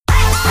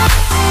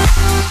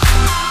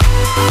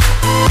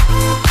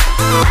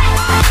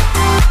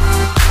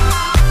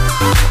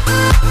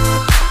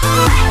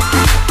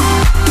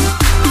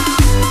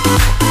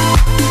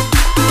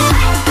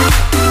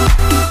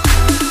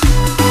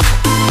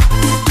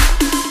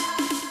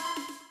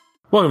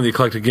Welcome to the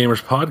Eclectic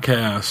Gamers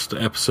Podcast,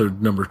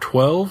 episode number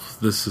 12.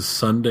 This is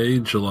Sunday,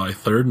 July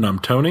 3rd, and I'm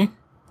Tony.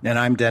 And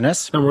I'm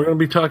Dennis. And we're going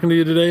to be talking to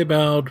you today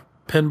about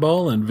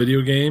pinball and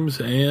video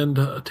games and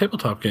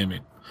tabletop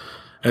gaming.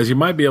 As you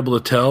might be able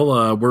to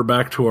tell, we're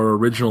back to our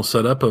original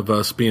setup of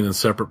us being in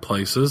separate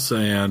places,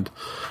 and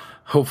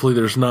hopefully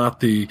there's not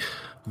the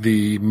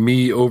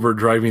me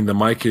overdriving the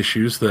mic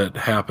issues that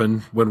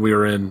happen when we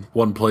are in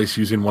one place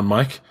using one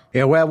mic.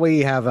 Yeah, well,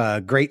 we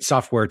have great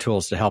software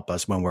tools to help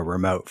us when we're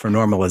remote for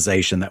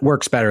normalization that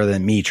works better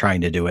than me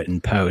trying to do it in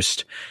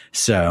post.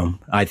 So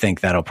I think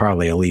that'll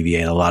probably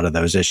alleviate a lot of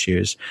those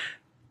issues.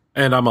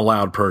 And I'm a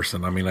loud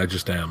person. I mean, I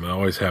just am. I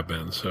always have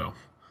been, so.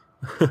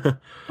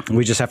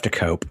 We just have to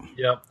cope.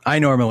 Yep. I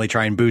normally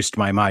try and boost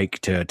my mic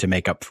to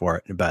make up for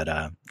it, but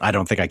I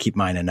don't think I keep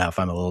mine enough.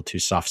 I'm a little too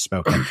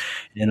soft-spoken.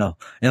 In a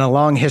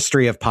long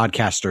history of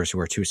podcasters who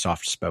are too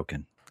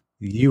soft-spoken.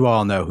 You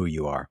all know who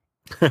you are.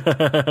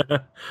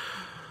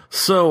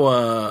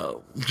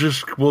 So,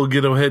 just we'll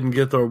get ahead and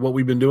get what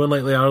we've been doing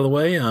lately out of the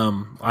way.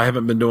 I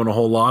haven't been doing a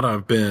whole lot.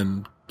 I've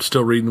been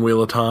still reading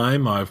Wheel of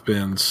Time. I've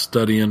been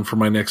studying for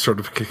my next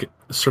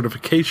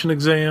certification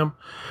exam.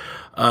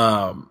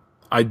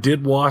 I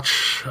did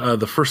watch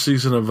the first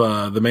season of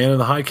The Man in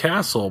the High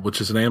Castle, which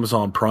is an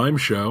Amazon Prime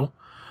show.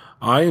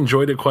 I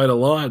enjoyed it quite a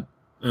lot.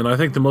 And I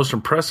think the most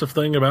impressive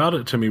thing about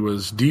it to me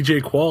was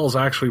DJ Qualls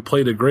actually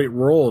played a great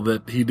role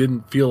that he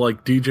didn't feel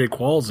like DJ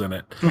Qualls in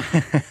it.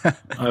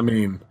 I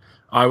mean,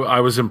 I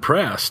was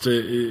impressed.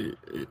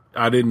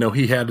 I didn't know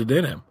he had it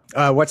in him.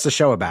 What's the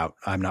show about?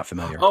 I'm not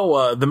familiar.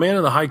 The Man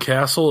in the High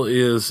Castle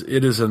is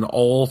an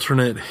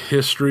alternate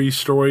history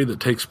story that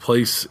takes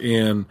place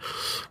in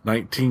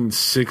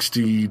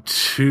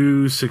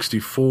 1962,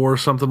 64,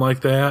 something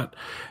like that.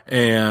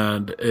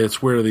 And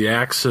it's where the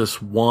Axis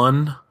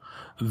won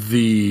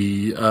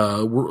the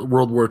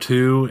World War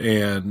II,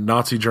 and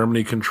Nazi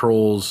Germany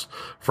controls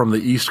from the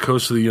east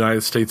coast of the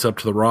United States up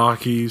to the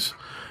Rockies,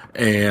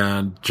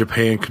 and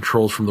Japan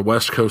controls from the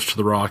west coast to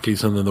the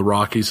Rockies, and then the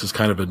Rockies is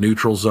kind of a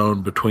neutral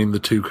zone between the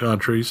two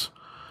countries.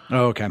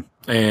 Oh, okay.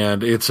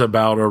 And it's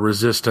about a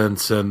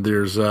resistance, and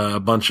there's a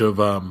bunch of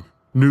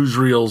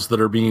newsreels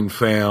that are being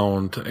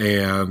found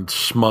and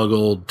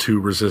smuggled to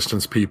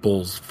resistance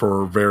peoples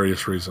for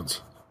various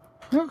reasons.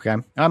 Okay.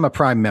 I'm a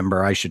Prime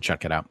member. I should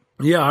check it out.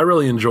 Yeah, I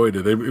really enjoyed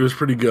it. It was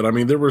pretty good. I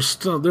mean, there were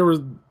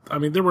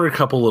a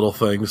couple little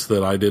things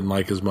that I didn't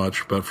like as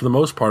much, but for the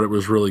most part, it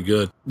was really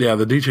good. Yeah,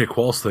 the DJ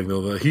Qualls thing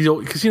though,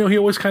 because he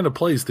always kind of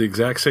plays the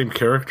exact same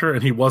character,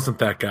 and he wasn't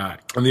that guy.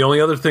 And the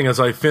only other thing is,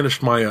 I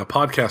finished my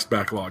podcast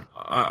backlog.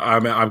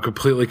 I'm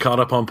completely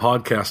caught up on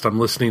podcast. I'm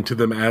listening to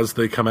them as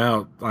they come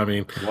out. I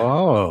mean,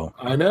 whoa!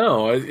 I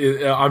know.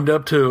 I'm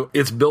up to.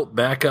 It's built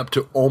back up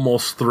to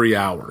almost 3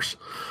 hours.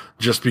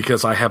 Just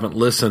because I haven't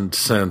listened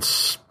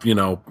since,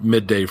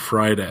 midday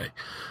Friday.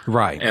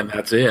 Right. And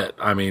that's it.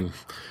 I mean,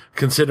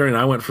 considering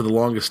I went for the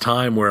longest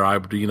time where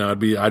I'd be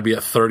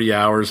at 30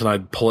 hours and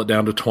I'd pull it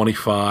down to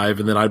 25,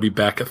 and then I'd be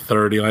back at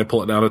 30 and I'd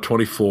pull it down to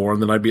 24,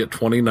 and then I'd be at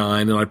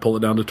 29 and I'd pull it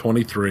down to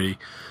 23.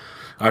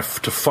 To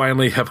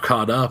finally have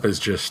caught up is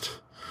just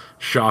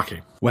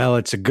shocking. Well,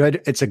 it's a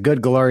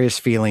good glorious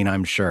feeling,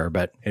 I'm sure,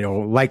 but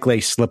it'll likely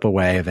slip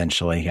away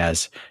eventually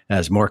as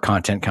more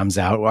content comes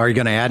out. Are you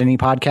going to add any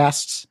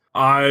podcasts?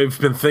 I've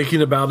been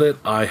thinking about it.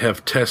 I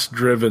have test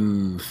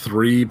driven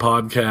 3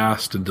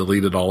 podcasts and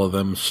deleted all of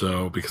them.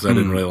 Because I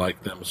didn't really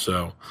like them.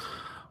 So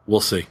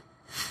we'll see.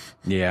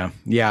 Yeah.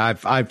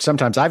 I've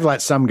sometimes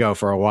let some go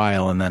for a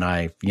while, and then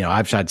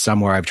I've had some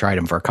where I've tried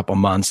them for a couple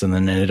months and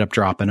then ended up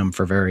dropping them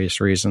for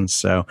various reasons.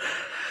 So,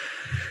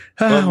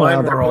 there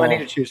are plenty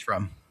to choose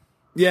from.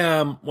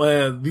 Yeah.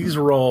 Well, these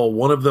were all,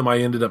 one of them I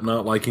ended up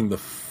not liking the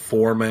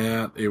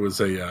format. It was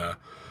a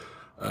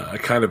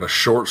kind of a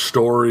short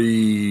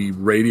story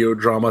radio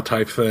drama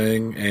type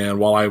thing. And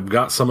while I've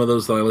got some of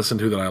those that I listen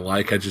to that I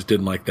like, I just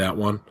didn't like that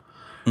one.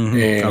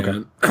 Mm-hmm.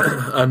 And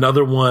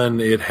another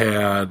one, it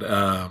had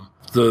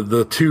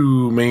the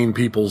two main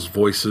people's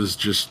voices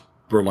just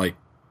were like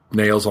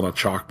nails on a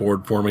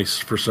chalkboard for me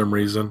for some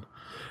reason.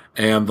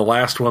 And the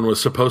last one was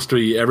supposed to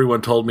be,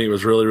 everyone told me it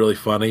was really, really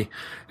funny.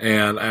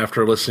 And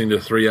after listening to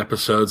 3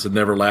 episodes and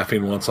never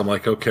laughing once, I'm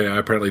like, okay, I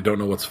apparently don't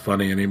know what's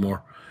funny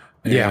anymore.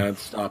 And I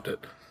stopped it.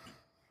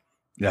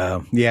 There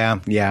have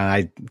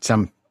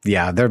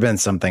been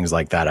some things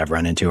like that I've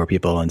run into where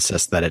people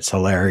insist that it's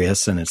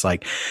hilarious, and it's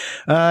like,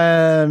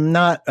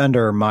 not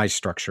under my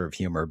structure of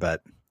humor,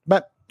 but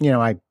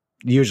I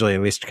usually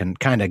at least can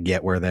kind of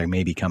get where they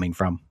may be coming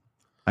from.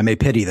 I may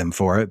pity them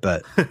for it,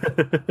 but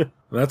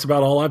that's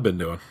about all I've been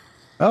doing.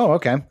 Oh,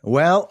 okay.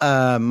 Well,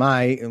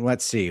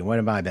 let's see. What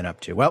have I been up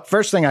to? Well,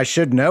 first thing I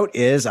should note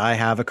is I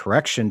have a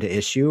correction to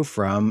issue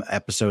from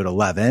episode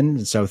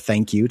 11. So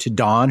thank you to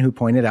Dawn, who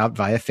pointed out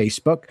via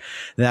Facebook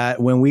that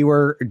when we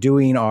were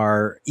doing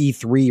our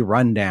E3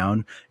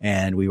 rundown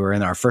and we were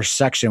in our first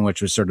section,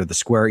 which was sort of the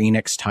Square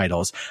Enix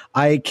titles,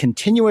 I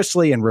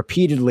continuously and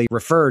repeatedly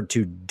referred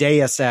to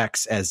Deus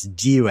Ex as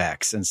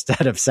Deus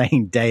instead of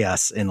saying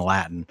Deus in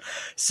Latin.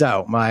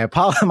 So my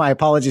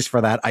apologies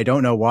for that. I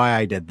don't know why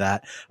I did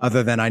that,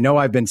 other than I know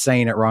I've been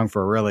saying it wrong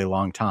for a really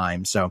long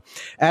time. So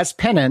as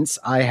penance,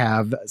 I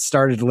have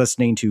started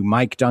listening to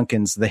Mike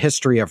Duncan's The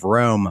History of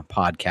Rome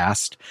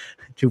podcast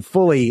to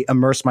fully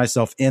immerse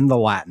myself in the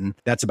Latin.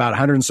 That's about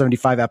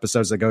 175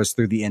 episodes that goes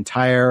through the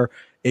entire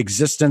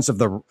existence of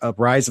the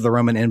rise of the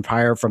Roman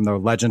Empire from the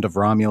legend of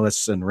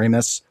Romulus and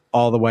Remus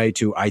all the way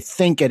to, I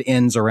think it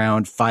ends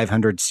around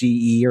 500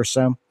 CE or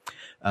so.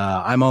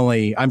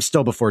 I'm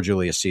still before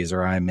Julius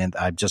Caesar. I'm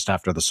just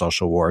after the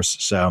social wars.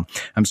 So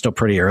I'm still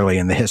pretty early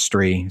in the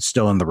history,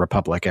 still in the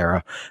Republic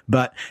era.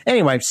 But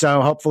anyway,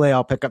 so hopefully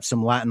I'll pick up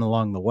some Latin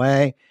along the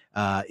way.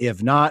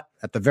 If not,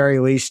 at the very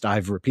least,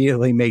 I've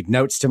repeatedly made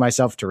notes to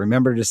myself to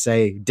remember to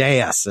say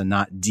Deus and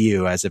not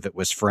Dieu as if it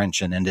was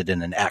French and ended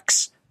in an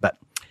X. But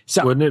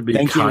so wouldn't it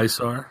be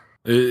Caesar?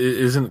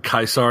 Isn't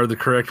Caesar the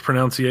correct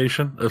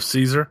pronunciation of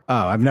Caesar?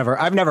 Oh, I've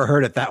never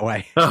heard it that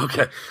way.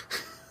 Okay.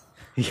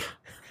 Yeah.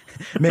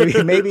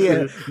 maybe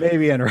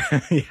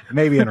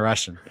in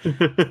Russian.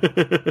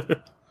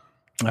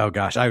 Oh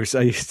gosh, I was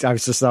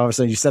just all of a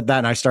sudden you said that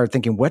and I started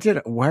thinking,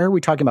 why are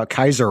we talking about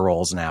Kaiser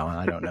rolls now?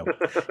 I don't know.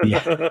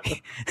 Yeah.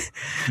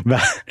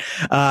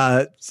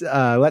 But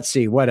let's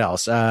see what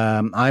else.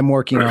 I'm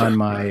working on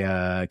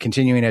my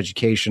continuing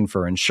education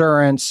for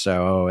insurance,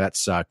 so that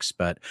sucks,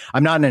 but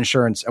I'm not an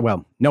insurance,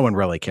 well, no one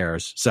really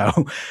cares.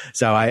 So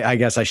I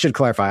guess I should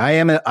clarify.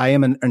 I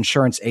am an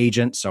insurance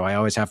agent, so I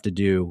always have to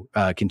do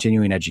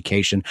continuing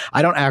education.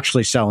 I don't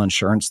actually sell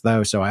insurance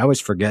though, so I always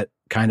forget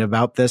kind of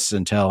about this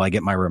until I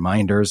get my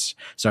reminders.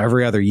 So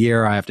every other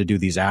year I have to do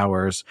these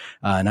hours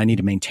and I need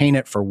to maintain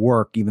it for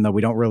work, even though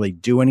we don't really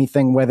do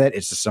anything with it.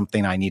 It's just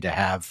something I need to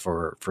have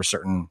for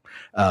certain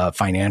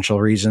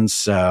financial reasons.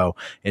 So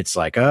it's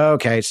like,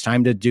 okay, it's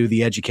time to do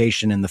the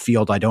education in the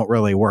field I don't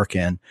really work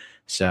in.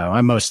 So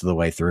I'm most of the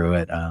way through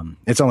it.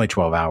 It's only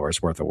 12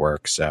 hours worth of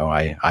work. So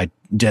I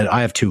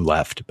have 2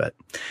 left, but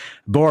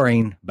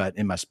boring, but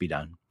it must be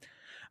done.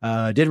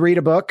 Did read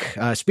a book.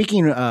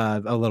 Speaking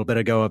a little bit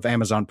ago of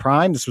Amazon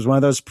Prime, this was one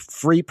of those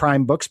free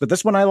Prime books, but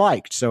this one I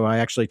liked, so I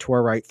actually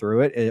tore right through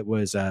it. It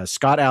was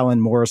Scott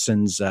Alan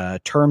Morrison's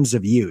Terms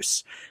of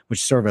Use, which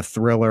is sort of a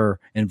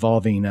thriller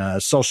involving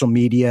social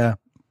media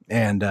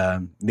and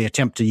the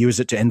attempt to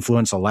use it to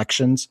influence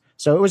elections.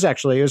 So it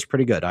was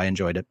pretty good. I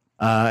enjoyed it.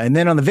 And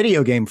then on the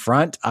video game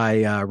front,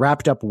 I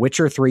wrapped up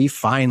Witcher 3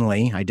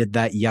 finally. I did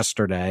that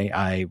yesterday.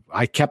 I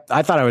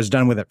thought I was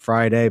done with it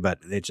Friday, but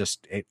it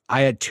actually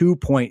had 2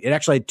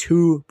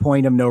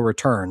 point of no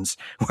returns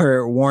where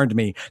it warned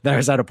me that I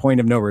was at a point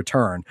of no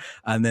return.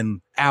 And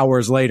then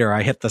hours later,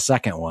 I hit the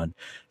second one.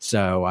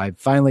 So I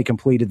finally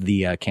completed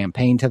the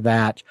campaign to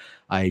that.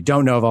 I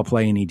don't know if I'll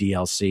play any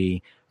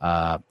DLC.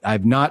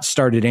 I've not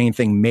started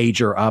anything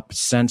major up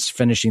since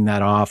finishing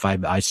that off.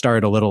 I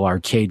started a little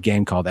arcade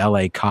game called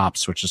LA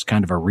Cops, which is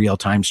kind of a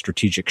real-time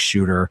strategic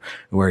shooter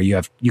where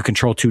you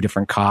control 2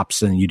 different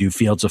cops and you do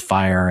fields of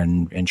fire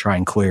and try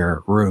and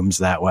clear rooms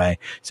that way.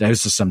 So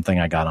this is something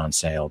I got on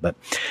sale, but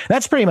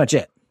that's pretty much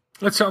it.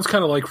 That sounds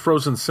kind of like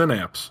Frozen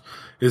Synapse.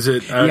 Is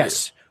it?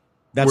 Yes.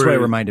 That's what it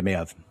reminded me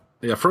of.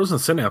 Yeah. Frozen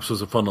Synapse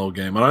was a fun little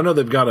game. And I know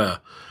they've got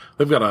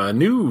a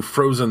new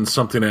Frozen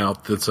something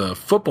out that's a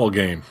football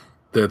game.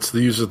 That's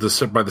used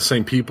by the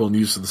same people and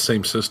uses the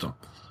same system.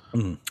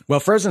 Mm.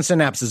 Well, Frozen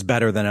Synapse is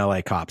better than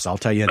LA Cops. I'll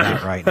tell you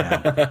that right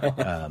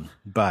now.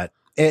 But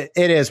it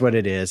is what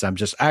it is.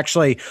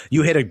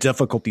 You hit a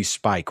difficulty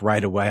spike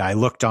right away. I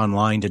looked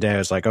online today. I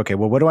was like, okay,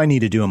 well, what do I need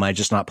to do? Am I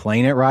just not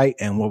playing it right?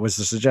 And what was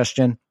the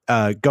suggestion?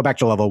 Go back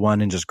to level 1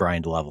 and just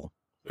grind level.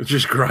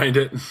 Just grind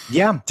it.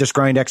 Yeah, just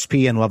grind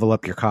XP and level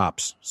up your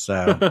cops.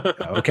 So,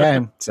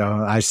 okay. So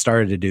I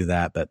started to do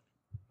that, but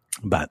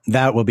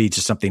that will be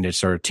just something to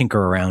sort of tinker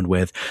around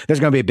with. There's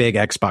going to be a big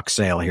Xbox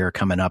sale here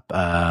coming up,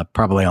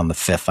 probably on the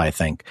 5th, I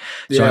think.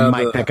 So I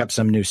might pick up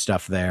some new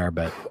stuff there,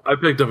 but I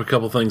picked up a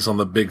couple things on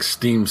the big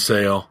Steam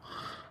sale,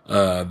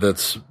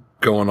 that's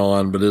going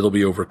on, but it'll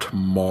be over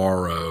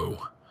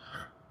tomorrow.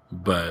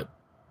 But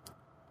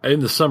in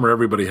the summer,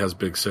 everybody has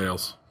big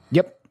sales.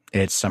 Yep.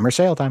 It's summer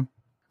sale time.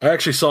 I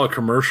actually saw a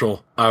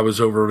commercial. I was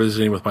over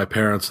visiting with my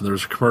parents and there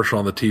was a commercial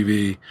on the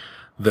TV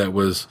that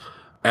was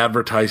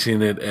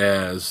advertising it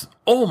as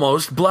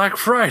almost Black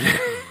Friday.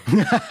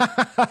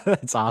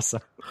 That's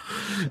awesome.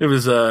 It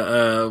was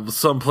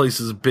some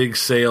place's big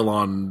sale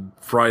on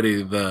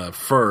Friday the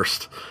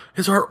 1st.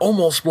 It's our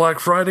almost Black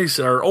Friday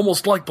or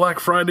almost like Black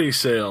Friday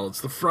sale.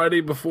 It's the Friday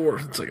before.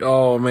 It's like,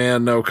 oh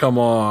man, no, come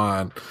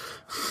on.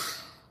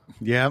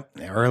 Yep.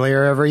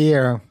 Earlier every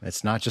year.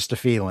 It's not just a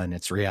feeling,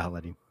 it's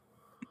reality.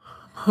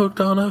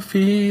 Hooked on a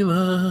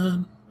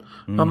feeling.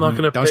 I'm not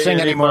going to Don't sing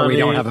anymore. We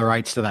don't have the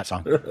rights to that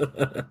song.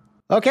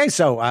 Okay,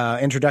 so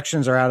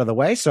introductions are out of the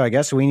way, so I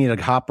guess we need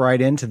to hop right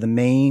into the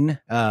main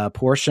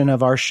portion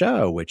of our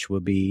show, which will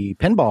be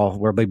pinball.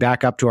 We'll be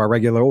back up to our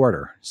regular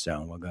order.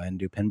 So we'll go ahead and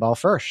do pinball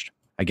first.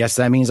 I guess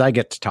that means I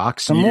get to talk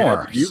some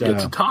more. You get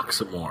to talk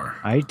some more.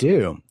 I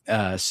do.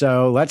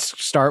 So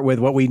let's start with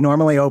what we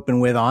normally open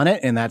with on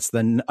it, and that's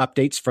the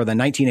updates for the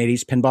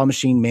 1980s Pinball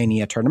Machine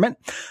Mania tournament.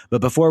 But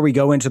before we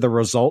go into the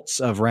results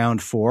of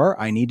round 4,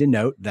 I need to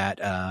note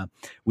that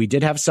we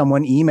did have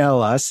someone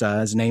email us.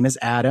 His name is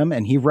Adam,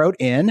 and he wrote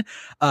in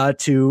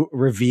to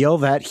reveal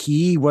that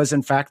he was,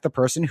 in fact, the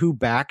person who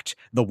backed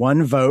the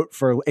one vote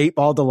for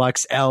 8-Ball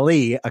Deluxe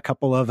LE a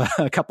couple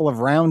of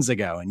rounds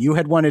ago. And you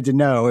had wanted to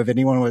know if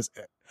anyone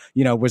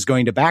was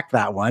going to back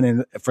that one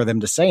and for them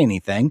to say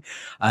anything.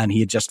 And he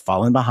had just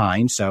fallen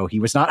behind. So he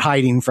was not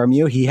hiding from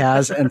you. He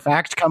has, in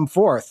fact, come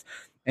forth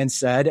and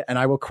said, and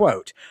I will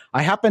quote,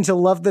 "I happen to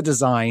love the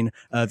design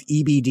of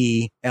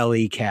EBD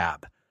LE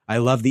cab. I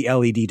love the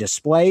LED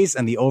displays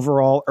and the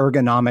overall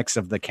ergonomics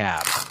of the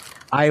cab.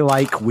 I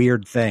like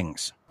weird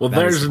things." Well,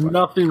 there's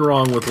nothing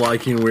wrong with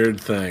liking weird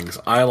things.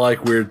 I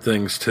like weird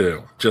things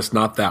too, just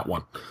not that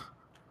one.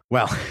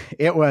 Well,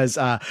 it was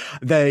I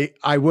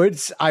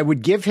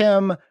would give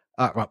him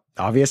well,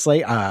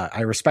 obviously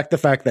I respect the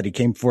fact that he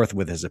came forth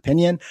with his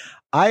opinion.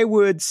 I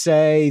would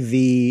say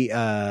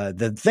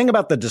the thing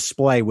about the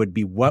display would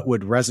be what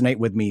would resonate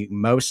with me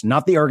most,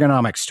 not the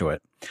ergonomics to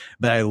it,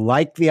 but I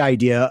like the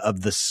idea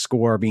of the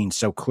score being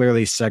so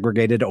clearly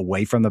segregated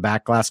away from the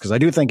back glass, because I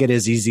do think it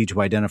is easy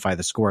to identify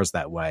the scores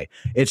that way.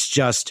 It's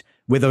just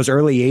with those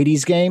early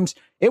 80s games,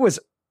 it was,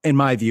 in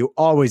my view,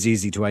 always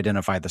easy to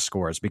identify the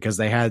scores because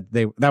that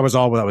was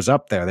all that was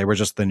up there. They were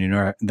just the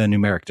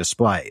numeric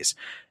displays.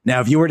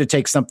 Now, if you were to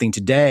take something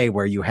today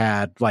where you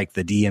had like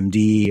the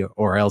DMD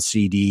or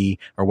LCD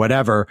or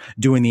whatever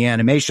doing the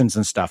animations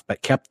and stuff,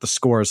 but kept the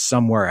scores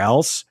somewhere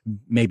else,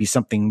 maybe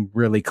something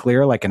really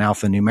clear like an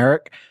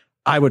alphanumeric,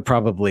 I would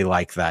probably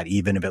like that,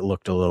 even if it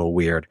looked a little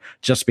weird,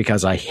 just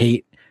because I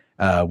hate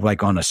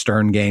like on a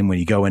Stern game when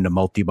you go into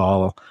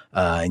multi-ball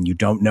and you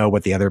don't know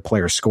what the other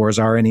player's scores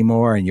are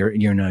anymore, and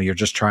you're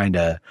just trying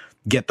to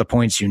get the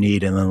points you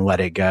need and then let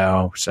it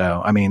go.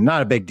 So, I mean,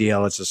 not a big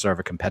deal. It's just sort of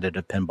a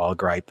competitive pinball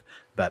gripe.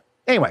 But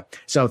anyway,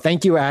 so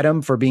thank you,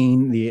 Adam, for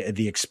being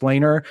the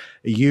explainer.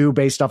 You,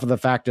 based off of the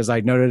fact, as I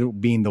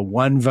noted, being the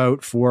one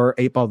vote for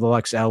 8-Ball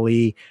Deluxe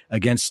LE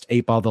against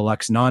 8-Ball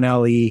Deluxe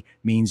non-LE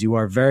means you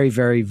are very,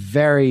 very,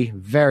 very,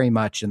 very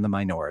much in the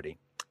minority.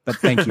 But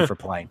thank you for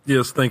playing.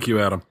 Yes, thank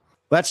you, Adam.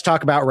 Let's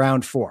talk about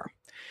round 4.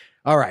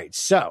 All right.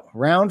 So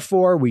round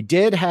 4, we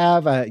did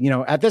have,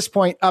 at this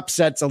point,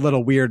 upset's a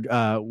little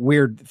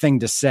weird thing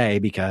to say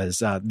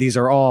because these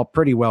are all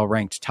pretty well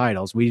ranked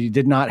titles. We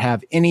did not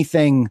have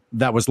anything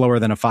that was lower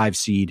than a 5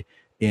 seed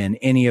in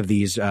any of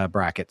these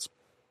brackets,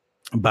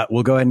 but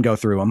we'll go ahead and go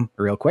through them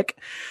real quick.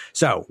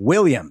 So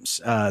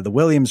Williams, the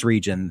Williams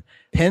region,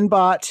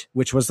 Pinbot,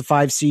 which was the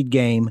 5 seed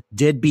game,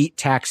 did beat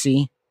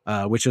Taxi,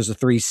 which was a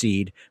 3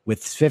 seed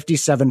with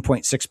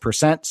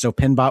 57.6%. So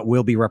Pinbot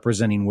will be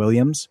representing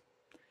Williams.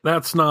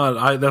 That's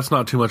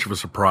not too much of a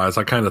surprise.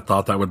 I kind of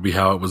thought that would be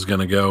how it was going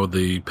to go.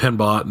 The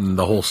Pinbot and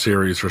the whole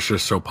series was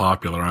just so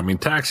popular. I mean,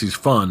 Taxi's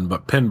fun,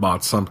 but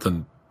Pinbot's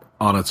something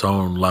on its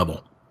own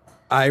level.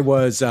 I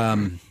was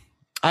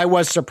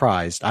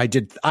surprised.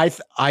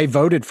 I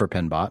voted for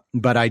Pinbot,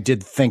 but I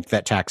did think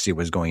that Taxi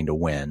was going to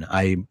win.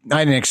 I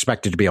didn't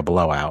expect it to be a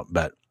blowout,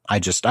 but I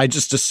just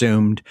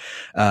assumed,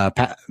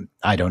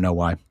 I don't know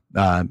why.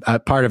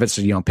 Part of it's,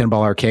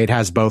 Pinball Arcade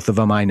has both of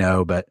them, I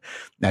know, but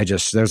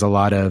there's a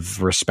lot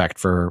of respect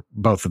for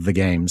both of the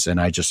games.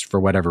 And for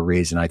whatever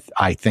reason,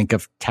 I think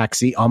of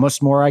Taxi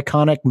almost more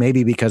iconic,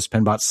 maybe because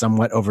Pinbot's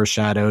somewhat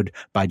overshadowed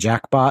by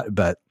Jackbot,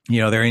 but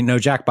there ain't no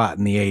Jackbot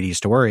in the 80s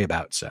to worry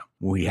about. So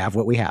we have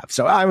what we have.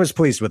 So I was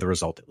pleased with the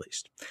result, at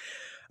least.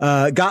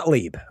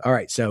 Gottlieb. All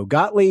right. So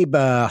Gottlieb,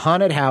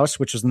 Haunted House,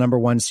 which was the number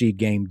 1 seed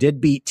game,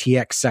 did beat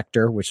TX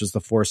Sector, which was the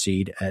 4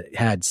 seed. It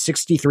had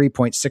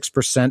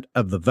 63.6%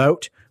 of the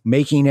vote,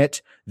 making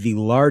it the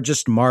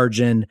largest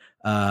margin,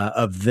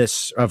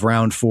 of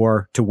round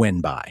 4 to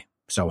win by.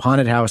 So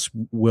Haunted House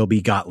will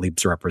be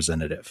Gottlieb's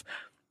representative.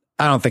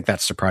 I don't think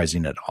that's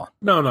surprising at all.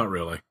 No, not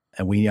really.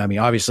 And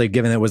obviously,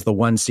 given it was the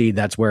 1 seed,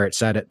 that's where it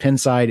sat at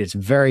Pinside. It's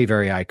very,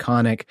 very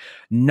iconic.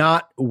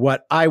 Not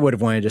what I would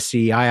have wanted to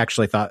see. I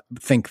actually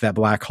think that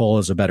Black Hole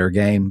is a better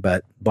game,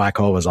 but Black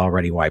Hole was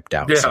already wiped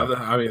out. Yeah, so.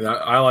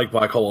 I like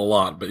Black Hole a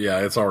lot, but yeah,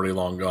 it's already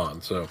long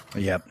gone. So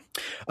yep.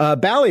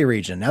 Bally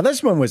region. Now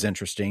this one was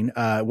interesting.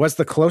 Was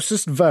the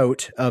closest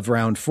vote of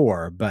round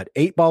 4, but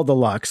 8-Ball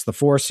Deluxe, the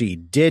 4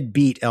 seed, did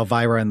beat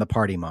Elvira and the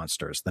Party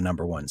Monsters, the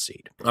number 1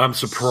 seed. I'm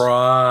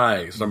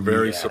surprised. I'm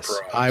very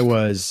surprised. I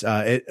was.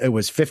 It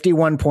was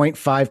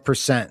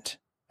 51.5%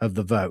 of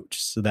the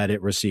votes that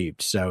it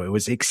received, so it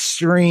was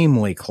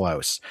extremely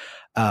close.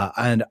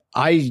 And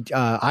I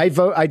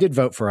did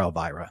vote for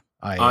Elvira.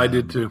 I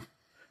did too.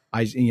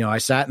 I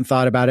sat and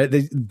thought about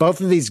it. Both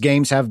of these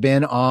games have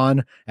been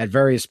on at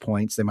various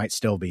points. They might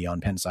still be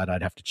on Pinside.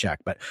 I'd have to check,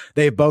 but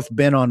they've both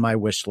been on my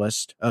wish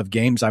list of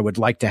games I would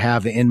like to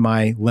have in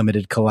my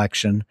limited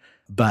collection.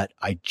 But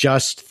I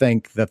just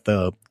think that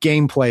the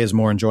gameplay is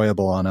more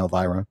enjoyable on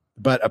Elvira.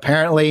 But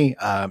apparently,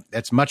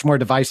 it's much more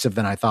divisive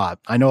than I thought.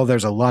 I know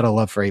there's a lot of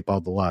love for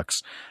 8-Ball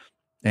Deluxe,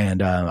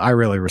 and I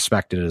really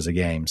respect it as a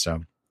game.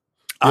 So,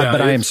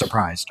 but I am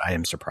surprised.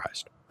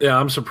 Yeah,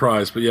 I'm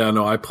surprised, but yeah,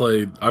 no, I've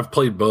played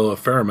a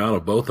fair amount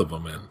of both of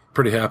them and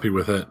pretty happy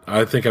with it.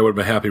 I think I would have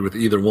been happy with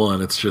either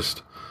one. It's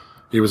just,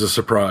 it was a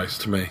surprise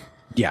to me.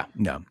 Yeah,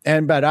 no.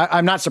 But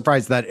I'm not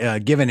surprised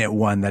that given it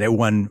won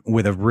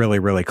with a really,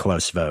 really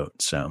close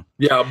vote. So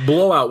yeah,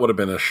 blowout would have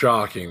been a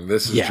shocking.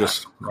 This is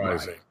just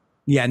surprising. Right.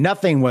 Yeah,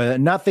 nothing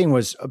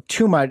was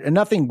too much.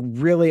 Nothing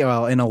really.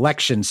 Well, in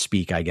election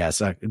speak, I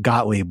guess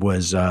Gottlieb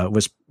was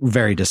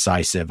very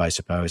decisive, I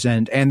suppose,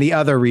 and the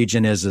other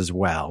region is as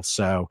well.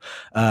 So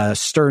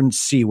Stern's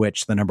Sea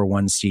Witch, the number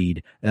 1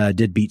 seed,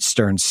 did beat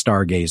Stern's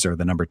Stargazer,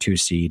 the number 2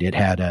 seed. It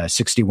had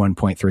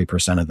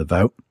 61.3% of the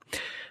vote.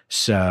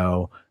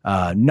 So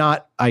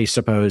not, I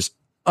suppose,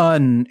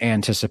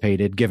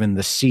 unanticipated given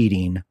the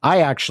seeding.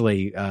 I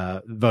actually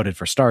voted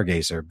for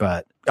Stargazer,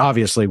 but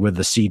obviously with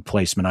the seed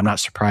placement, I'm not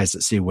surprised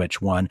that Sea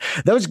Witch won.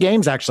 Those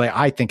games actually,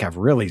 I think, have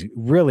really,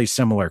 really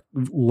similar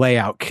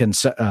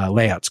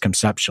layouts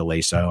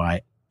conceptually. So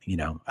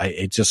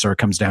it just sort of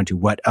comes down to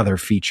what other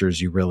features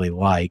you really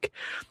like.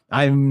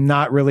 I'm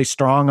not really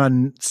strong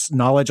on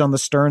knowledge on the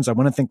Sterns. I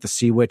want to think the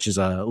Sea Witch is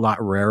a lot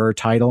rarer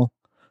title.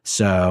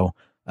 So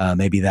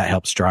maybe that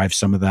helps drive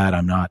some of that.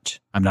 I'm not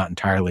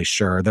entirely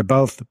sure. They're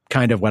both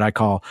kind of what I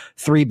call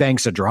 3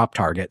 banks of drop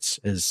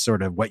targets is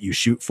sort of what you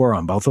shoot for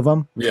on both of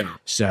them. Yeah.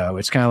 So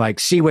it's kind of like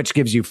Sea Witch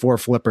gives you 4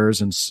 flippers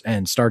and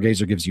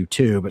Stargazer gives you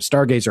 2, but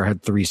Stargazer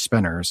had 3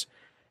 spinners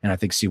and I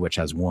think Sea Witch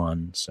has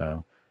 1.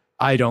 So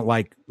I don't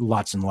like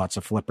lots and lots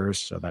of flippers.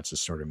 So that's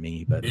just sort of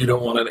me, but you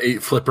don't want an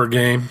 8 flipper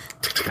game.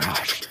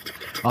 Gosh,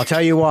 I'll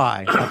tell you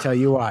why.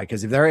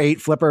 Cause if there are 8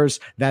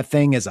 flippers, that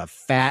thing is a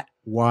fat,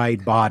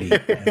 wide body.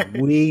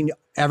 And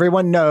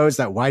everyone knows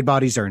that wide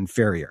bodies are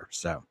inferior.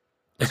 So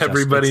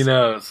everybody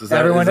knows.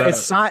 It's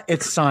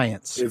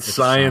science. It's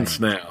science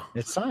now.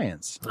 It's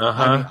science.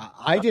 Uh-huh.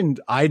 I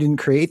didn't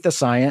create the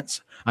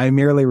science. I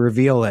merely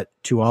reveal it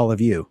to all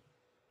of you.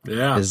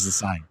 Yeah. Is the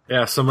science.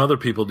 Yeah. Some other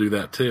people do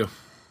that too.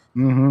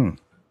 Mm-hmm.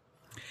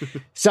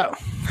 So,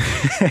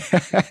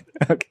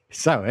 okay.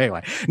 So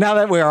anyway, now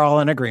that we're all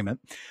in agreement,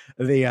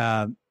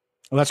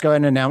 let's go ahead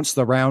and announce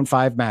the round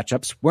 5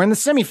 matchups. We're in the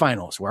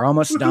semifinals. We're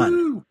almost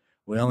done.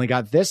 We only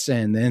got this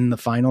and then the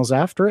finals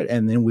after it,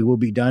 and then we will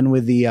be done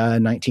with the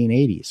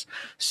 1980s.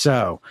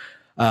 So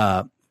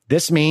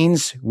this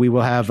means we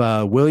will have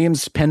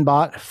Williams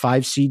Pinbot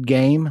 5-seed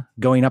game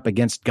going up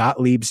against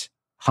Gottlieb's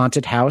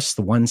Haunted House,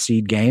 the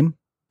 1-seed game.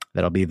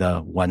 That'll be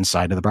the one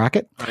side of the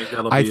bracket. I think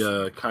that'll be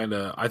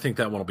I think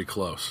that one will be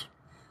close.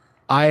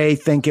 I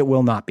think it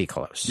will not be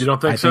close. You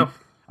don't think so?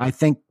 I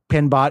think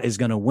Pinbot is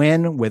going to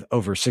win with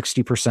over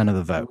 60% of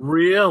the vote.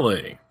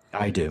 Really?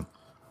 I do.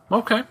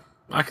 Okay.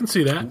 I can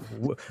see that.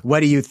 What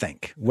do you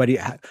think?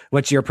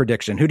 What's your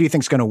prediction? Who do you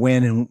think is going to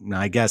win? And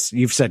I guess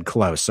you've said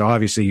close, so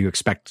obviously you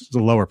expect the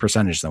lower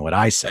percentage than what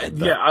I said.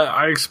 But. Yeah,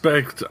 I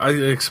expect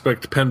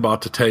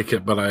Pinbot to take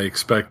it, but I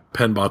expect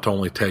Pinbot to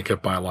only take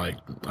it by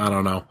I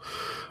don't know,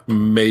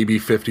 maybe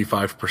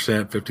 55%,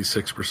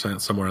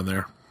 56%, somewhere in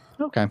there.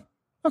 Okay.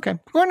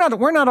 We're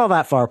not all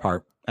that far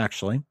apart,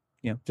 actually.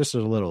 Yeah, just a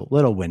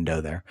little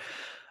window there.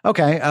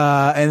 Okay,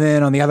 and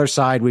then on the other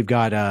side, we've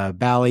got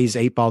Bally's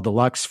 8-Ball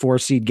Deluxe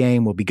 4-seed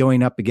game. Will be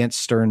going up against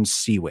Stern's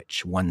Sea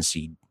Witch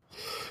 1-seed.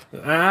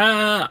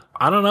 I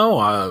don't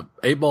know.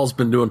 8-Ball's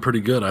been doing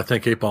pretty good. I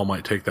think 8-Ball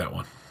might take that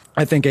one.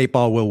 I think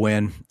 8-Ball will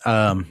win,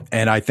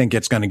 and I think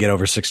it's going to get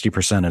over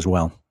 60% as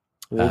well.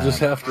 We'll just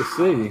have to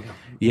see.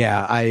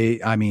 Yeah,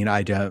 I mean,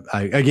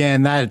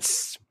 again,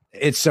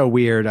 it's so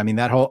weird. I mean,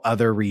 that whole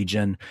other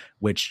region,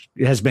 which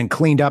has been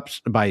cleaned up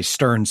by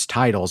Stern's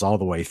titles all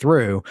the way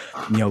through,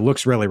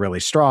 looks really, really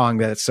strong.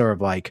 That's sort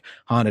of like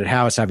Haunted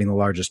House having the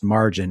largest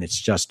margin. It's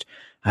just,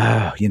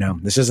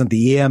 this isn't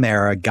the EM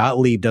era.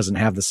 Gottlieb doesn't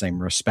have the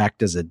same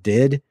respect as it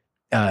did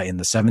in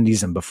the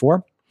 70s and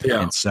before.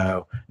 Yeah. And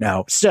so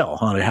now still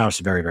Haunted House,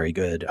 very, very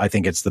good. I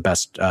think it's the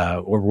best,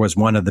 or was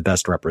one of the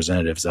best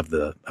representatives of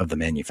the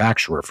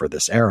manufacturer for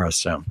this era.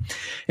 So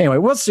anyway,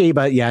 we'll see.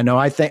 But yeah, no,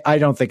 I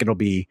don't think it'll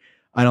be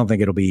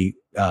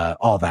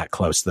all that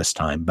close this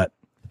time. But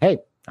hey,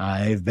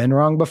 I've been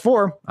wrong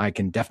before. I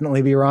can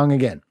definitely be wrong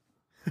again.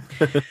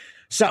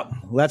 So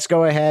let's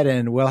go ahead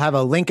and we'll have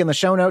a link in the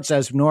show notes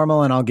as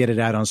normal, and I'll get it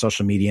out on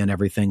social media and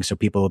everything so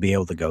people will be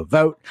able to go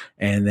vote.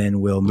 And then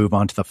we'll move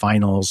on to the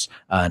finals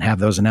and have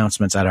those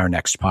announcements at our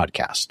next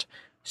podcast.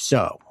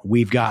 So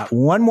we've got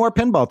one more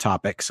pinball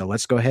topic. So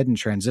let's go ahead and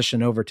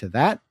transition over to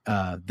that.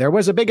 There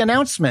was a big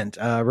announcement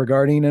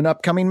regarding an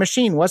upcoming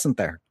machine, wasn't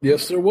there?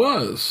 Yes, there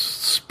was.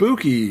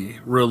 Spooky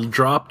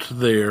dropped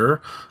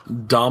their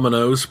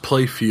Domino's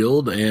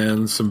playfield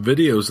and some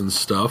videos and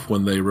stuff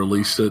when they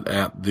released it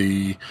at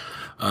the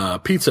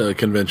pizza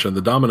convention,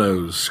 the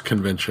Domino's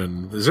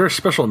convention. Is there a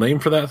special name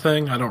for that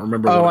thing? I don't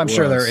remember. Oh, I'm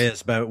sure there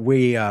is, but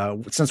we,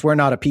 since we're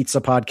not a pizza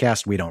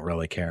podcast, we don't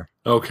really care.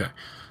 Okay.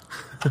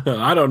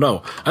 I don't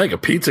know. I think a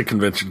pizza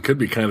convention could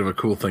be kind of a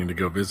cool thing to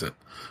go visit,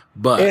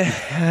 but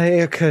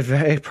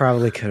it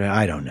probably could.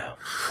 I don't know.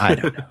 I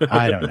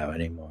don't know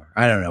anymore.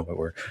 I don't know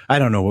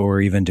what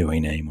we're even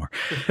doing anymore.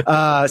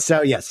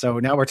 So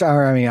now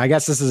I mean, I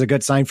guess this is a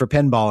good sign for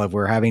pinball if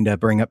we're having to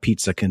bring up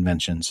pizza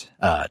conventions,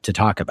 to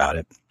talk about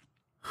it.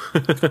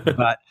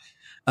 But,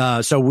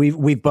 so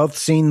we've both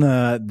seen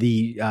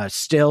the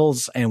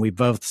stills and we've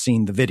both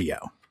seen the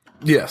video.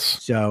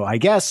 Yes. So I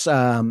guess,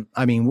 I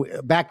mean,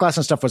 Backglass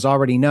and stuff was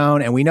already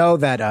known, and we know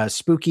that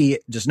Spooky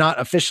does not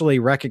officially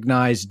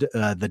recognize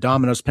the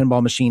Domino's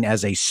pinball machine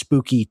as a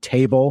spooky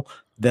table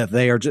that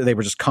they were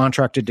just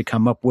contracted to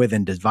come up with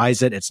and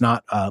devise it. It's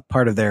not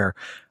part of their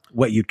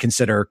what you'd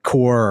consider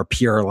core or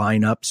pure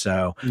lineup.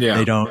 So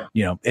they don't,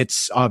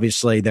 it's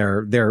obviously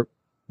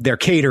they're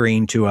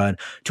catering to an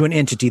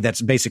entity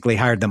that's basically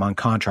hired them on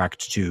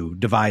contract to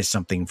devise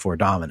something for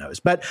Domino's,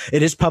 but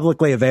it is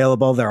publicly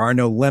available. There are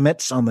no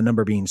limits on the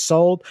number being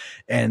sold.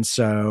 And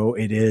so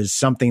it is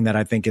something that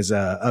I think is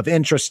of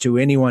interest to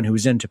anyone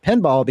who's into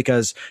pinball,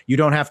 because you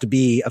don't have to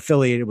be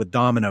affiliated with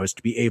Domino's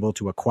to be able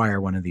to acquire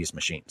one of these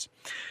machines.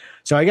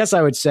 So I guess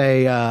I would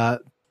say,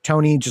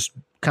 Tony, just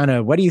kind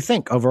of, what do you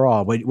think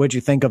overall? What do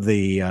you think of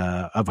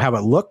of how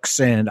it looks?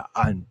 And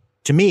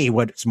to me,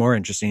 what's more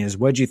interesting is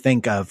what do you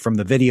think of from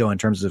the video in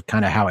terms of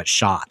kind of how it's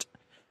shot?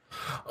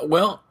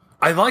 Well,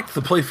 I liked the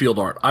playfield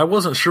art. I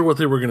wasn't sure what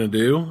they were going to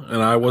do,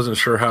 and I wasn't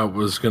sure how it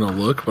was going to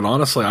look, but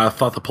honestly, I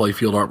thought the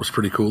playfield art was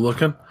pretty cool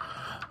looking.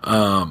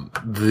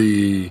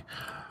 The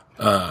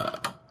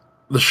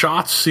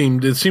shots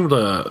seemed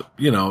to,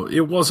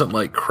 it wasn't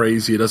like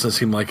crazy. It doesn't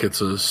seem like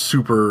it's a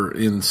super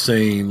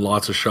insane,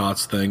 lots of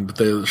shots thing, but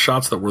the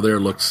shots that were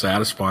there looked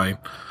satisfying.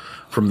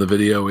 From the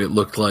video, it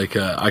looked like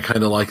I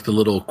kind of like the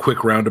little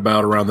quick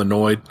roundabout around the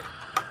Noid.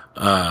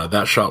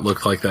 That shot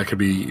looked like that could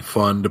be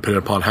fun, depending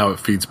upon how it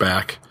feeds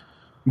back.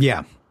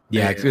 Yeah.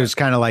 It was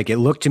kind of like, it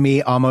looked to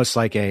me almost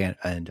like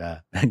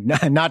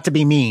not to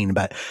be mean,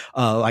 but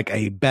like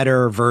a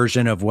better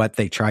version of what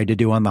they tried to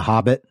do on The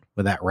Hobbit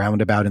with that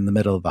roundabout in the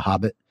middle of The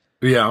Hobbit.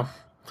 Yeah,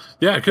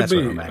 it could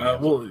be.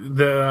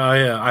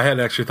 I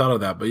hadn't actually thought of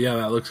that, but yeah,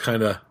 that looks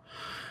kind of.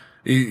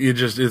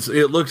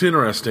 It looked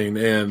interesting,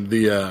 and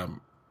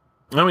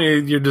I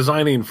mean, you're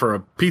designing for a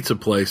pizza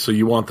place, so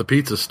you want the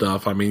pizza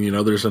stuff. I mean,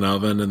 there's an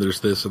oven and there's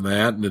this and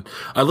that. And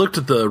I looked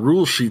at the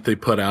rule sheet they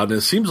put out, and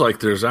it seems like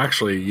there's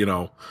actually,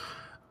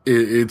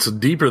 it's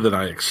deeper than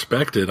I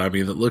expected. I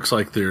mean, it looks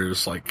like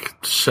there's like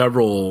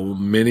several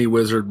mini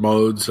wizard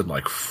modes and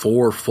like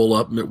 4 full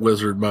up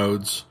wizard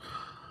modes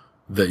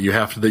that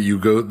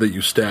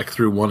you stack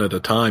through one at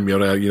a time.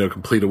 You have to,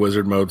 complete a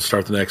wizard mode,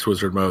 start the next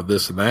wizard mode,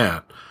 this and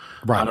that.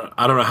 Right.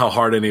 I don't know how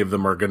hard any of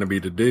them are going to be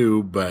to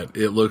do, but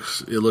it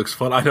looks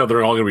fun. I know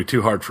they're all going to be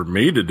too hard for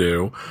me to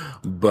do,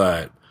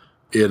 but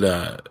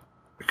it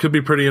could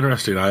be pretty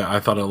interesting. I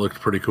thought it looked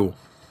pretty cool.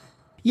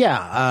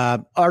 Yeah,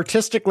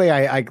 artistically,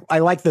 I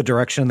like the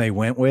direction they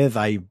went with.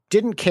 I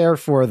didn't care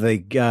for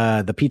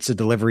the pizza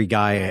delivery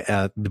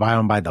guy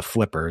by the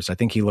flippers. I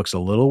think he looks a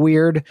little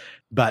weird,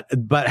 but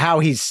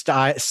how he's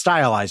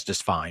stylized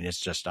is fine. It's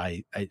just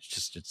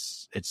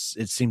it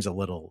seems a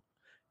little,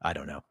 I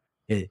don't know.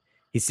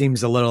 He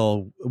seems a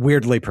little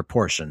weirdly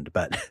proportioned,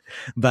 but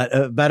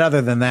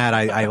other than that,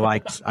 I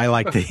liked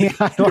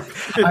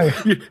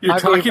the. You're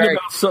talking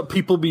about some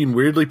people being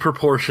weirdly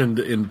proportioned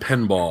in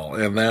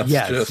pinball, and that's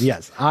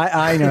yes.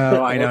 I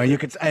know. You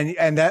could,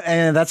 and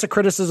that's a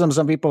criticism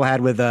some people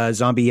had with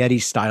Zombie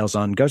Yeti styles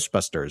on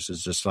Ghostbusters.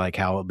 It's just like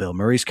how Bill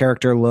Murray's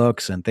character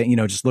looks, and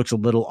just looks a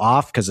little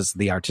off because it's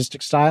the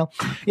artistic style.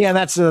 Yeah,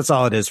 that's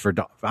all it is for.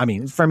 I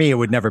mean, for me, it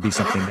would never be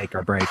something make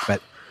or break,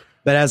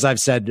 But as I've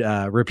said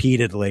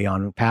repeatedly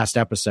on past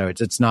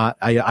episodes, it's not.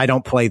 I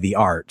don't play the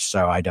art,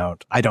 so I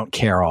don't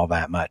care all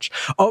that much.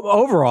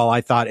 Overall,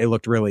 I thought it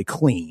looked really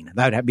clean.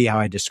 That'd be how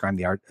I describe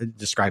the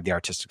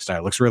artistic style.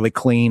 It looks really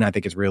clean. I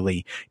think it's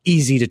really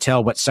easy to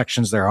tell what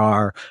sections there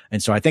are,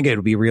 and so I think it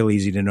would be real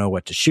easy to know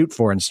what to shoot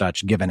for and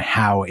such, given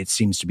how it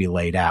seems to be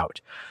laid out.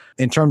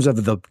 In terms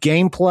of the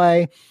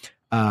gameplay.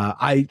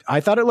 I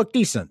thought it looked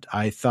decent.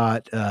 I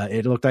thought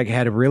it looked like it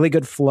had a really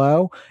good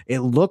flow. It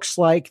looks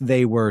like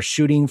they were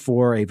shooting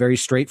for a very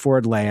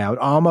straightforward layout,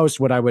 almost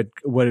what I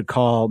would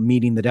call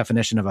meeting the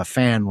definition of a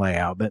fan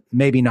layout, but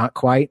maybe not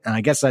quite. And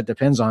I guess that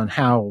depends on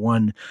how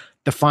one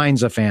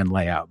defines a fan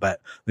layout. But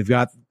we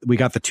got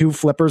the 2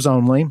 flippers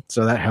only,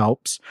 so that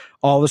helps.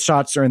 All the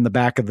shots are in the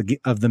back of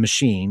the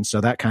machine, so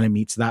that kind of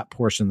meets that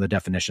portion of the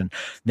definition.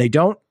 They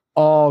don't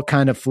all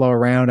kind of flow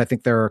around. I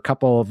think there are a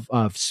couple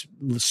of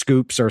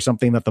scoops or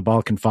something that the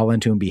ball can fall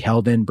into and be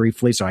held in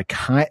briefly. So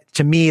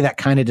to me, that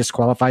kind of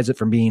disqualifies it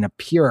from being a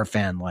pure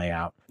fan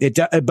layout.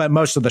 But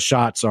most of the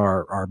shots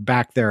are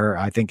back there.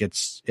 I think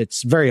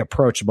it's very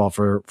approachable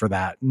for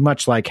that.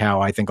 Much like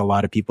how I think a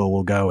lot of people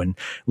will go and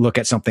look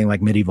at something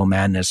like Medieval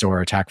Madness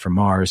or Attack from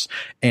Mars,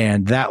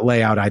 and that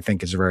layout I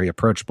think is very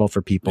approachable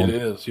for people. It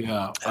is,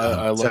 yeah.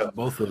 I love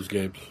both those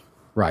games.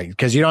 Right,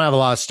 because you don't have a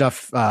lot of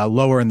stuff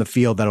lower in the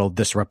field that'll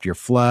disrupt your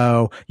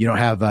flow. You don't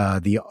have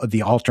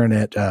the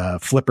alternate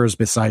flippers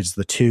besides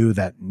the two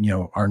that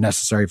are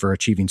necessary for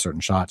achieving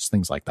certain shots,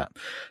 things like that.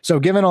 So,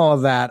 given all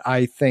of that,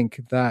 I think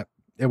that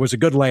it was a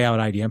good layout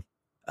idea.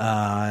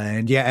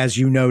 And yeah, as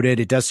you noted,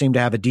 it does seem to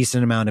have a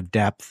decent amount of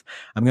depth.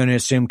 I'm going to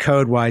assume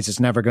code-wise, it's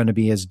never going to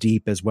be as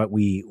deep as what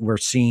we were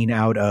seeing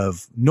out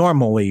of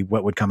normally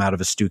what would come out of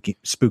a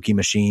spooky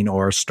machine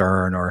or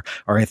Stern or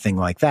anything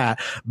like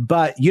that.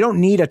 But you don't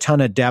need a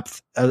ton of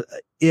depth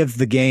if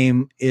the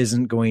game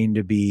isn't going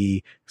to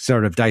be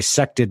sort of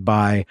dissected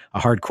by a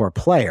hardcore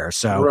player.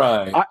 So,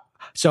 right.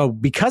 So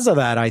because of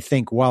that, I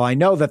think while I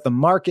know that the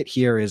market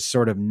here is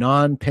sort of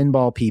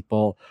non-pinball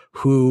people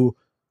who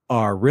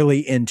are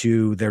really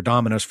into their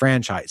Domino's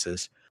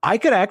franchises, I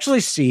could actually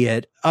see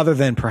it, other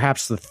than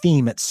perhaps the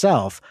theme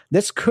itself.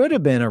 This could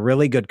have been a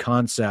really good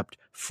concept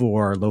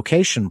for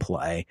location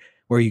play,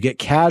 where you get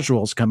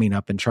casuals coming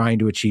up and trying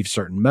to achieve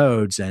certain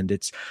modes. And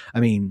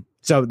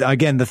so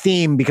again, the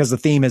theme, because the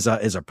theme is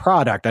a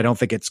product, I don't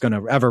think it's going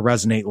to ever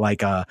resonate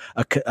like a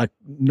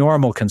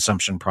normal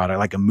consumption product,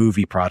 like a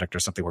movie product or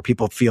something where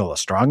people feel a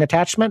strong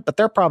attachment. But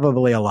there are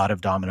probably a lot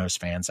of Domino's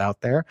fans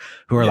out there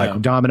who are like,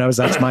 Domino's,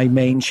 that's my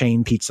main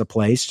chain pizza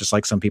place. Just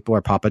like some people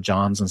are Papa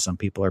John's and some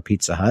people are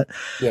Pizza Hut.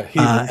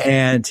 Yeah,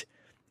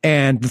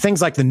 and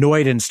things like the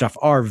Noid and stuff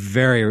are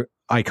very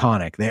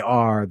iconic.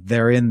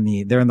 They're in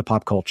the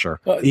pop culture,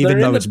 even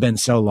though it's been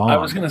so long. I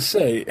was going to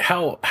say,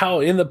 how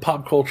in the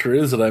pop culture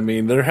is it? I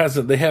mean,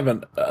 they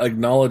haven't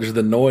acknowledged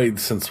the Noid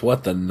since the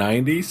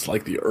 90s,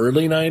 like the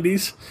early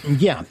 90s.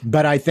 Yeah,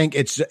 but I think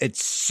it's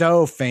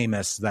so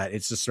famous that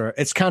it's just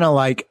it's kind of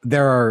like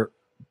there are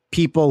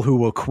people who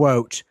will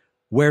quote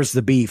 "Where's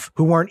the beef?"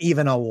 who weren't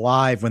even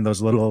alive when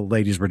those little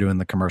ladies were doing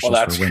the commercials.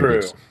 Well, that's for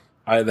Wendy's. True.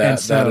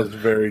 That is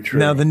very true.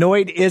 Now the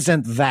Noid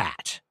isn't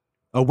that.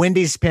 A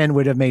Wendy's pin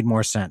would have made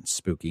more sense,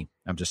 Spooky.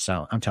 I'm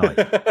telling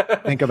you.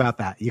 Think about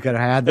that. You could have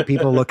had the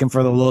people looking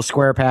for the little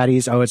square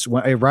patties. Oh, it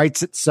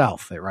writes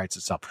itself. It writes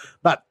itself.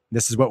 But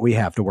this is what we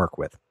have to work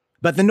with.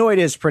 But the Noid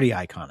is pretty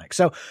iconic.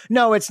 So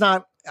no, it's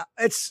not.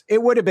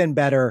 It would have been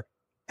better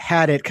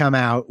had it come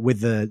out with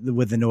the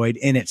Noid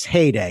in its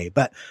heyday.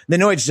 But the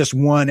Noid's just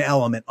one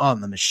element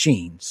on the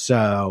machine.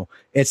 So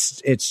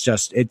it's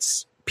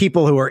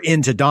people who are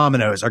into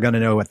Domino's are going to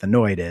know what the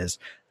Noid is.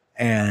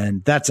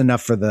 And that's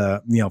enough for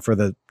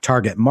the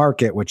target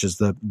market, which is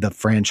the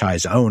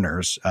franchise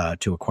owners,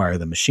 to acquire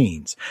the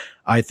machines.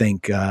 I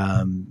think,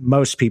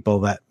 most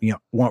people that,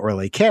 won't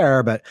really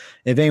care, but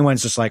if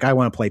anyone's just like, I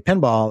want to play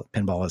pinball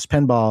is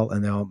pinball,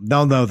 and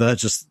they'll know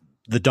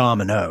the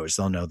Domino's.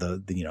 They'll know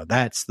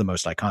that's the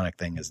most iconic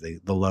thing is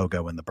the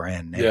logo and the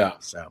brand name. Yeah.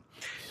 So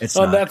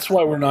that's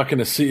why we're not going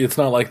to see, it's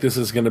not like this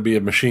is going to be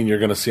a machine you're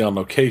going to see on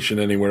location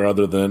anywhere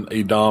other than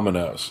a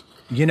Domino's.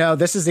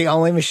 This is the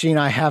only machine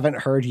I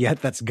haven't heard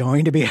yet that's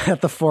going to be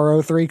at the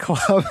 403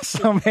 Club.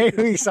 So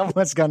maybe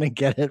someone's going to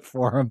get it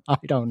for him. I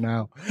don't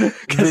know.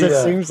 Because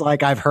it seems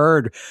like I've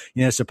heard,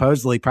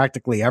 supposedly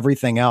practically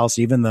everything else,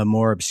 even the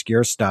more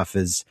obscure stuff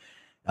is,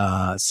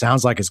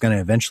 sounds like it's going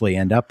to eventually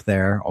end up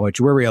there, which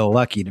we're real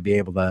lucky to be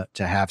able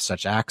to have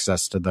such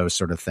access to those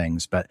sort of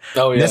things. But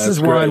this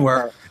is one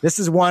where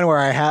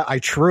I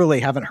truly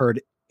haven't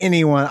heard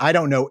anyone. I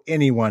don't know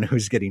anyone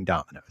who's getting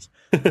Domino's.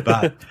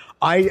 But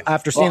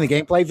after seeing the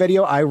gameplay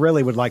video, I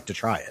really would like to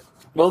try it.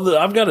 Well,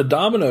 I've got a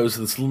Domino's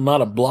that's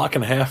not a block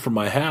and a half from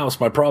my house.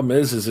 My problem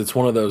is it's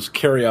one of those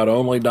carry-out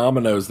only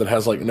Domino's that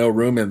has no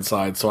room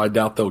inside, so I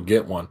doubt they'll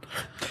get one.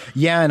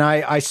 Yeah, and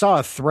I saw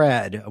a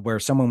thread where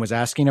someone was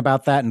asking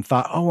about that and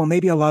thought, oh, well,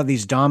 maybe a lot of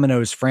these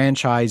Domino's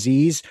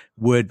franchisees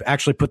would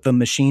actually put the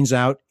machines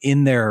out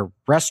in their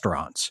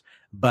restaurants.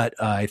 But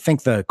I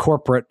think the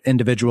corporate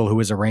individual who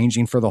was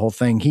arranging for the whole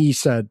thing, he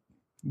said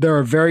there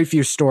are very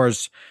few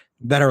stores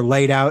that are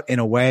laid out in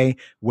a way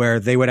where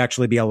they would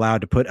actually be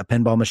allowed to put a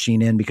pinball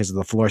machine in because of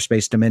the floor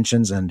space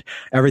dimensions and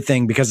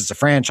everything. Because it's a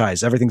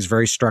franchise, everything's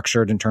very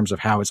structured in terms of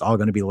how it's all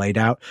going to be laid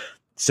out.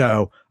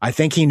 So I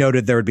think he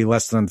noted there would be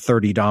less than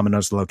 30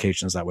 Domino's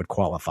locations that would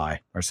qualify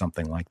or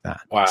something like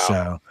that.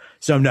 Wow.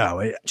 So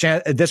no,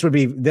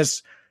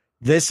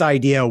 this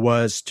idea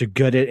was to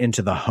get it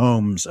into the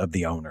homes of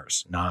the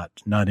owners, not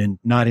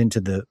into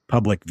the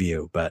public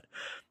view, but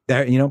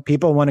there,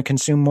 people want to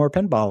consume more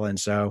pinball. And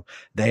so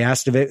they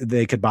asked if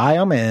they could buy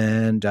them,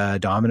 and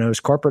Domino's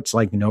corporate's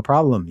like, no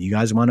problem. You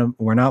guys want them?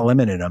 We're not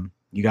limiting them.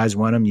 You guys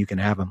want them? You can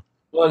have them.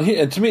 Well,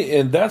 and to me,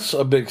 and that's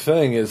a big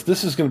thing, is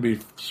this is going to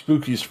be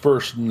Spooky's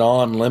first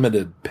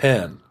non-limited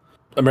pen.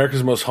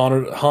 America's Most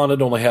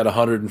Haunted only had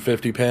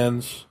 150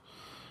 pens.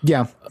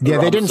 Yeah. They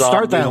Rob didn't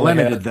start Zombie that only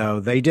limited had- though.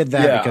 They did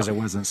that Yeah. because it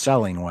wasn't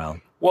selling well.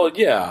 Well,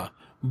 yeah,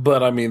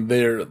 but I mean,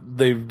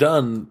 they've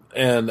done,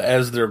 and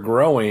as they're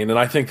growing, and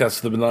I think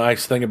that's the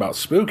nice thing about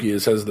Spooky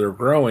is as they're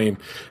growing.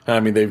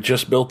 I mean, they've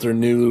just built their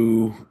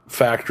new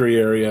factory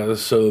area,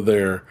 so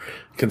they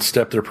can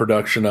step their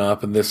production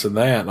up and this and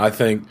that. And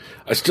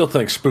I still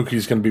think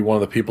Spooky's going to be one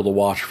of the people to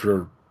watch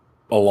for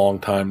a long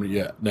time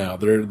yet. Now,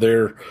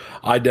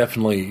 I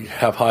definitely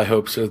have high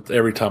hopes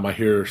every time I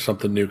hear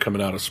something new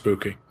coming out of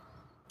Spooky.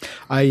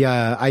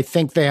 I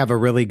think they have a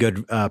really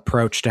good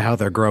approach to how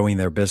they're growing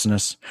their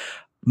business.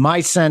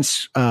 My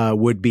sense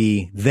would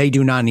be they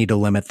do not need to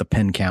limit the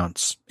pin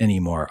counts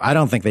anymore. I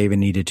don't think they even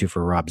needed to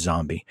for Rob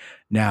Zombie.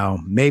 Now,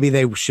 maybe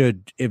they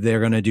should if they're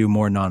going to do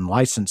more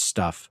non-licensed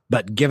stuff.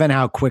 But given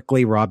how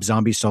quickly Rob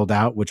Zombie sold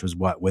out, which was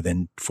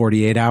within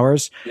 48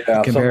 hours,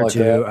 compared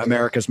to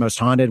America's Most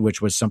Haunted,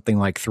 which was something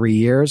like 3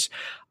 years,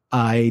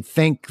 I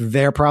think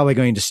they're probably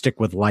going to stick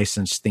with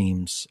licensed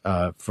themes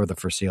for the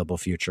foreseeable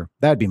future.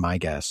 That'd be my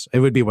guess. It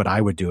would be what I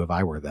would do if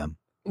I were them.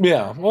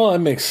 Yeah, well, that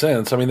makes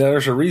sense. I mean,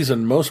 there's a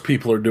reason most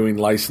people are doing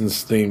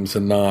licensed themes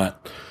and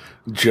not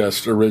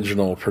just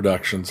original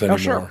productions anymore. Oh,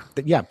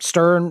 sure. Yeah,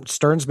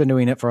 Stern's been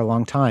doing it for a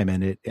long time,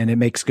 and it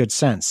makes good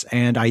sense.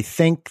 And I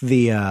think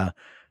the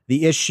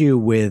issue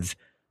with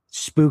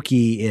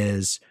Spooky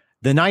is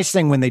the nice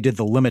thing when they did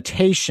the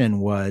limitation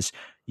was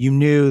you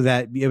knew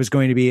that there was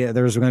going to be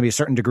a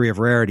certain degree of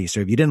rarity. So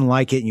if you didn't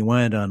like it and you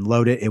wanted to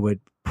unload it, it would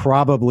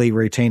probably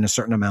retain a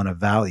certain amount of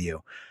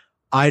value.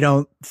 I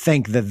don't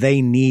think that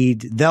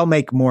they'll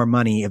make more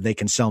money if they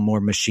can sell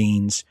more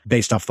machines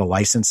based off the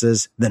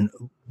licenses. Then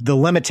the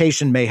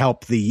limitation may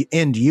help the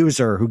end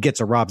user who gets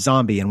a Rob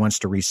Zombie and wants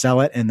to resell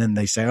it. And then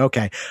they say,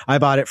 okay, I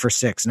bought it for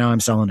 $6. Now I'm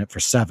selling it for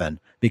 $7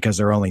 because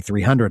there are only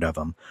 300 of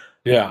them.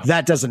 Yeah.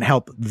 That doesn't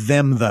help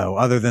them though,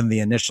 other than the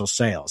initial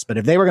sales. But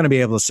if they were going to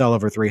be able to sell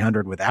over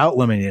 300 without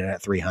limiting it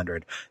at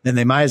 300, then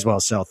they might as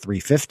well sell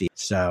 350.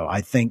 So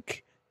I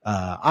think,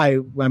 I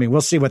mean,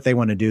 we'll see what they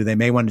want to do. They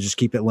may want to just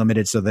keep it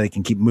limited so they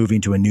can keep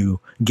moving to a new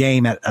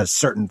game at a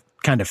certain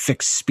kind of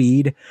fixed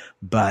speed.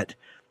 But,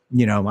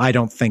 I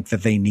don't think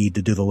that they need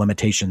to do the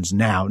limitations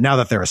now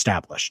that they're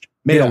established.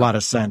 Made a lot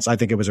of sense. I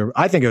think it was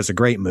a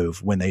great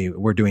move when they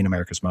were doing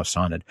America's Most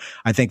Haunted.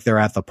 I think they're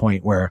at the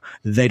point where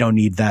they don't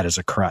need that as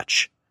a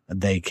crutch.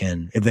 They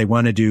can, if they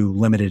want to do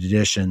limited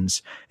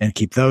editions and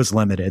keep those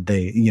limited,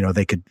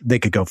 they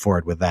could go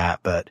forward with that.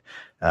 But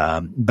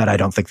I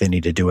don't think they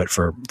need to do it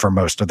for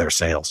most of their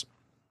sales.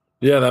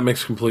 Yeah, that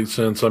makes complete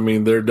sense. I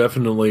mean,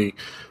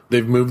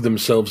 they've moved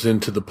themselves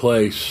into the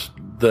place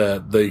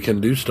that they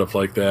can do stuff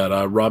like that.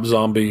 Rob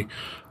Zombie,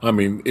 I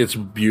mean, it's a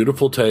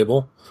beautiful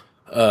table.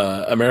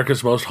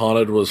 America's Most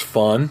Haunted was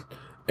fun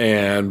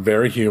and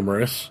very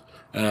humorous.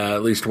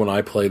 At least when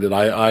I played it,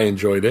 I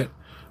enjoyed it.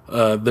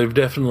 They've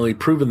definitely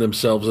proven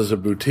themselves as a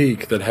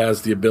boutique that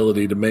has the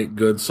ability to make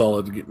good,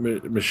 solid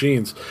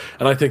machines.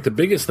 And I think the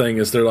biggest thing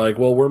is they're like,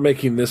 well, we're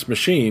making this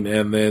machine,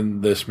 and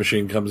then this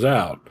machine comes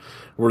out.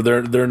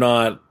 Where they're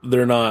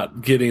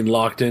not getting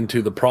locked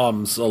into the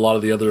problems a lot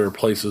of the other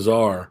places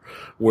are,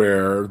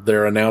 where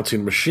they're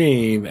announcing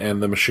machine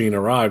and the machine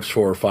arrives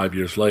 4 or 5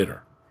 years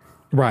later.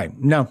 Right.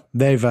 No,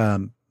 they've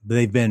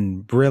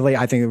been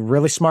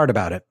really smart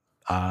about it.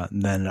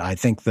 Then I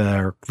think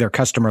their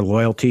customer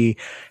loyalty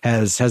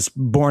has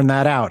borne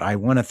that out. I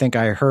want to think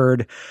I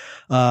heard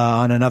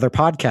on another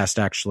podcast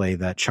actually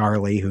that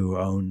Charlie, who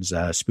owns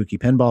Spooky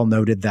Pinball,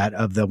 noted that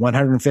of the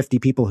 150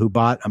 people who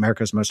bought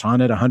America's Most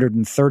Haunted,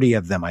 130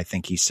 of them, I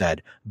think he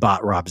said,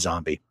 bought Rob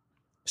Zombie.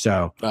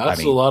 So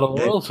that's a lot of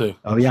loyalty.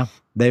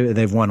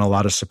 They've won a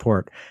lot of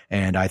support,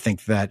 and I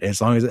think that as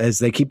long as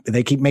they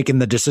keep making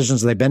the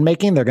decisions they've been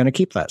making, they're going to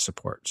keep that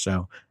support.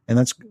 So, and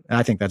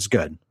I think that's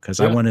good because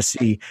I want to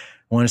see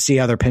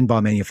other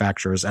pinball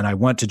manufacturers, and I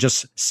want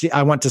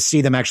to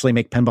see them actually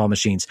make pinball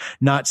machines,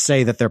 not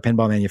say that they're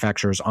pinball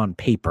manufacturers on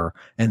paper,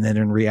 and then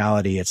in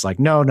reality, it's like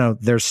no,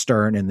 there's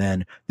Stern, and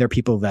then there are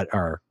people that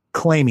are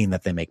claiming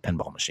that they make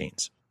pinball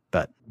machines,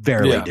 but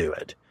barely do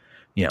it,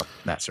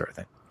 that sort of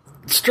thing.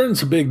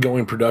 Stern's a big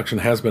going production,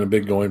 has been a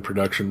big going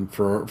production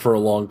for a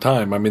long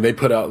time. I mean, they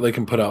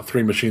can put out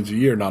 3 machines a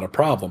year, not a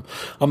problem.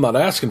 I'm not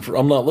looking for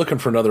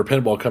another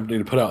pinball company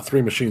to put out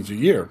 3 machines a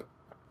year,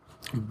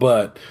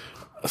 but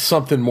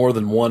something more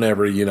than one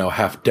every,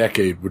 half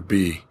decade would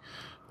be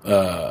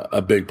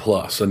a big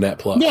plus, a net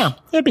plus. Yeah,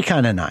 it'd be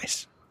kind of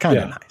nice.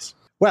 Nice.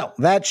 Well,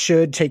 that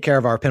should take care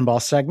of our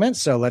pinball segment.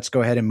 So let's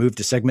go ahead and move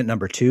to segment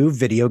number 2,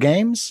 video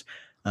games.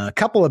 A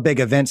couple of big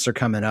events are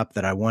coming up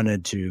that I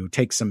wanted to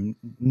take some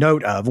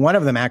note of. One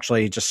of them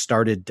actually just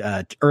started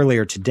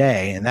earlier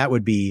today, and that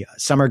would be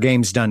Summer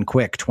Games Done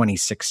Quick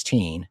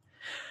 2016.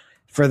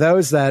 For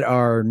those that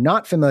are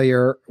not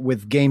familiar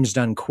with Games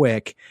Done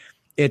Quick,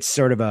 it's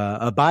sort of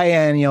a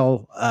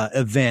biannual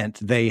event.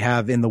 They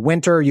have in the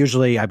winter,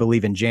 usually I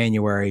believe in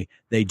January,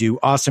 they do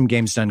Awesome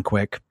Games Done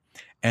Quick.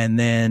 And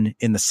then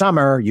in the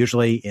summer,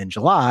 usually in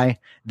July,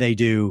 they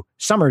do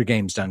Summer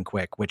Games Done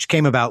Quick, which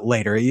came about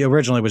later. It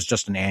originally was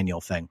just an annual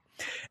thing.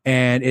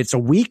 And it's a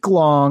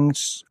week-long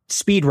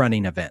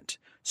speedrunning event.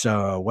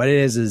 So what it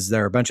is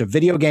they're a bunch of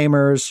video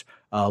gamers.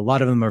 A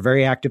lot of them are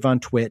very active on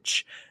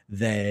Twitch.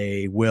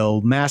 They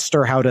will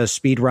master how to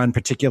speedrun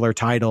particular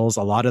titles.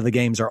 A lot of the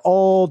games are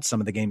old.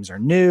 Some of the games are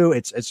new.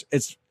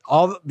 It's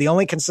all the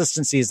only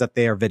consistency is that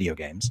they are video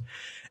games.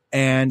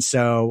 And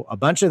so a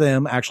bunch of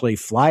them actually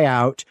fly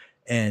out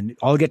and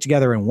all get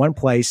together in one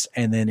place.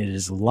 And then it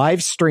is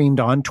live streamed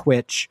on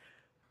Twitch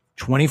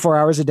 24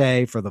 hours a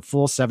day for the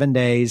full 7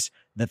 days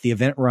that the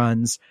event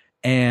runs.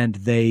 And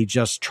they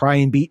just try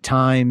and beat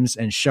times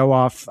and show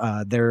off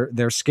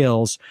their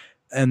skills.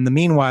 And the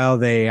meanwhile,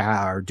 they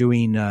are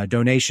doing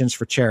donations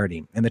for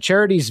charity. And the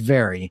charities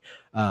vary.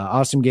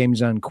 Awesome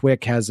Games Done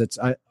Quick has its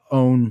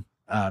own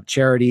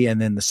charity.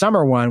 And then the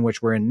summer one,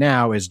 which we're in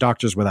now, is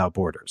Doctors Without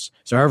Borders.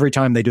 So every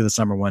time they do the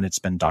summer one, it's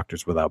been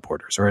Doctors Without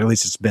Borders, or at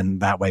least it's been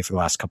that way for the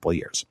last couple of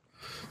years.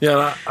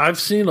 Yeah, I've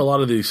seen a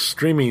lot of these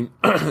streaming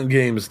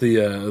games,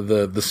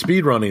 the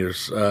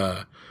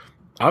speedrunners.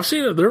 I've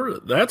seen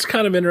it. That's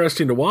kind of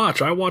interesting to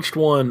watch. I watched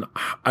one.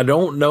 I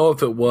don't know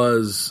if it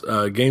was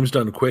Games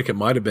Done Quick. It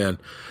might have been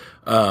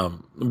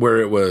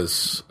where it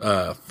was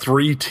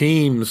 3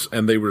 teams,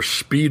 and they were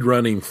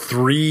speedrunning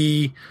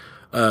 3.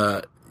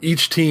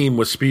 Each team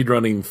was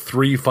speedrunning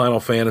 3 Final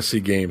Fantasy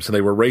games, and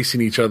they were racing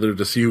each other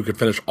to see who could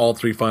finish all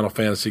 3 Final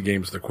Fantasy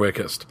games the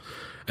quickest.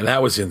 And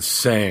that was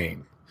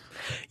insane.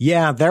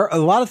 Yeah, there are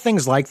a lot of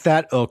things like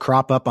that will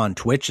crop up on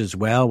Twitch as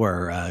well,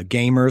 where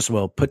gamers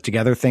will put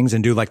together things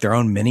and do like their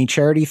own mini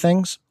charity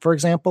things, for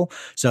example.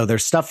 So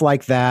there's stuff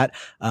like that.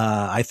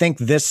 I think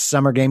this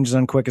Summer Games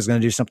Done Quick is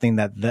going to do something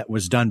that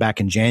was done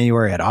back in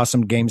January at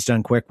Awesome Games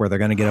Done Quick, where they're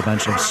going to get a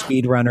bunch of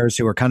speedrunners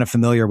who are kind of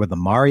familiar with the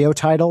Mario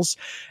titles,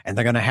 and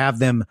they're going to have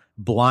them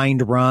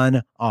blind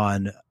run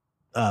on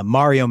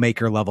Mario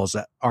Maker levels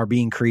that are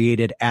being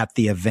created at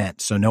the event,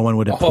 so no one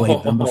would have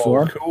played them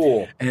before.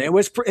 Cool! And it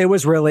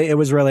was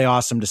really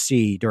awesome to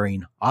see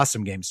during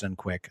Awesome Games Done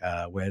Quick,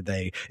 where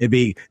it'd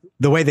be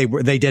the way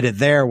they did it.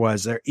 There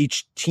was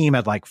each team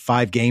had like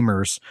 5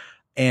 gamers,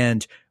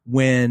 and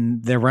when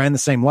they ran the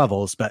same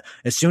levels, but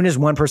as soon as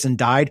one person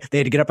died, they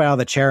had to get up out of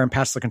the chair and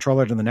pass the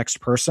controller to the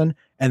next person,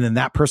 and then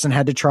that person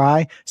had to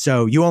try.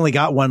 So you only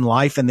got 1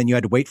 life, and then you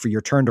had to wait for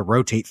your turn to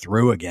rotate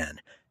through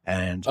again.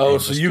 And so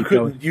you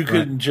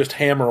couldn't just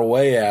hammer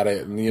away at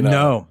it, and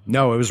no,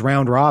 it was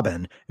round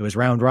robin.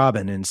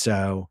 And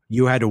so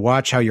you had to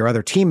watch how your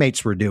other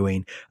teammates were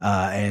doing,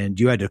 and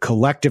you had to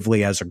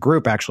collectively as a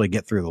group actually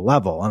get through the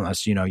level,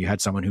 unless you had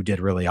someone who did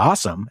really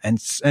awesome.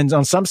 And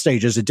on some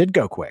stages it did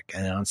go quick,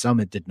 and on some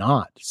it did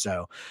not.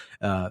 So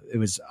I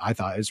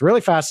thought it was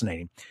really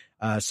fascinating.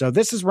 So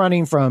this is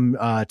running from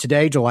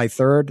today, July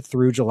 3rd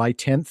through July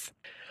 10th.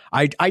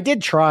 I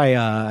did try,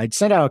 I'd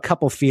sent out a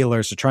couple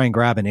feelers to try and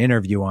grab an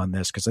interview on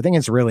this because I think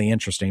it's really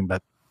interesting,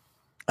 but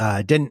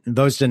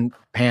those didn't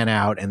pan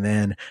out. And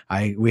then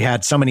we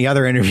had so many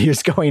other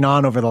interviews going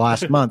on over the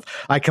last month.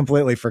 I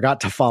completely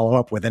forgot to follow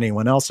up with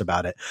anyone else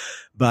about it.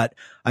 But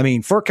I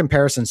mean, for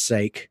comparison's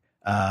sake,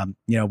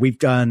 we've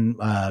done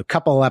a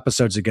couple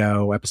episodes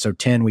ago, episode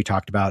 10, we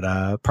talked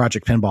about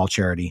Project Pinball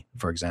Charity,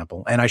 for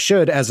example. And I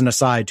should, as an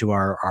aside to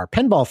our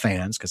pinball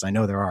fans, because I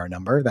know there are a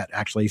number that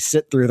actually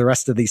sit through the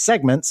rest of these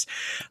segments,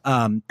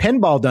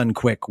 Pinball Done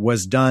Quick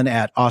was done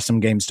at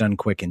Awesome Games Done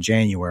Quick in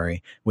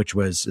January, which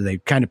was, they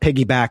kind of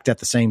piggybacked at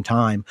the same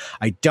time.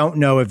 I don't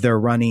know if they're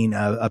running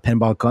a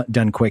Pinball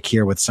Done Quick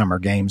here with Summer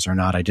Games or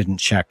not. I didn't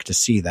check to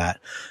see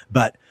that.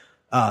 But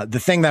the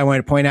thing that I want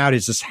to point out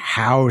is just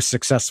how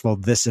successful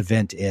this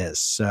event is.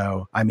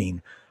 So, I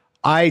mean,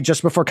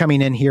 just before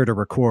coming in here to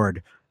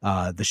record,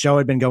 the show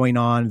had been going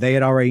on. They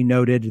had already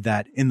noted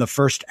that in the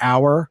first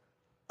hour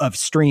of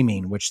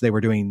streaming, which they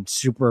were doing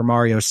Super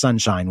Mario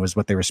Sunshine was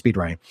what they were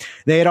speedrunning,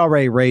 they had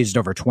already raised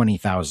over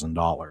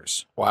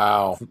 $20,000.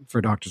 Wow. For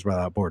Doctors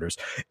Without Borders.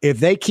 If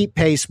they keep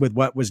pace with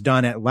what was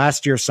done at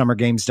last year's Summer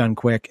Games Done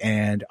Quick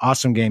and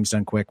Awesome Games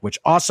Done Quick, which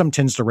Awesome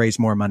tends to raise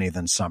more money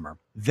than Summer,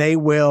 they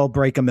will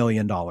break $1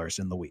 million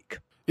in the week.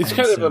 It's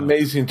kind of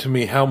amazing to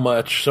me how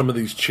much some of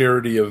these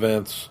charity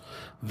events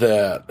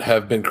that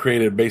have been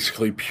created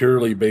basically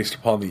purely based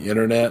upon the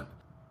internet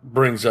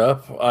brings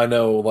up. I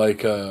know,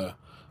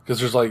 because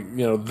there's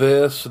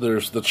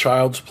there's the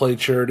Child's Play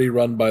charity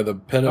run by the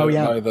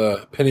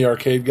Penny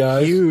Arcade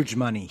guys. Huge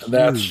money. And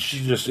that's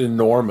just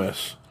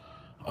enormous.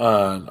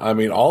 I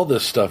mean, all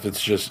this stuff,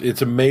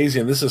 it's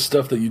amazing. This is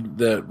stuff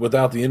that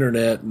without the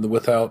internet and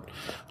without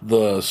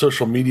the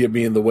social media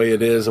being the way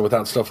it is and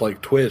without stuff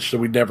like Twitch, that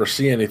we'd never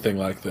see anything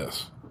like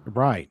this.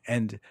 Right.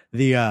 And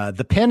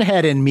the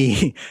pinhead in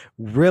me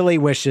really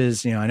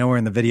wishes, I know we're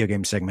in the video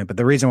game segment, but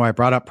the reason why I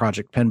brought up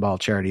Project Pinball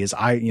Charity is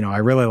I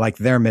really like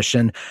their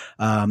mission.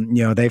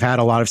 They've had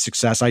a lot of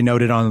success. I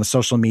noted on the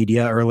social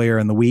media earlier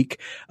in the week,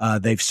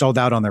 they've sold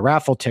out on their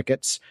raffle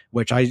tickets,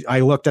 which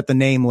I looked at the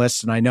name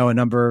list, and I know a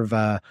number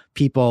of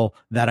people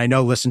that I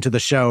know listen to the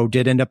show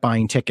did end up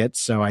buying tickets.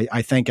 So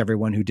I thank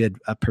everyone who did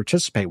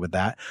participate with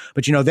that.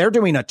 But, they're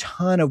doing a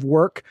ton of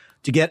work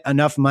to get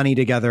enough money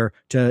together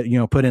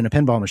to, put in a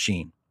pinball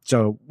machine.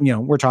 So,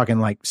 we're talking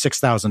like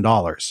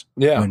 $6,000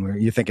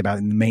 when you think about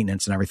the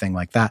maintenance and everything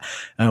like that.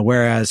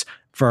 Whereas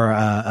for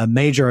a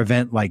major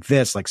event like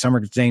this, like Summer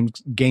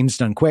Games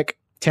Done Quick,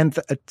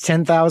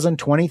 10,000,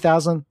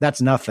 20,000,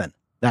 that's nothing.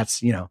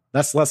 That's,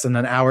 that's less than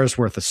an hour's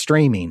worth of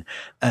streaming.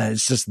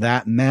 It's just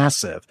that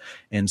massive.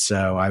 And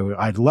so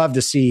I'd love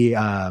to see,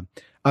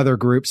 other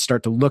groups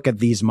start to look at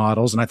these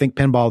models. And I think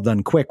Pinball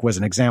Done Quick was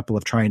an example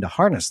of trying to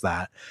harness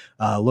that,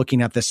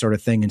 looking at this sort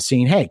of thing and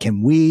seeing, hey,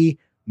 can we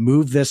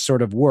move this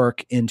sort of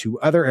work into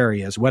other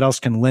areas? What else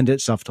can lend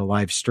itself to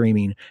live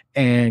streaming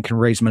and can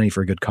raise money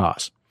for a good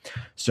cause?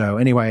 So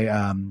anyway,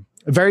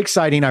 very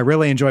exciting. I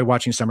really enjoy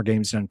watching Summer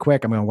Games Done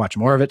Quick. I'm going to watch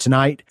more of it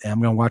tonight, and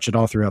I'm going to watch it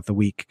all throughout the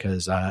week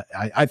because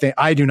I think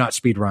I do not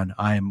speed run.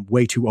 I am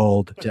way too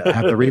old to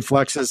have the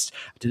reflexes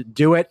to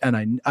do it,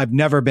 and I've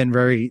never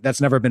been that's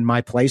never been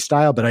my play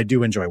style, but I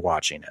do enjoy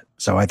watching it.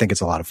 So I think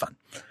it's a lot of fun.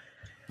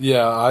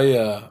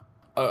 Yeah,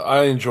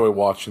 I enjoy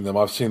watching them.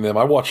 I've seen them.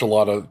 I watch a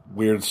lot of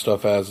weird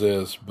stuff as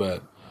is,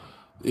 but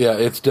yeah,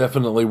 it's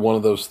definitely one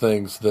of those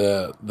things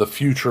that the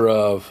future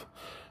of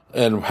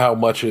and how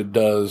much it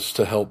does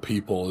to help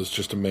people is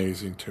just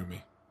amazing to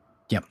me.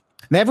 Yep.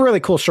 They have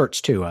really cool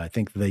shirts too. I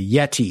think the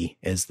Yeti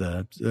is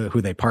who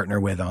they partner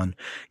with on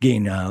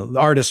getting,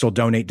 artists will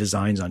donate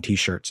designs on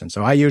t-shirts. And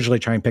so I usually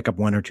try and pick up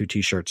 1 or 2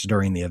 t-shirts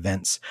during the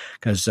events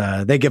because,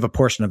 they give a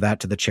portion of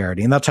that to the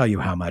charity, and they'll tell you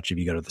how much if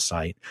you go to the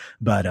site.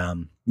 But,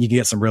 you can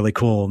get some really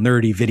cool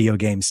nerdy video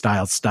game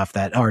style stuff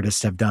that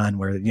artists have done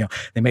where,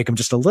 they make them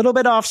just a little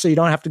bit off so you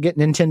don't have to get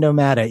Nintendo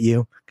mad at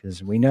you.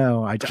 Because we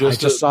know, I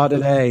just saw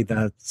today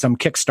some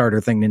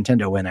Kickstarter thing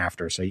Nintendo went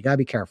after. So you got to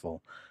be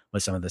careful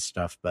with some of this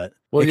stuff. But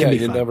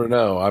you never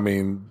know. I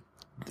mean,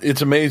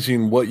 it's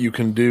amazing what you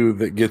can do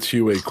that gets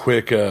you a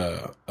quick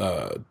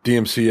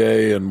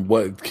DMCA and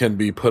what can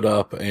be put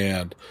up,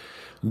 and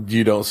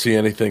you don't see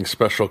anything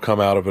special come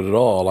out of it at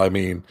all. I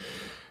mean,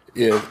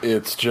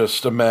 it's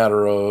just a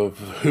matter of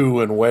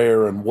who and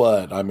where and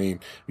what. I mean,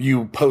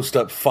 you post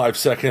up 5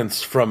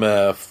 seconds from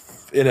a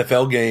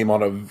NFL game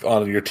on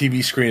your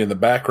TV screen in the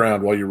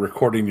background while you're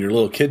recording your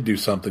little kid do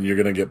something, you're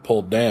going to get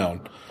pulled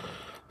down.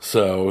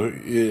 So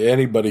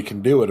anybody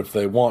can do it if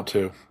they want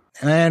to.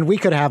 And we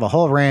could have a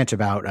whole rant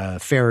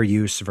about fair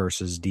use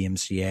versus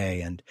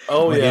DMCA. And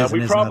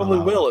we probably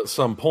will at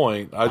some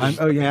point.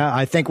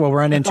 I think we'll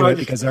run into it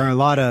because there are a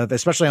lot of,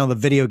 especially on the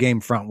video game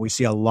front, we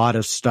see a lot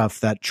of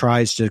stuff that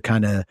tries to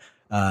kind of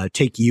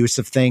take use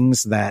of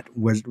things that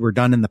were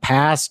done in the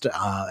past,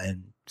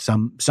 and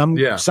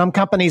some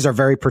companies are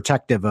very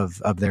protective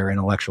of their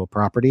intellectual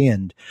property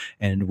and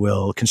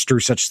will construe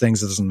such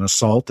things as an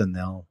assault, and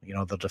they'll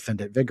defend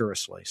it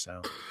vigorously.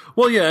 So,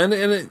 well, yeah,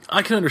 and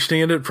I can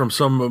understand it from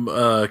some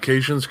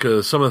occasions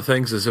because some of the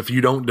things is if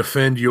you don't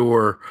defend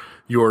your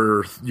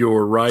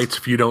rights,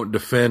 if you don't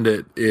defend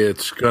it,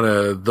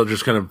 they'll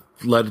just kind of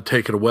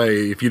take it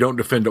away. If you don't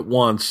defend it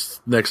once,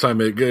 next time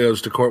it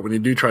goes to court, when you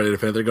do try to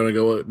defend, they're going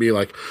to be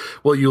like,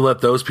 well, you let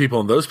those people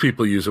and those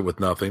people use it with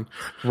nothing.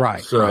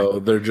 Right. So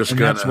they're just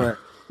going to.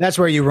 That's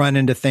where you run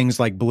into things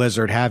like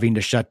Blizzard having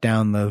to shut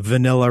down the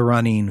vanilla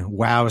running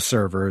WoW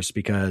servers,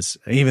 because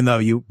even though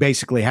you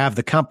basically have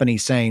the company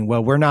saying,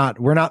 well, we're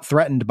not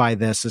threatened by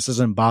this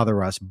doesn't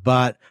bother us,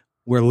 but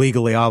we're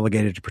legally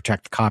obligated to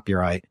protect the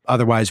copyright.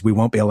 Otherwise, we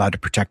won't be allowed to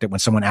protect it when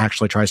someone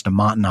actually tries to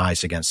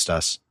monetize against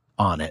us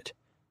on it.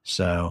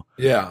 So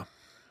yeah.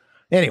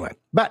 Anyway,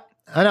 but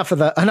enough of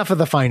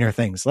the finer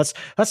things. Let's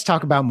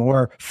talk about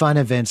more fun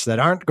events that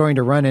aren't going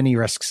to run any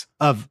risks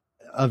of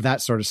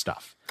that sort of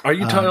stuff. Are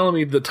you telling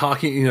me that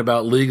talking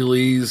about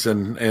legalese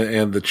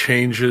and the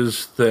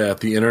changes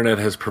that the internet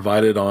has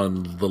provided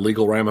on the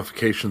legal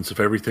ramifications of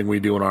everything we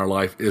do in our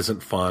life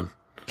isn't fun?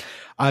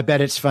 I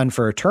bet it's fun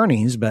for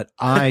attorneys, but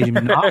I'm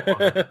not.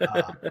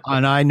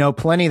 And I know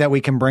plenty that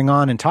we can bring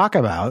on and talk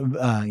about.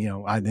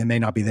 It may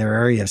not be their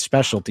area of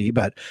specialty,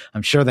 but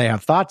I'm sure they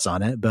have thoughts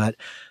on it. But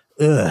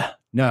no,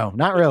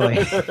 not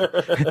really.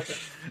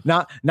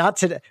 not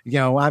today.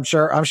 I'm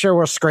sure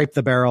we'll scrape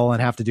the barrel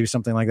and have to do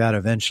something like that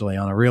eventually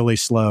on a really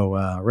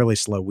slow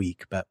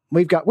week. But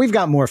we've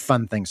got more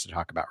fun things to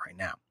talk about right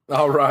now.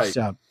 All right.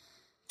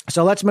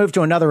 So let's move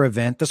to another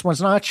event. This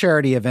one's not a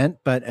charity event,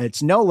 but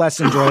it's no less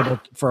enjoyable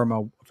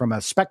from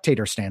a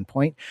spectator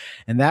standpoint,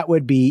 and that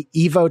would be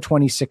EVO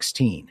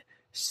 2016.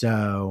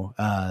 So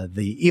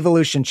the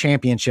Evolution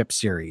Championship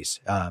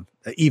Series,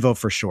 EVO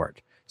for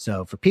short.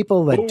 So for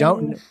people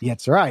that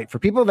that's right. For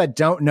people that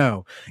don't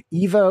know,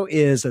 EVO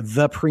is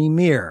the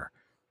premier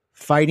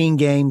fighting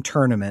game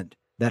tournament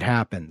that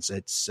happens.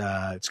 It's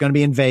going to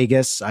be in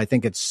Vegas. I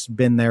think it's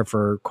been there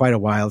for quite a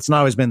while. It's not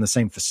always been the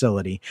same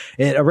facility.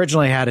 It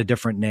originally had a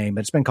different name,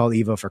 but it's been called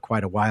EVO for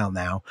quite a while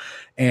now.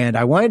 And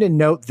I wanted to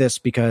note this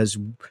because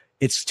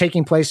it's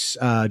taking place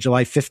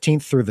July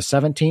 15th through the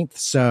 17th.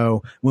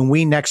 So when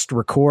we next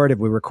record, if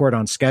we record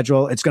on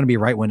schedule, it's going to be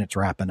right when it's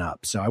wrapping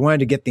up. So I wanted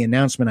to get the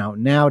announcement out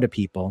now to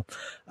people.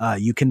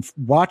 You can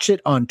watch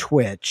it on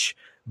Twitch,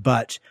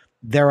 but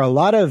there are a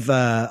lot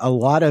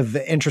of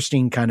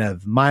interesting kind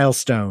of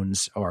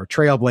milestones or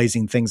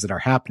trailblazing things that are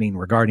happening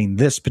regarding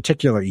this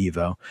particular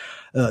EVO.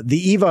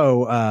 The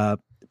EVO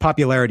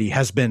popularity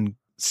has been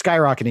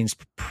skyrocketing is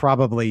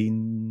probably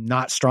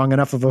not strong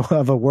enough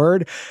of a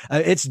word.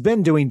 It's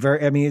been doing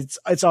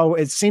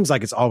it seems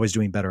like it's always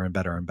doing better and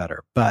better and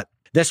better, but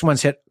this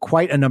one's hit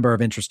quite a number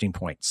of interesting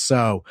points.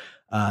 So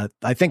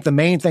I think the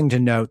main thing to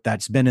note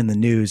that's been in the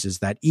news is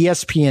that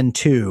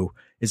ESPN2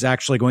 is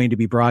actually going to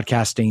be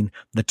broadcasting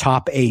the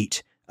top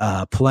 8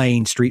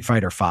 playing Street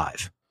Fighter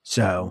V.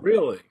 So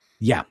really,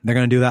 yeah, they're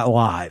going to do that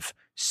live.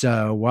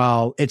 So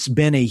while it's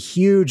been a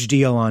huge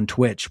deal on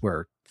Twitch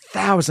where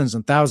thousands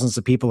and thousands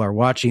of people are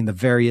watching the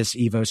various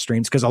Evo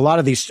streams, because a lot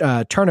of these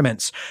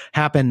tournaments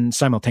happen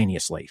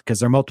simultaneously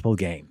because they're multiple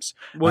games.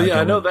 Well,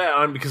 yeah, I know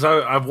that because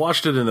I've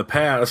watched it in the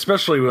past,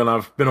 especially when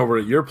I've been over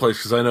at your place,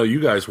 because I know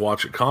you guys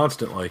watch it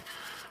constantly.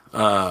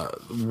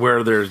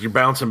 Where you're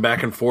bouncing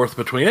back and forth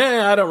between,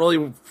 I don't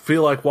really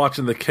feel like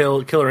watching the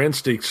Killer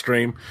Instinct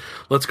stream.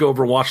 Let's go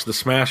over and watch the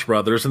Smash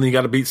Brothers. And then you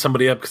got to beat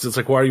somebody up because it's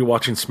like, why are you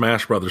watching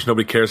Smash Brothers?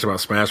 Nobody cares about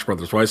Smash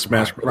Brothers. Why is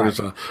Smash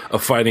Brothers a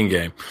fighting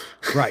game?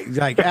 Right.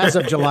 Like as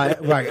of July,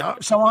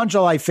 right. So on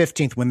July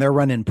 15th, when they're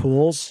running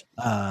pools,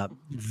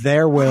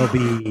 there will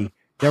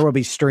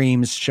be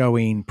streams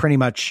showing pretty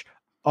much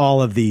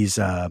all of these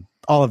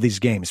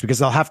games because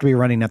they'll have to be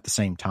running at the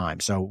same time.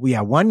 So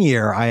yeah, one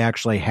year I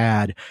actually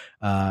had,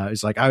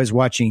 it's like I was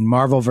watching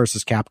Marvel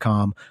versus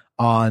Capcom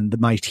on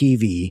my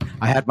TV.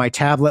 I had my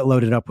tablet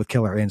loaded up with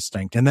Killer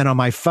Instinct. And then on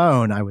my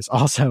phone, I was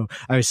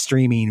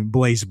streaming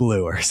Blaze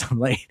Blue or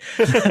something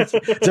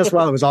just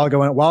while it was all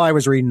going, while I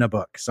was reading a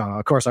book. So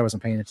of course I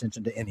wasn't paying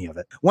attention to any of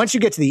it. Once you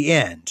get to the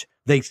end,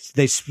 they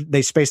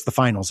space the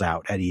finals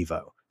out at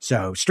Evo.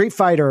 So Street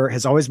Fighter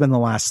has always been the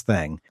last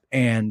thing.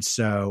 And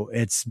so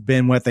it's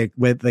been what they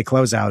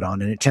close out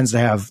on. And it tends to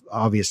have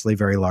obviously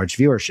very large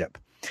viewership.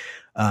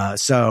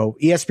 So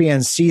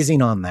ESPN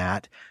seizing on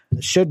that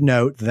should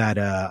note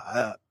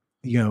that,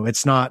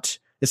 it's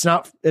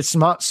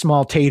not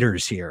small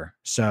taters here.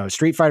 So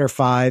Street Fighter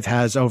V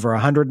has over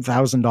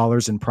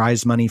 $100,000 in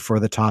prize money for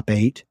the top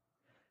 8.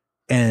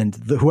 And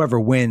whoever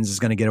wins is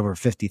going to get over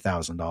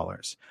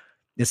 $50,000.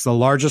 It's the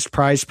largest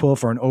prize pool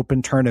for an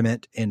open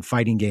tournament in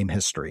fighting game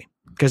history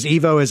because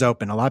Evo is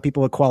open. A lot of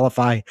people will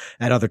qualify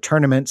at other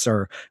tournaments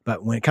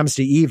but when it comes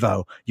to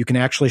Evo, you can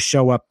actually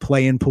show up,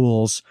 play in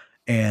pools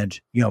and,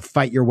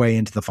 fight your way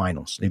into the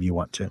finals if you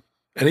want to.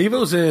 And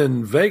Evo's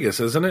in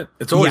Vegas, isn't it?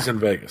 It's always in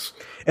Vegas.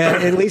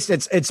 And at least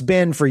it's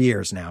been for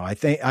years now.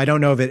 I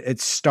don't know if it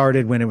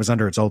started when it was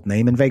under its old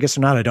name in Vegas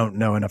or not. I don't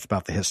know enough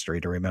about the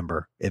history to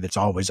remember if it's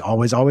always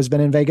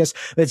been in Vegas.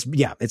 It's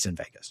in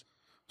Vegas.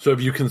 So have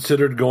you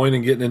considered going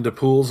and getting into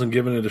pools and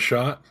giving it a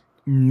shot?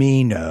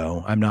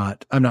 No, I'm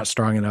not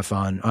strong enough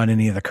on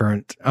any of the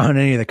current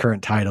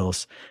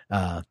titles.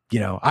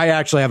 I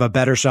actually have a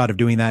better shot of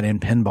doing that in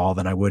pinball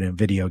than I would in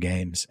video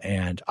games.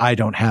 And I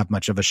don't have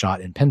much of a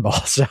shot in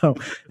pinball. So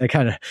I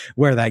kind of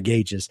where that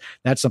gauges.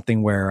 That's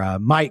something where,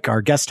 Mike,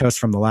 our guest host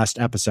from the last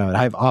episode,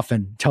 I've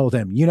often told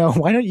him,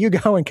 why don't you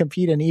go and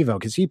compete in Evo?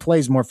 Cause he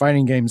plays more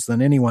fighting games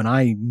than anyone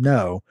I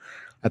know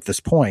at this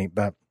point,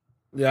 but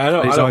yeah, I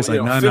know. He's always like,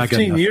 no, I'm not good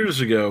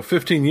enough.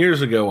 15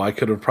 years ago, I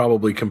could have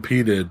probably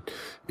competed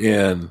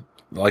in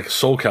like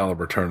Soul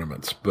Calibur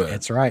tournaments, but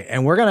that's right.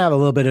 And we're going to have a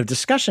little bit of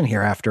discussion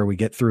here after we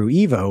get through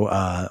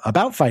Evo,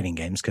 about fighting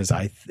games. Cause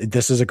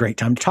this is a great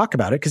time to talk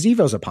about it. Cause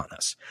Evo's upon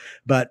us.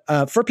 But,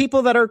 for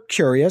people that are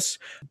curious,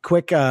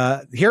 quick,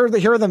 here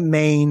are the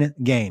main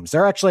games.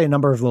 There are actually a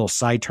number of little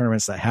side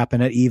tournaments that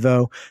happen at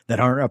Evo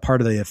that aren't a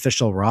part of the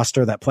official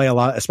roster that play a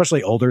lot,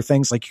 especially older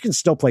things. Like you can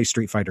still play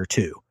Street Fighter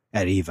 2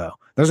 at Evo.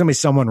 There's going to be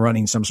someone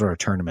running some sort of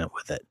tournament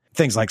with it.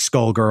 Things like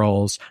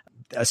Skullgirls,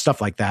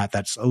 stuff like that.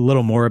 That's a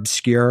little more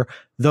obscure.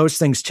 Those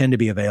things tend to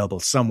be available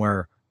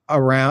somewhere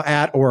around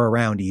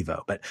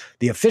Evo. But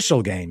the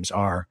official games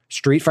are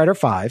Street Fighter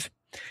V,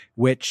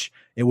 which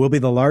it will be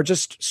the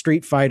largest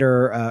Street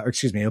Fighter,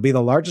 it'll be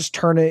the largest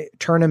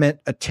tournament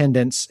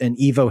attendance in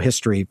Evo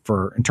history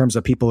in terms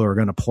of people who are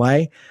going to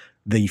play.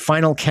 The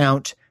final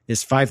count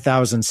is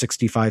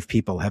 5,065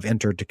 people have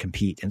entered to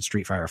compete in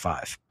Street Fighter V.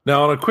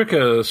 Now, on a quick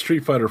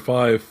Street Fighter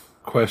V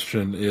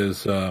question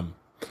is,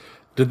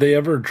 did they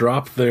ever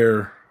drop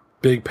their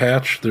big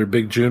patch, their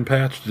big June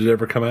patch? Did it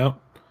ever come out?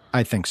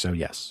 I think so,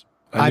 yes.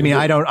 I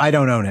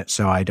don't own it,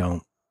 so I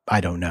don't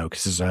know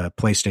because it's a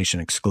PlayStation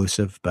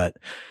exclusive, but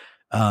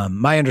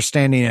my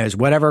understanding is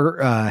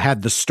whatever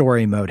had the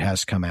story mode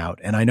has come out,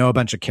 and I know a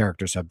bunch of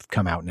characters have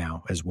come out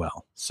now as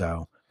well.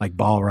 So like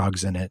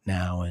Balrog's in it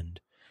now, and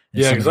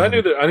yeah, because I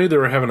knew they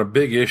were having a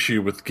big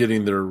issue with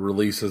getting their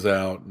releases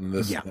out and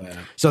this and that.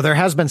 So there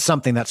has been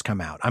something that's come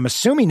out. I'm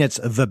assuming it's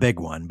the big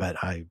one, but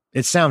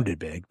it sounded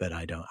big, but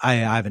I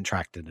haven't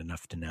tracked it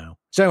enough to know.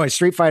 So anyway,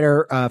 Street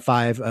Fighter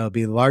 5 will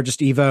be the largest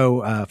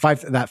Evo,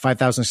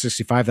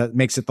 5,065. That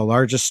makes it the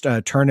largest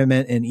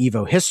tournament in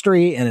Evo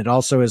history, and it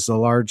also is the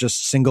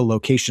largest single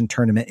location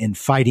tournament in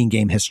fighting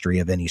game history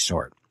of any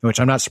sort. Which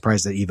I'm not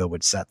surprised that Evo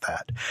would set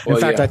that. In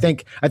fact, I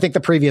think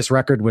the previous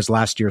record was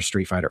last year's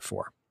Street Fighter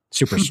 4.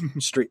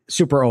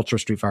 Super Ultra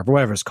Street Fighter,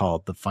 whatever it's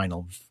called, the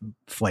final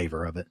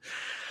flavor of it.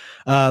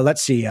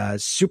 Let's see.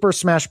 Super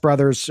Smash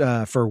Brothers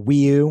for Wii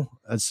U,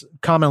 it's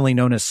commonly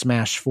known as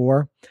Smash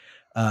 4.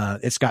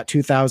 It's got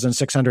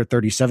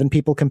 2,637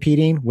 people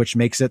competing, which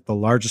makes it the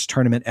largest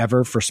tournament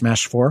ever for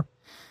Smash 4.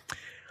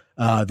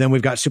 Then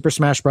we've got Super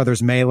Smash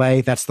Brothers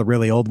Melee. That's the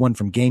really old one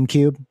from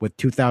GameCube with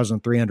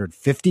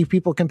 2,350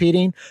 people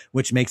competing,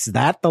 which makes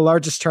that the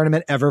largest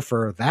tournament ever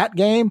for that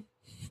game.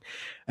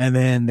 And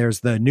then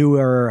there's the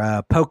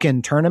newer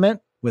Pokken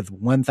Tournament with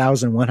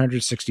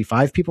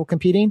 1,165 people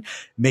competing,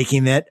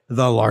 making it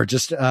the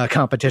largest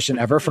competition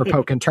ever for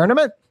Pokken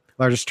Tournament,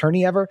 largest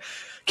tourney ever.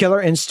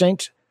 Killer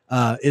Instinct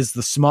is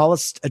the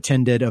smallest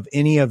attended of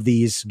any of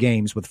these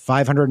games with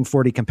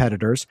 540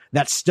 competitors.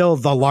 That's still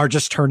the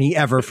largest tourney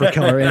ever for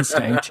Killer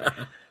Instinct.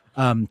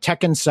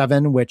 Tekken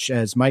 7, which,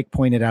 as Mike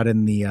pointed out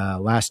in the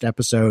last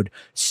episode,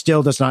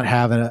 still does not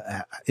have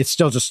it's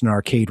still just an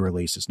arcade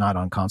release. It's not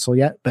on console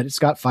yet, but it's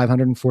got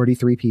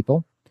 543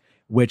 people,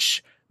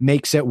 which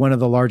makes it one of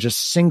the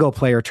largest single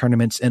player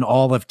tournaments in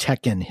all of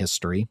Tekken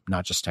history,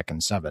 not just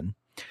Tekken 7.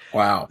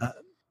 Wow.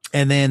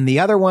 And then the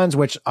other ones,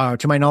 which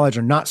to my knowledge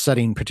are not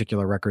setting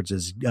particular records,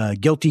 is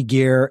Guilty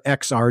Gear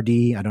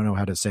XRD. I don't know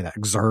how to say that.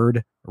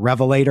 Xrd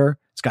Revelator.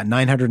 It's got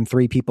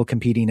 903 people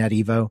competing at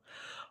EVO.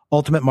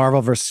 Ultimate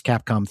Marvel vs.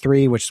 Capcom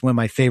 3, which is one of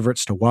my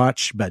favorites to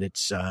watch, but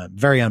it's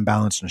very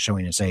unbalanced and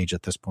showing its age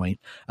at this point.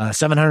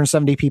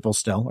 770 people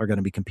still are going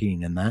to be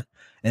competing in that.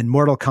 And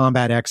Mortal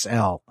Kombat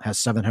XL has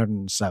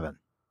 707.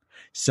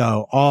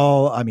 So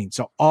all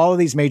of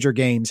these major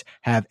games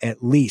have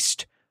at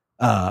least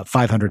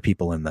 500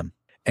 people in them.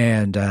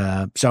 And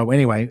so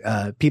anyway,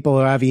 people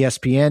who have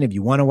ESPN, if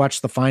you want to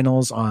watch the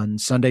finals on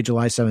Sunday,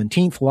 July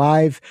 17th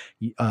live,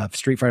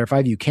 Street Fighter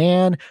V, you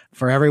can.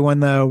 For everyone,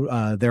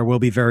 though, there will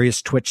be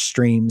various Twitch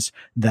streams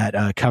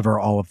that cover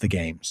all of the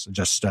games.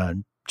 Just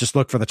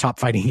look for the top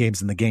fighting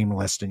games in the game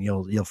list, and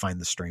you'll find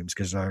the streams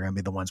because they're going to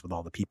be the ones with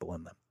all the people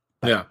in them.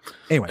 But yeah.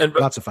 Anyway,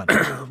 lots of fun.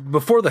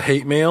 Before the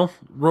hate mail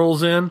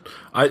rolls in,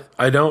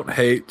 I don't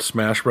hate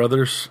Smash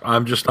Brothers.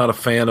 I'm just not a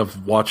fan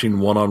of watching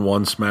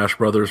one-on-one Smash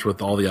Brothers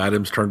with all the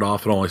items turned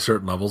off and only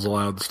certain levels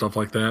allowed and stuff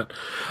like that.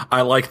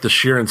 I like the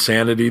sheer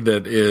insanity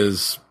that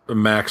is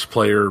max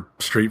player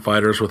Street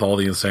Fighters with all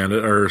the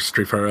insanity, or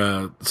Street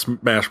Fighter,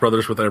 Smash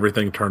Brothers with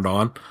everything turned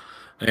on.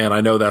 And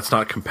I know that's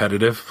not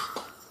competitive.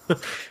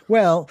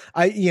 Well,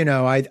 I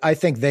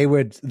think they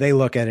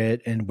look at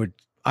it and would,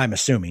 I'm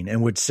assuming,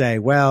 and would say,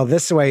 well,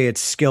 this way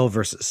it's skill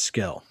versus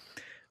skill.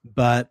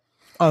 But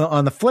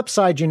on the flip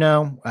side,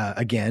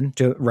 again,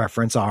 to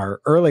reference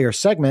our earlier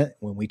segment,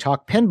 when we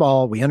talk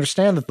pinball, we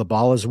understand that the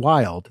ball is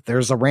wild.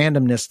 There's a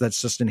randomness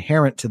that's just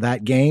inherent to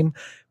that game,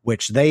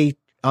 which they,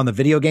 on the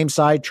video game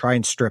side, try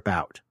and strip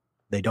out.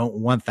 They don't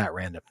want that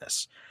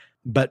randomness.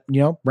 But,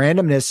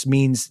 randomness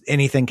means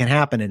anything can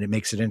happen and it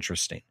makes it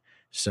interesting.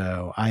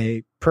 So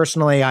I think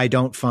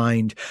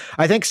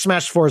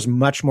Smash 4 is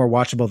much more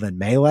watchable than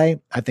Melee.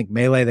 I think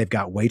Melee, they've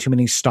got way too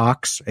many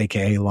stocks,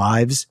 aka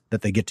lives,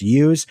 that they get to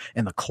use,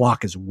 and the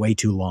clock is way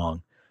too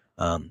long.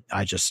 I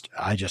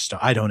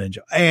don't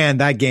enjoy.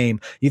 And that game,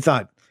 you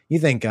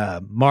think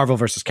Marvel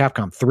versus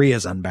Capcom 3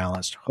 is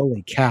unbalanced.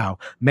 Holy cow.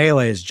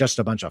 Melee is just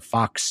a bunch of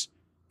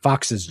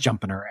foxes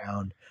jumping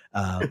around.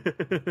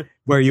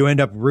 Where you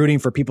end up rooting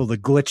for people to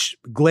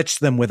glitch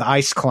them with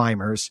ice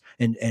climbers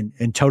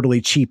and totally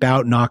cheap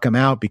out, knock them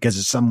out because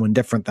it's someone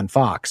different than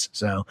Fox.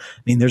 So,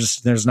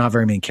 there's not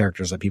very many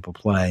characters that people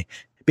play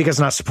because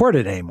it's not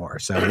supported anymore.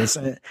 So it's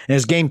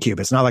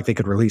GameCube. It's not like they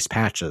could release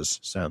patches.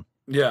 So,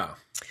 yeah.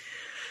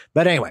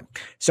 But anyway,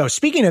 so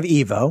speaking of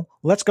EVO,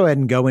 let's go ahead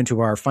and go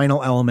into our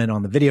final element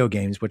on the video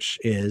games, which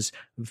is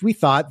we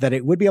thought that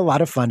it would be a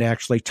lot of fun to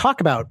actually talk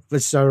about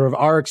sort of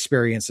our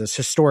experiences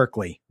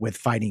historically with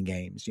fighting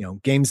games,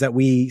 games that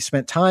we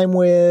spent time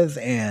with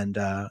and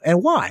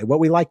why, what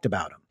we liked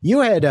about them.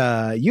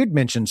 You'd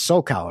mentioned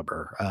Soul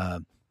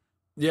Calibur,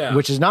 yeah,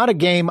 which is not a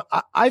game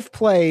I've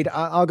played.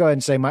 I'll go ahead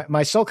and say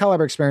my Soul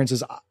Calibur experience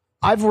is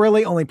I've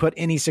really only put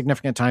any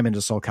significant time into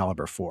Soul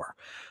Calibur 4.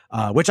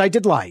 Which I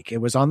did like. It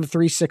was on the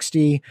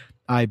 360.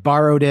 I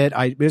borrowed it.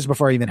 It was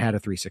before I even had a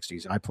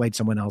 360. I played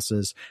someone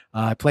else's.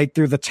 I played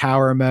through the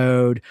tower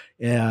mode.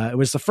 It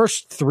was the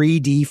first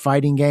 3D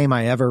fighting game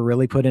I ever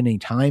really put any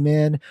time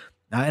in.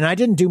 And I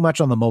didn't do much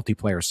on the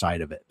multiplayer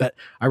side of it, but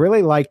I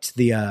really liked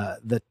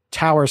the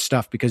tower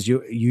stuff because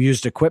you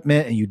used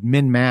equipment and you'd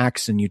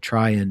min-max and you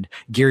try and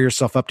gear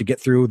yourself up to get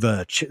through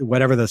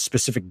whatever the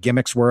specific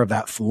gimmicks were of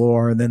that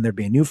floor. And then there'd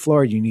be a new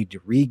floor you need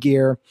to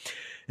re-gear.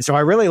 And so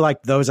I really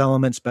liked those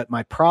elements, but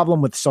my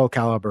problem with Soul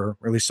Calibur,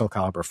 or at least Soul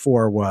Calibur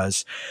 4,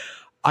 was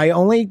I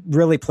only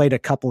really played a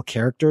couple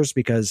characters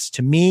because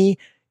to me,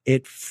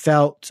 it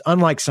felt,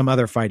 unlike some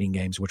other fighting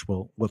games, which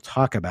we'll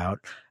talk about,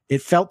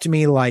 it felt to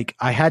me like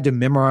I had to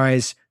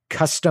memorize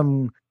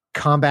custom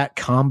combat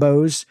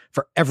combos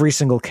for every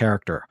single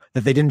character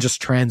that they didn't just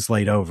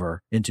translate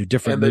over into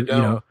different, They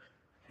don't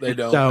at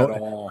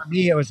all. For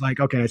me, it was like,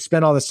 okay, I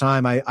spent all this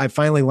time. I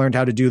finally learned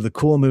how to do the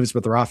cool moves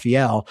with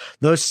Raphael.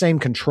 Those same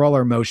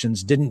controller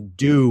motions didn't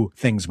do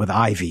things with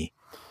Ivy.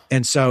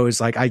 And so it's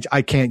like,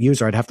 I can't use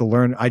her.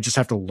 I just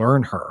have to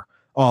learn her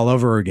all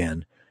over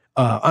again.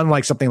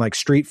 Unlike something like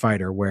Street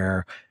Fighter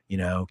where,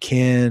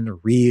 Ken,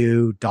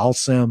 Ryu,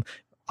 Dalsim,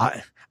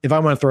 if I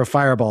want to throw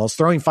fireballs,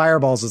 throwing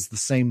fireballs is the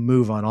same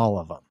move on all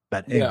of them.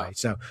 But anyway,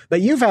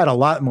 but you've had a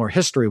lot more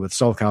history with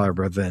Soul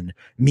Calibur than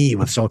me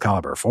with Soul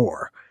Calibur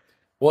 4.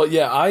 Well,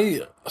 yeah,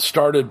 I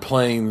started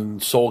playing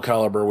Soul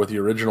Calibur with the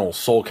original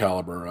Soul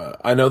Calibur.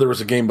 I know there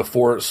was a game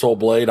before it, Soul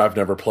Blade. I've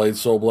never played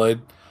Soul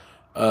Blade.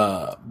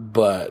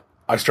 But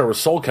I started with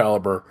Soul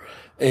Calibur,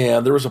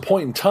 and there was a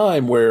point in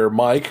time where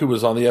Mike, who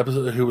was on the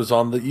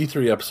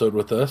E3 episode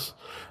with us,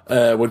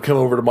 would come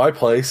over to my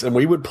place, and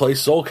we would play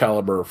Soul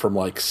Calibur from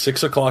like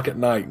 6 o'clock at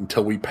night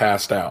until we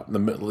passed out in the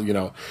middle.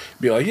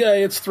 Be like, yeah,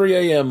 it's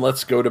 3 a.m.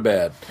 Let's go to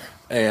bed.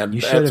 And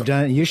you should have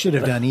done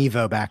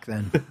Evo back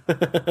then.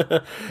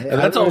 And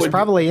that's was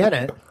probably in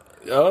it.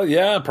 Oh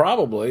yeah,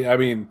 probably. I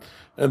mean,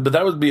 but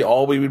that would be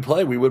all we would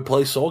play. We would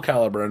play Soul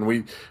Calibur, and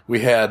we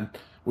had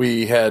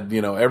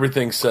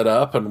everything set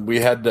up, and we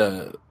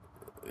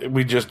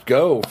just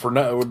go for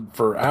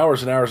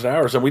hours and hours and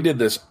hours, and we did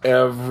this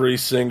every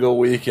single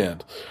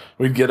weekend.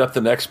 We'd get up the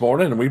next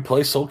morning and we'd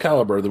play Soul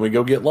Calibur. Then we'd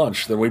go get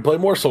lunch. Then we'd play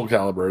more Soul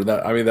Calibur.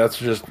 That's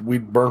just,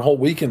 we'd burn whole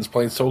weekends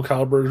playing Soul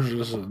Calibur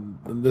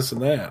and this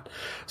and that.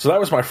 So that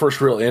was my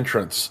first real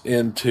entrance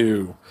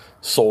into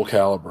Soul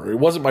Calibur. It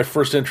wasn't my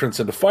first entrance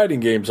into fighting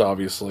games,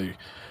 obviously,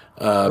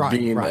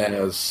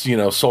 as,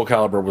 Soul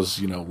Calibur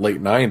was,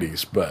 late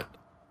 90s, but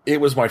it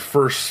was my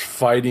first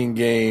fighting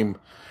game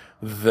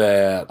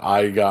that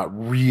I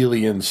got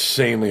really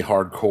insanely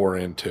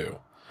hardcore into.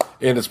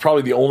 And it's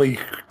probably the only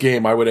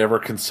game I would ever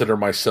consider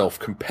myself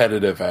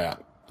competitive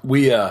at.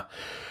 We,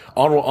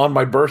 on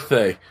my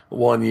birthday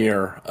one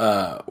year,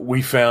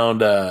 we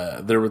found, when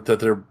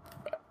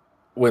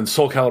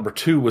Soul Calibur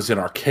 2 was in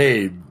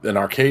arcade,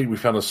 we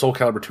found a Soul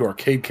Calibur 2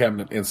 arcade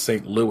cabinet in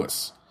St.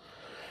 Louis.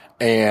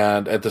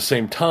 And at the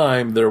same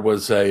time, there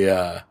was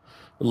a,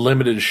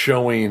 limited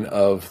showing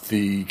of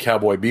the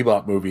Cowboy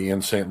Bebop movie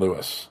in St.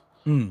 Louis.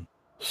 Mm.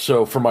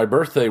 So for my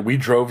birthday, we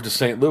drove to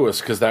St.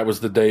 Louis because that was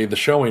the day the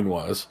showing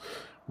was.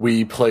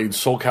 We played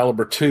Soul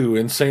Calibur 2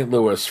 in St.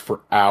 Louis for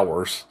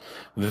hours.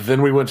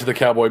 Then we went to the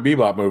Cowboy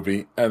Bebop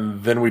movie,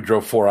 and then we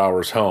drove 4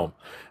 hours home.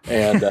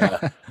 And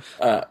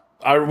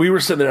we were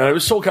sitting there, and it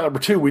was Soul Calibur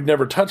 2. We'd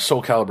never touched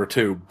Soul Calibur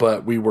 2,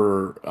 but we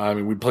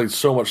played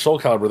so much Soul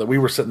Calibur that we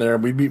were sitting there,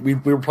 and we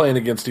were playing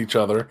against each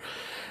other.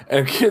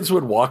 And kids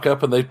would walk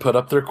up, and they'd put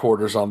up their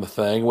quarters on the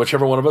thing.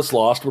 Whichever one of us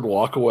lost would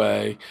walk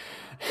away.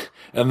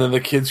 And then the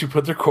kids who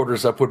put their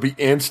quarters up would be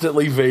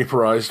instantly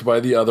vaporized by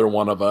the other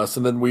one of us,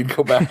 and then we'd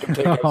go back and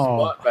take our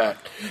spot back.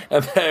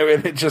 And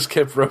it just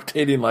kept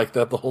rotating like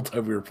that the whole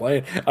time we were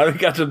playing. I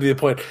got to the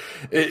point,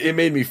 it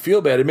made me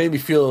feel bad. It made me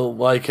feel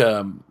like,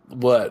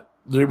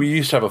 we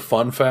used to have a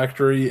fun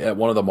factory at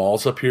one of the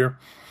malls up here,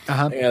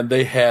 and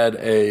they had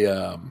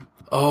a,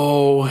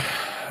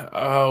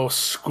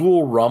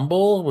 School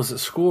Rumble? Was it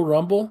School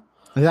Rumble?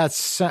 That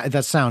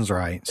sounds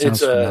right.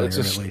 Sounds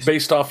it's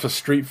based off of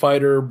Street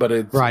Fighter, but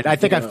it's right. I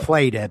think I've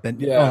played it,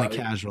 but only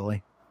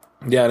casually.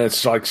 Yeah, and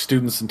it's like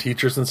students and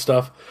teachers and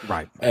stuff.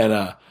 Right.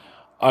 And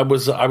I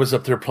was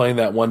up there playing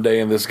that one day,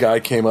 and this guy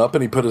came up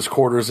and he put his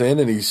quarters in,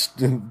 and he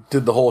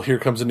did the whole "here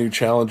comes a new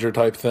challenger"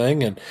 type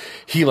thing, and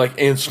he like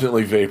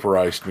instantly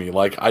vaporized me.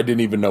 Like I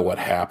didn't even know what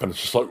happened.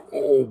 It's just like,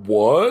 oh,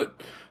 what?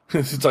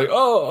 It's like,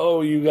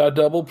 oh, you got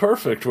double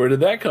perfect. Where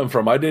did that come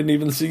from? I didn't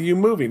even see you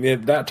moving.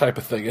 That type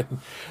of thing. And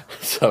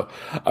so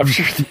I'm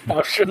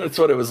sure that's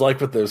what it was like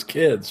with those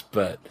kids.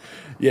 But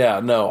yeah,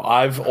 no,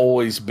 I've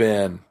always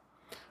been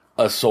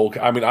I have Soul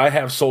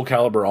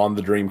Calibur on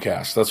the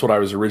Dreamcast. That's what I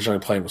was originally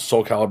playing, was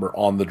Soul Calibur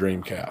on the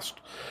Dreamcast.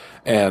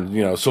 And,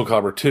 Soul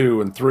Calibur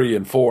 2 and 3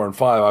 and 4 and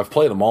 5, I've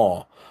played them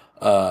all.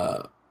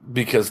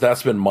 Because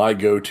that's been my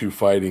go-to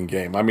fighting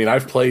game. I mean,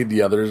 I've played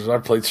the others.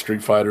 I've played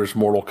Street Fighters,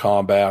 Mortal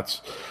Kombats,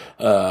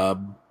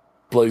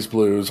 Blaze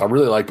Blues. I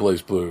really like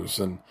Blaze Blues,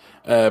 and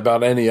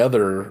about any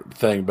other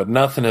thing, but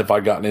nothing have I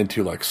gotten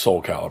into like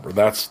Soul Calibur.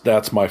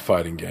 That's my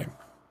fighting game.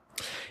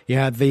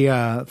 Yeah,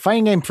 the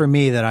fighting game for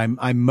me that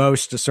I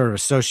most sort of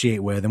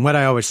associate with, and what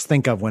I always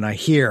think of when I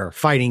hear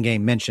fighting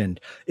game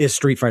mentioned, is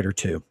Street Fighter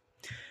 2.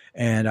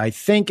 And I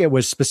think it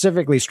was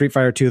specifically Street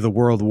Fighter 2, the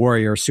World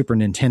Warrior Super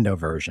Nintendo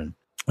version.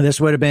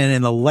 This would have been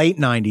in the late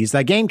 90s.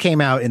 That game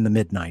came out in the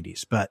mid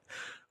 90s, but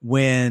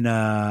when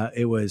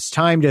it was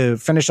time to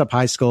finish up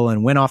high school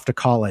and went off to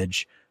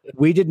college,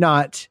 we did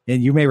not,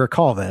 and you may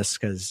recall this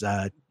because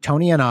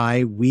Tony and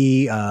I,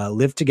 we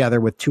lived together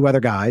with two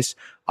other guys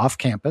off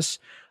campus.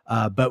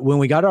 But when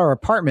we got our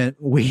apartment,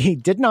 we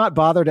did not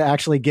bother to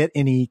actually get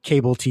any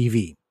cable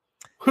TV.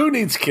 Who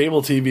needs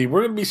cable TV?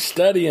 We're going to be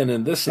studying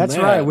and this and that.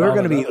 That's right. We're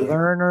going to be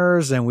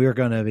learners, and we're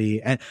going to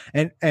be, and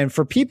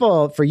for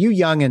people, for you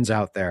youngins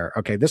out there,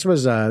 okay, this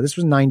was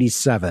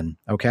 97.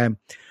 Okay.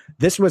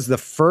 This was the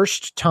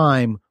first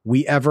time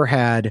we ever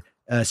had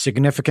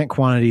significant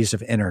quantities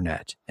of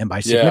internet. And by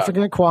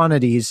significant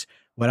quantities,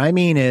 what I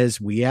mean is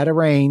we had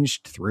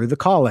arranged through the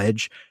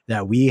college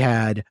that we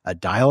had a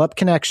dial-up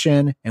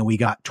connection, and we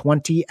got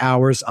 20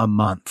 hours a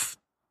month.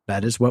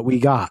 That is what we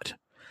got.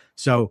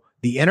 So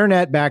the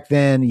internet back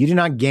then, you did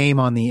not game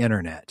on the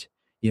internet.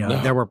 You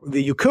know,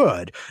 you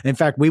could. In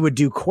fact, we would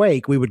do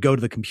Quake. We would go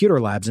to the computer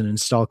labs and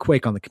install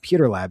Quake on the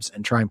computer labs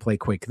and try and play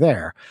Quake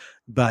there.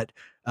 But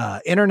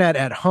internet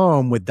at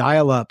home with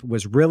dial-up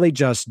was really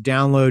just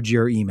download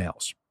your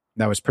emails.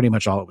 That was pretty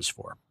much all it was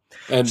for.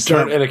 And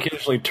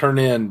occasionally turn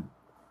in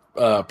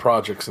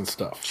projects and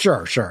stuff.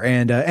 Sure.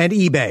 And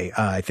eBay,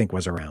 I think,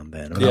 was around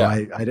then.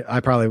 Yeah.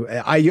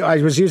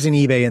 I was using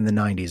eBay in the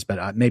 90s,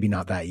 but maybe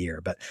not that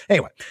year. But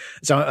anyway,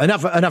 so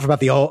enough about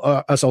the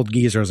us old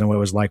geezers and what it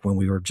was like when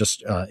we were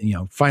just,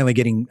 finally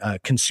getting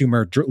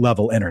consumer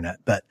level internet.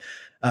 But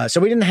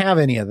so we didn't have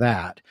any of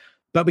that.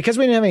 But because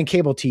we didn't have any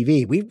cable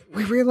TV,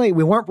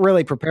 we weren't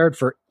really prepared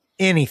for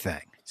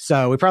anything.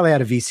 So we probably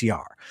had a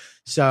VCR.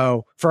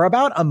 So for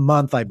about a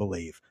month, I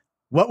believe,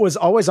 what was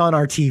always on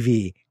our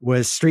TV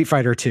was Street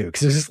Fighter 2,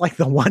 because it was just like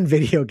the one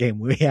video game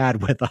we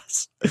had with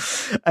us.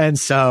 And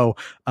so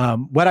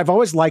what I've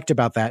always liked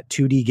about that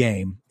 2D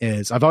game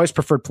is I've always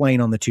preferred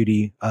playing on the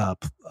 2D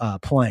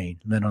plane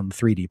than on the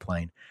 3D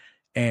plane.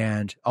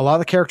 And a lot of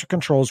the character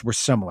controls were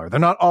similar. They're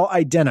not all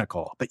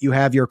identical, but you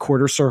have your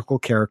quarter circle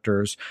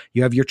characters.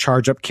 You have your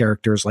charge up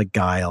characters like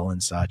Guile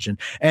and such.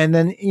 And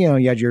then,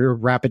 you had your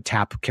rapid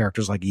tap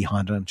characters like E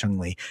Honda and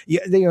Chun-Li.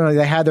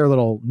 They had their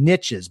little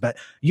niches, but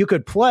you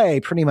could play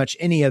pretty much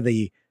any of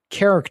the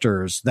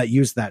characters that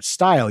use that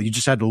style. You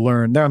just had to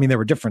learn there. I mean, there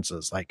were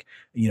differences like,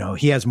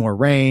 he has more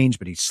range,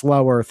 but he's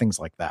slower, things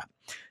like that.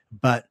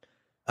 But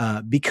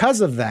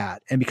because of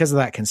that, and because of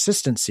that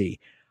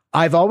consistency,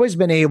 I've always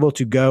been able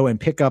to go and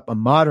pick up a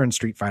modern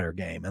Street Fighter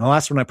game. And the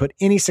last one I put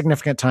any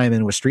significant time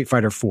in was Street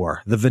Fighter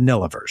 4, the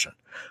vanilla version.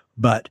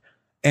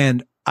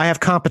 And I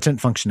have competent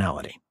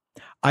functionality.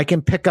 I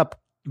can pick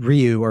up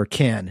Ryu or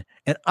Ken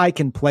and I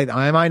can play.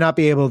 I might not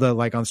be able to,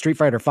 like on Street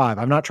Fighter 5.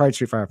 I've not tried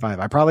Street Fighter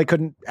 5. I probably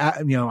couldn't,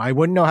 I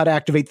wouldn't know how to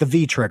activate the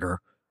V trigger.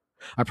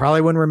 I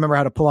probably wouldn't remember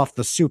how to pull off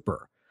the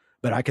super.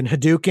 But I can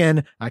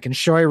Hadouken, I can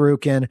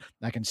Shoryuken,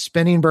 I can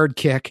spinning bird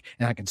kick,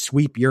 and I can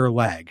sweep your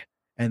leg.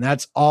 And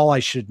that's all I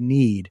should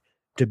need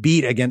to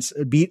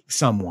beat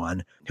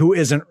someone who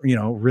isn't,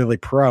 really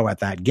pro at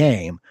that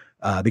game,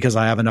 because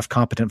I have enough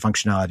competent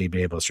functionality to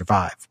be able to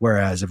survive.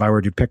 Whereas if I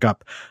were to pick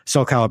up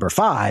Soul Calibur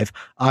 5,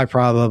 I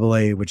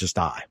probably would just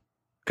die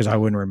because I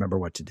wouldn't remember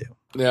what to do.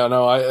 Yeah,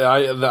 no,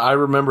 I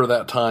remember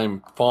that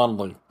time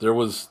fondly. There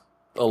was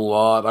a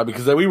lot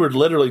because we were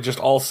literally just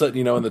all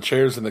sitting, in the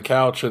chairs and the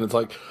couch, and it's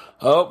like,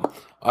 oh,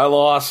 I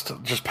lost.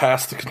 Just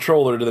pass the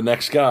controller to the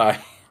next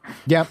guy.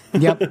 Yep.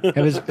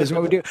 It was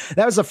what we do.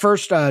 That was the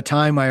first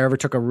time I ever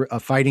took a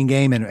fighting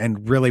game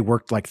and really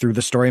worked like through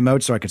the story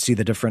mode so I could see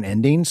the different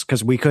endings,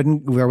 because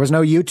there was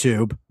no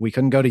YouTube. We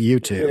couldn't go to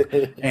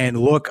YouTube and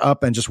look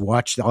up and just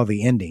watch all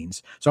the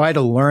endings. So I had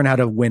to learn how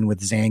to win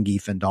with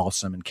Zangief and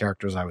Dhalsim and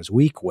characters I was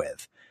weak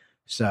with.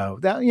 So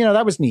that,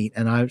 that was neat.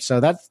 And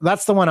so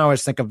that's the one I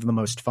always think of the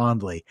most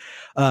fondly.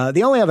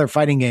 The only other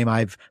fighting game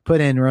I've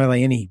put in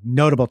really any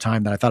notable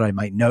time that I thought I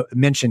might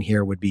mention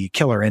here would be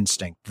Killer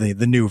Instinct,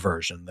 the new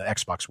version, the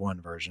Xbox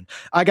One version.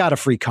 I got a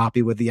free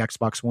copy with the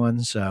Xbox One,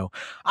 so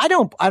I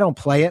don't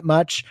play it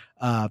much.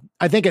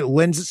 I think it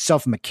lends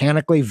itself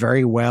mechanically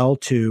very well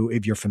to,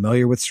 if you're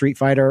familiar with Street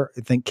Fighter,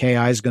 I think KI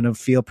is going to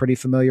feel pretty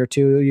familiar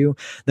to you.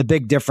 The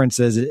big difference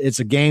is it's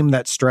a game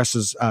that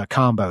stresses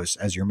combos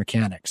as your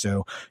mechanic.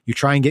 So you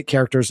try and get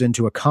characters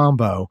into a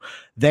combo.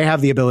 They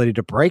have the ability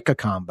to break a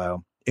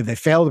combo. If they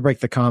fail to break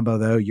the combo,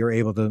 though, you're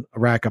able to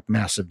rack up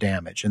massive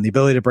damage. And the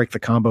ability to break the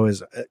combo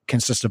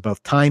consists of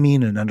both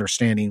timing and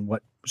understanding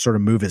what sort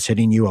of move is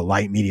hitting you, a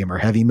light, medium, or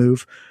heavy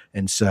move.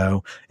 And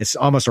so it's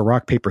almost a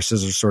rock, paper,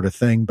 scissors sort of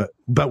thing,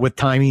 but with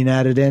timing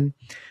added in.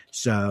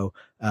 So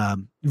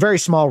very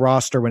small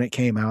roster when it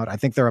came out. I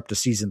think they're up to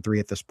season 3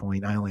 at this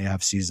point. I only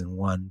have season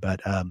 1, but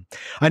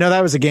I know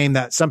that was a game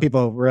that some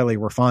people really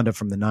were fond of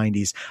from the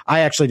 90s. I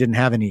actually didn't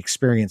have any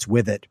experience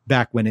with it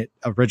back when it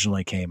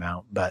originally came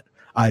out, but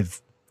I've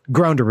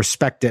grown to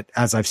respect it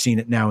as I've seen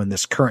it now in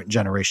this current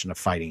generation of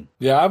fighting.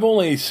 Yeah, I've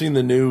only seen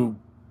the new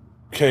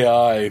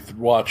KI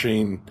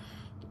watching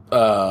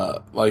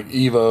like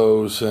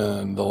Evos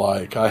and the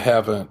like. I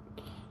haven't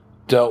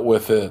dealt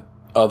with it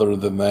other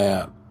than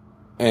that.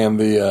 And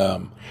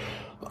the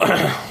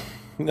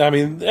I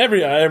mean,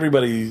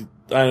 everybody.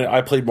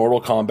 I played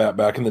Mortal Kombat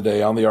back in the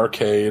day on the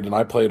arcade, and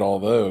I played all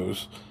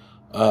those.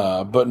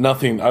 But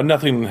nothing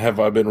have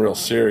I been real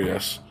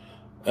serious.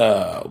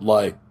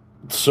 Like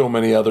so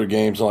many other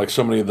games, like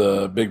so many of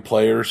the big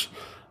players,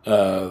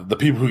 the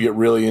people who get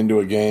really into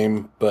a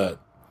game. But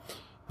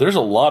there's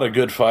a lot of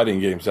good fighting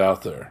games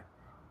out there.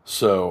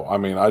 So, I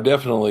mean,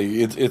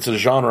 it's a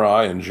genre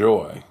I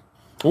enjoy.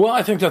 Well,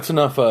 I think that's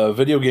enough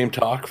video game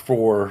talk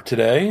for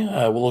today.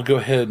 We'll go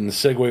ahead and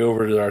segue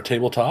over to our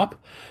tabletop.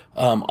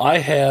 I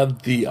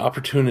had the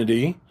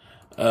opportunity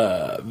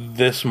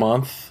this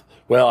month.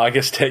 Well, I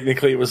guess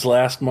technically it was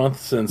last month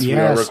since we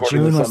are recording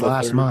June this was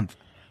last month.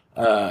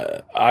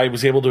 I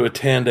was able to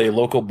attend a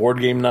local board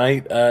game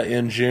night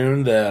in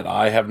June that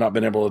I have not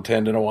been able to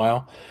attend in a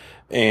while.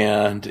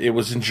 And it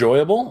was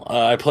enjoyable.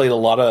 I played a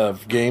lot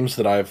of games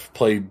that I've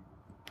played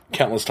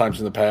countless times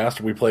in the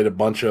past. We played a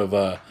bunch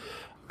of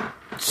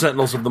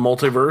Sentinels of the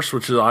Multiverse,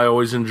 which I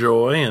always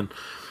enjoy,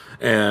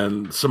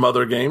 and some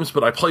other games.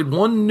 But I played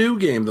one new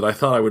game that I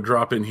thought I would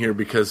drop in here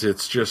because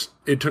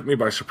it took me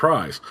by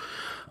surprise.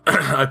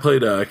 I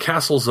played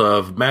Castles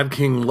of Mad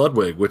King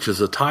Ludwig, which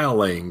is a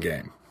tile-laying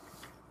game.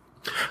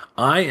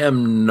 I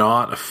am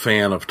not a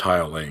fan of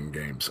tile-laying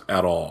games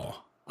at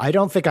all. I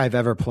don't think I've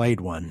ever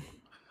played one.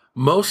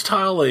 Most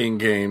tile-laying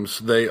games,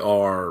 they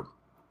are...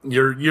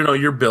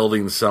 You're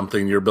building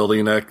something. You're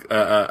building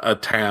a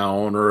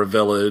town or a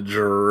village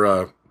or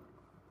a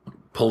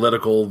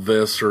political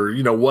this or,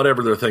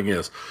 whatever their thing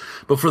is.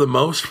 But for the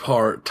most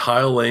part,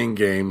 tile-laying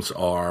games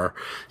are,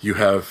 you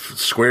have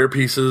square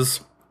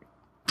pieces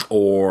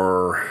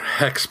or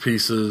hex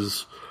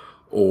pieces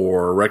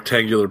or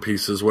rectangular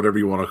pieces, whatever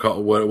you want to call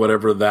it,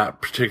 whatever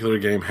that particular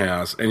game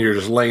has, and you're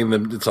just laying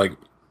them. It's like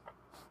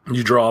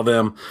you draw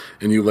them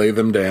and you lay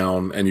them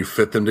down and you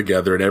fit them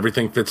together, and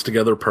everything fits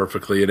together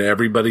perfectly, and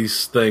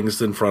everybody's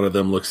things in front of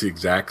them looks the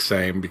exact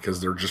same because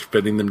they're just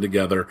fitting them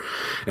together.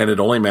 And it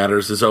only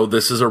matters is,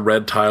 this is a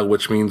red tile,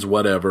 which means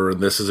whatever,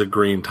 and this is a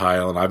green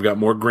tile, and I've got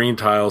more green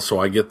tiles, so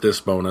I get this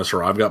bonus,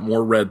 or I've got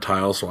more red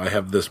tiles, so I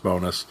have this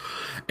bonus.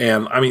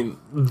 And I mean,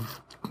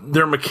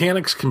 their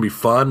mechanics can be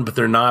fun, but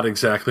they're not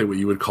exactly what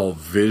you would call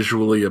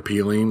visually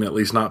appealing, at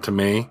least not to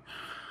me.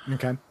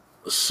 Okay.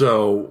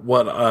 So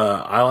what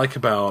I like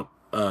about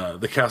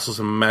the Castles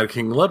of Mad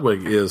King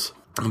Ludwig is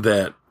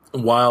that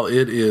while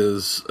it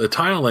is a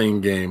tile-laying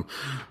game,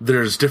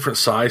 there's different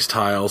size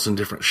tiles and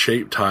different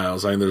shape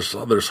tiles. I mean,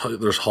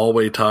 there's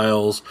hallway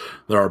tiles,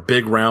 there are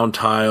big round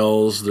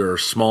tiles, there are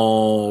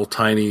small,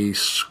 tiny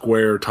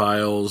square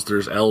tiles,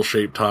 there's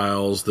L-shaped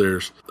tiles,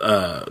 there's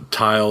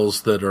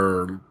tiles that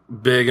are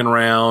big and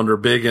round or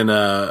big and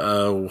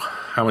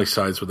how many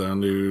sides would that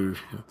do?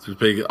 There's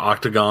big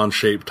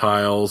octagon-shaped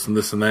tiles and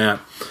this and that.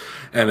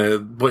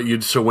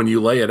 And so when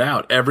you lay it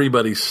out,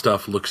 everybody's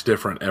stuff looks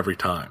different every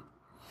time.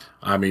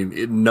 I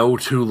mean, no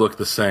two look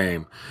the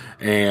same,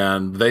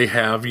 and they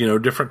have,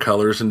 different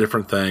colors and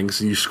different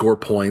things, and you score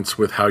points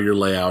with how your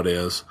layout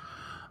is.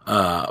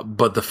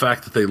 But the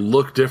fact that they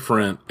look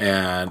different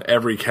and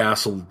every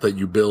castle that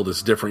you build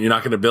is different, you're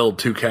not going to build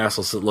two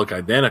castles that look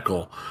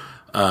identical.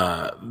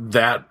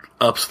 That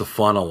ups the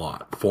fun a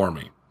lot for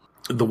me.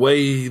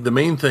 The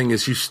main thing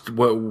is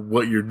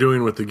what you're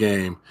doing with the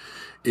game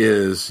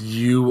is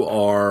you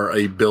are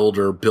a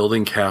builder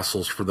building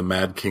castles for the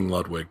Mad King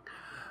Ludwig.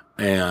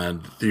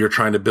 And you're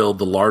trying to build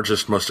the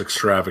largest, most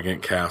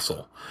extravagant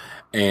castle.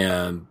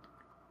 And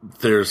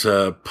there's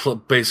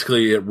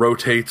basically it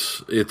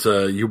rotates. It's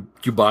you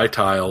buy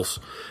tiles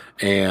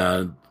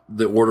and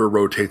the order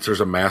rotates. There's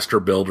a master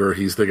builder.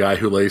 He's the guy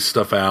who lays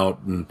stuff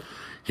out, and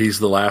he's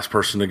the last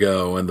person to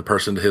go, and the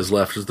person to his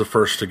left is the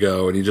first to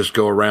go. And you just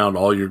go around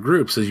all your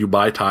groups as you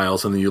buy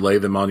tiles, and then you lay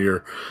them on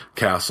your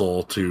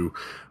castle to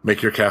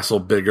make your castle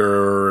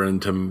bigger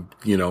and to,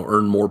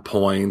 earn more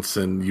points.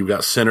 And you've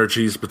got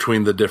synergies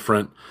between the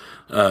different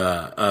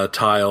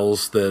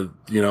tiles that,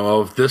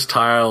 if this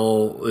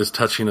tile is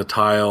touching a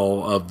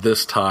tile of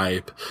this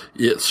type,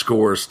 it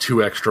scores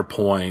 2 extra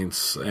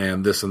points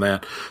and this and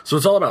that. So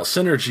it's all about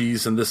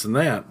synergies and this and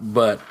that,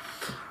 but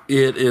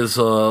it is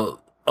a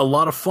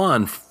lot of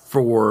fun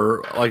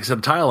for, like I said,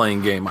 a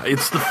tile-laying game.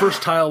 It's the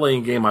first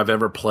tile-laying game I've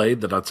ever played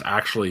that it's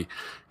actually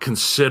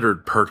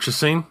considered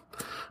purchasing.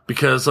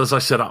 Because, as I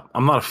said,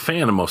 I'm not a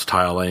fan of most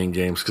tile-laying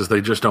games because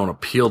they just don't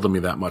appeal to me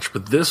that much.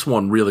 But this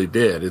one really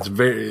did.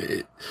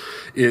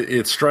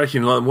 It's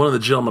striking. One of the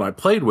gentlemen I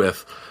played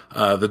with,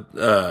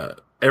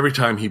 every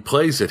time he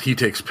plays it, he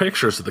takes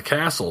pictures of the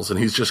castles, and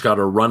he's just got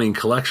a running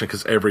collection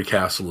because every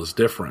castle is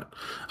different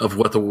of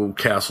what the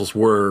castles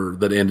were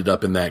that ended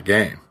up in that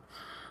game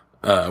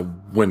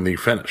when he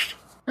finished.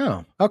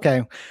 Oh,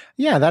 okay.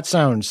 Yeah, that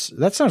sounds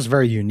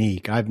very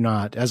unique.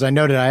 As I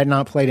noted, I had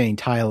not played any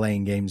tile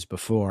laying games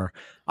before.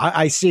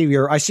 I see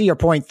your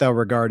point though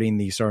regarding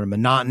the sort of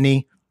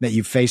monotony that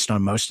you've faced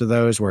on most of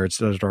those, where it's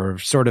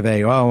sort of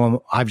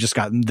I've just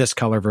got this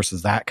color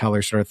versus that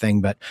color sort of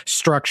thing. But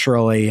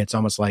structurally, it's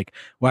almost like,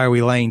 why are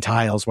we laying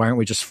tiles? Why aren't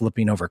we just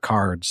flipping over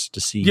cards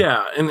to see?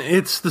 Yeah, and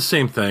it's the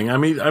same thing. I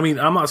mean,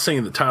 I'm not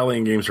saying that tile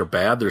laying games are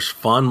bad. There's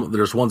fun.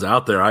 There's ones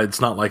out there.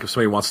 It's not like if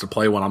somebody wants to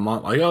play one, I'm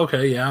not like,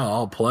 okay, yeah,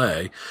 I'll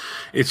play.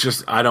 It's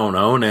just I don't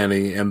own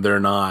any, and they're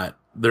not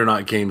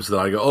games that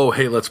I go, oh,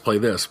 hey, let's play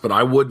this. But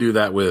I would do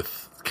that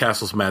with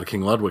Castles Mad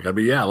King Ludwig. I'd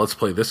be, yeah, let's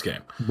play this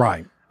game.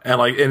 Right. And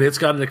it's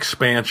got an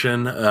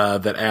expansion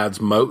that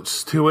adds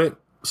moats to it,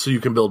 so you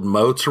can build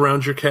moats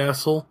around your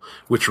castle,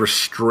 which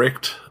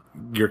restrict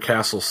your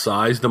castle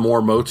size. The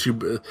more moats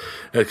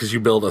because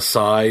you build a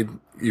side,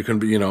 you can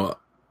be,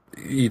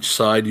 each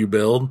side you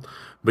build,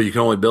 but you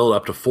can only build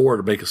up to 4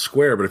 to make a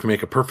square. But if you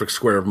make a perfect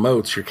square of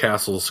moats, your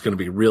castle is going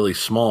to be really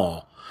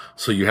small.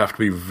 So you have to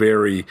be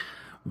very,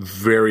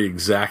 very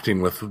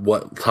exacting with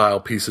what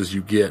tile pieces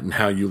you get and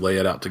how you lay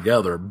it out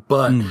together.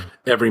 But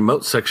every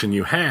moat section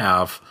you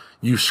have,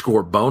 you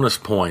score bonus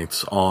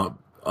points on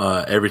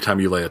every time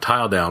you lay a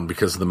tile down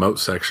because of the moat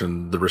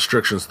section. The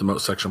restrictions the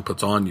moat section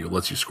puts on you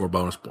lets you score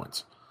bonus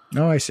points.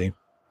 Oh, I see.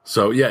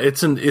 So yeah,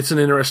 it's an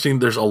interesting.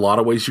 There's a lot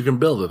of ways you can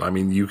build it. I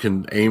mean, you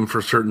can aim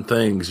for certain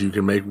things. You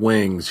can make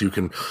wings. You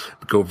can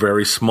go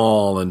very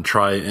small and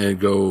try and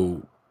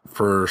go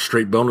for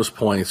straight bonus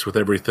points with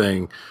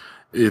everything.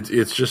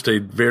 It's just a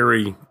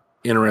very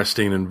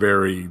interesting and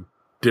very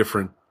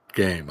different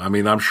game. I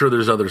mean, I'm sure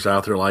there's others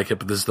out there like it,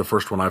 but this is the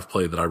first one I've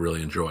played that I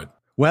really enjoyed.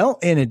 Well,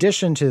 in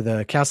addition to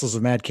the Castles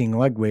of Mad King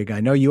Ludwig, I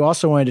know you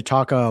also wanted to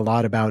talk a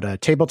lot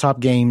about tabletop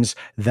games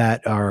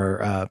that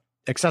are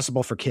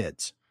accessible for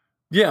kids.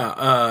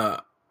 Yeah,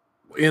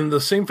 in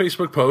the same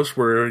Facebook post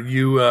where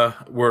you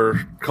were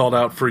called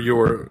out for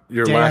your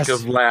lack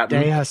of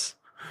Latin,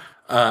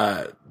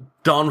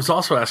 Don was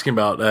also asking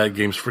about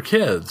games for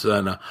kids,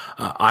 and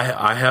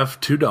I have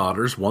 2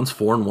 daughters. One's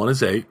 4 and one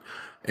is 8,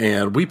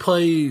 and we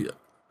play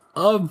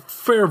a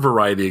fair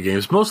variety of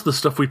games. Most of the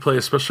stuff we play,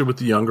 especially with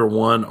the younger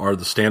one, are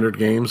the standard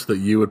games that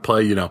you would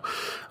play. You know,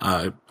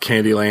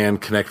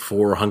 Candyland, Connect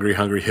 4, Hungry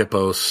Hungry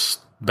Hippos,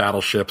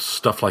 Battleships,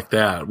 stuff like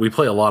that. We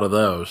play a lot of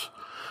those.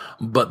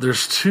 But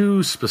there's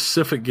 2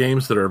 specific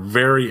games that are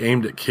very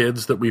aimed at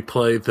kids that we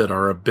play that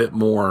are a bit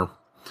more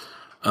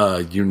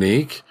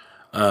unique.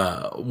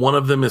 One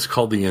of them is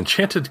called the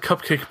Enchanted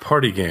Cupcake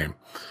Party Game.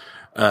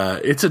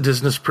 It's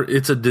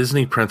a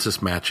Disney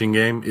princess matching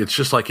game. It's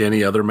just like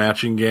any other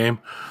matching game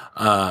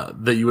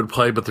that you would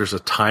play, but there's a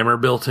timer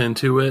built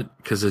into it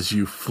because as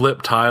you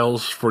flip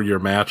tiles for your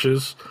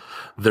matches,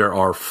 there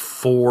are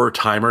 4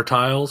 timer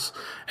tiles,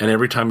 and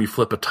every time you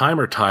flip a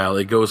timer tile,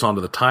 it goes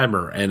onto the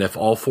timer, and if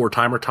all 4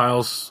 timer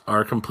tiles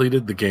are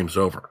completed, the game's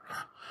over.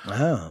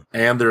 Wow.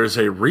 And there is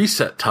a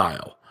reset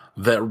tile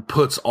that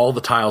puts all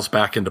the tiles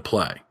back into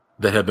play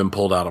that have been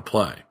pulled out of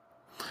play.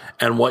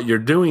 And what you're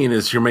doing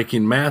is you're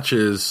making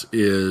matches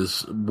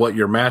what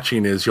you're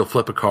matching is you'll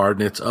flip a card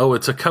and it's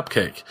a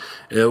cupcake.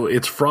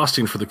 It's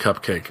frosting for the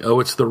cupcake.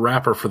 It's the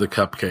wrapper for the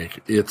cupcake.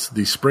 It's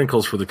the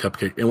sprinkles for the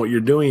cupcake. And what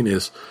you're doing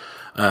is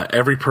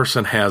every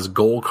person has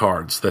goal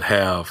cards that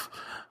have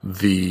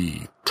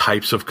the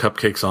types of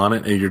cupcakes on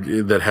it,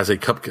 and that has a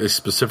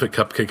specific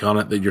cupcake on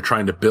it that you're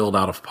trying to build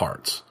out of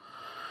parts.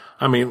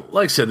 I mean,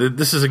 like I said,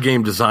 this is a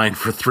game designed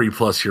for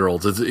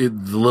 3+-year-olds. The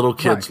little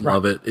kids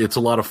love it. It's a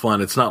lot of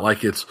fun. It's not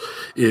like it's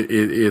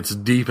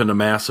deep into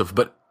massive,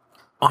 but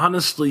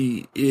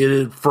honestly,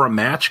 for a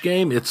match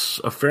game, it's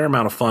a fair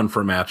amount of fun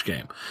for a match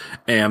game,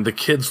 and the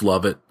kids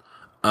love it.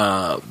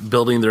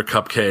 Building their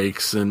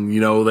cupcakes, and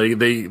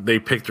they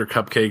pick their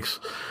cupcakes.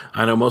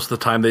 I know most of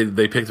the time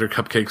they pick their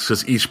cupcakes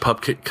because each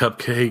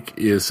cupcake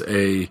is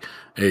a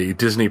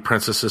Disney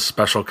princess's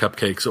special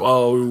cupcake.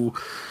 So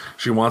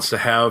she wants to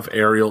have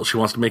Ariel. She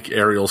wants to make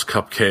Ariel's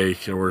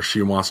cupcake, or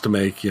she wants to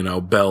make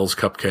Belle's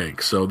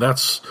cupcake. So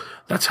that's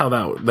how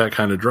that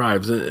kind of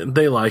drives. And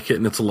they like it,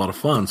 and it's a lot of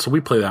fun. So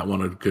we play that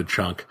one a good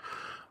chunk.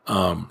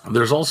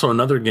 There's also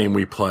another game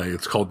we play.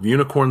 It's called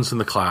Unicorns in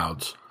the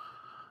Clouds,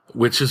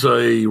 which is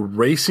a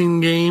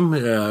racing game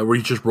where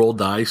you just roll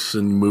dice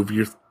and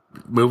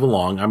move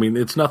along. I mean,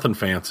 it's nothing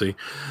fancy,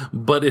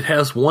 but it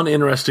has one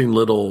interesting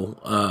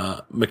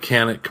little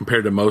mechanic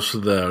compared to most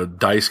of the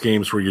dice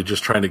games where you're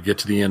just trying to get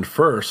to the end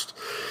first,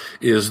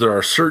 is there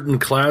are certain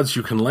clouds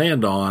you can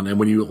land on, and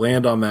when you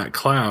land on that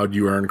cloud,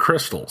 you earn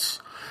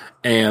crystals.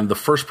 And the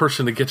first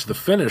person to get to the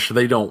finish,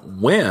 they don't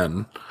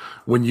win.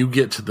 When you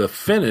get to the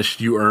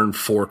finish, you earn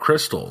 4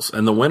 crystals.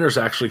 And the winner's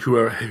actually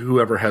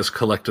whoever has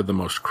collected the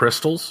most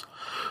crystals.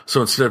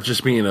 So instead of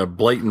just being a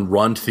blatant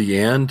run to the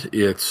end,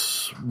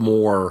 it's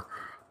more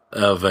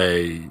of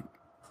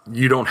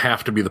you don't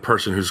have to be the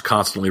person who's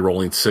constantly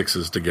rolling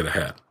 6s to get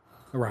ahead.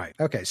 Right.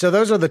 Okay. So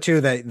those are the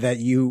 2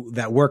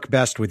 that work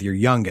best with your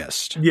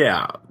youngest.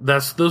 Yeah.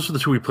 Those are the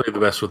 2 we play the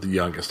best with the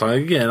youngest.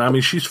 Again, I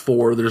mean, she's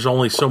 4. There's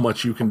only so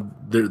much you can,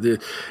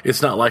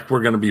 it's not like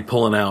we're going to be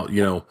pulling out,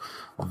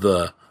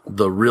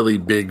 the really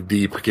big,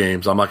 deep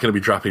games. I'm not going to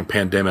be dropping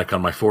Pandemic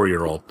on my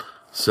 4-year-old.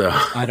 So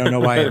I don't know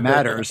why it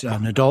matters.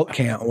 An adult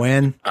can't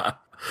win.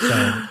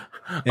 So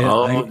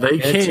they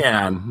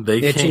can.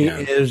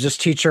 It'll just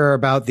teach her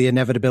about the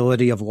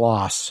inevitability of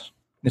loss.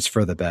 It's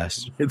for the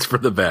best. It's for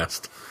the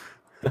best.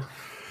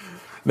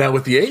 Now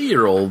with the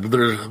 8-year-old,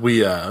 there's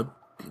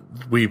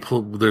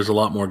a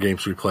lot more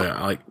games we play.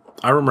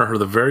 I remember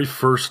the very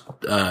first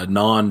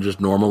just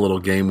normal little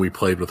game we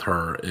played with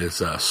her is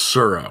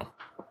Tsuro.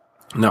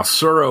 Now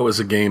Tsuro is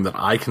a game that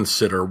I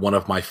consider one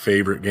of my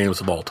favorite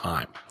games of all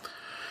time.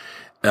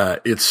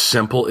 It's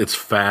simple, it's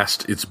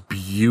fast, it's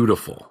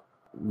beautiful.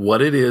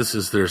 What it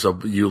is there's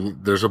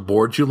a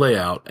board you lay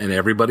out, and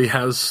everybody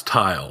has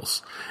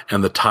tiles,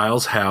 and the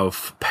tiles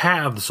have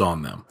paths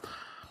on them.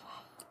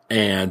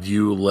 And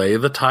you lay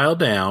the tile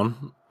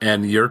down,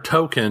 and your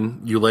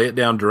token, you lay it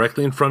down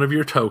directly in front of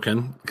your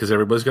token, because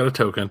everybody's got a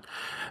token,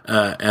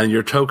 and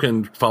your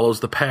token follows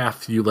the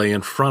path you lay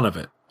in front of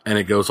it, and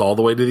it goes all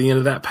the way to the end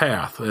of that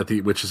path,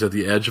 which is at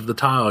the edge of the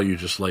tile you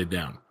just laid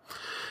down.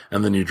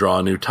 And then you draw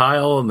a new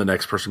tile, and the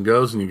next person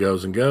goes, and he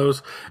goes and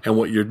goes. And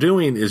what you're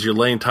doing is you're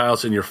laying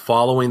tiles, and you're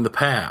following the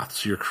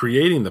paths. You're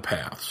creating the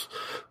paths.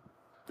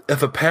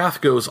 If a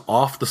path goes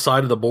off the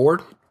side of the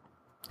board,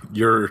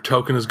 your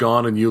token is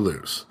gone, and you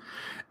lose.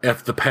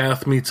 if the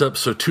path meets up,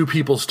 so two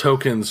people's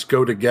tokens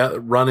go to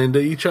run into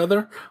each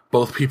other,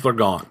 both people are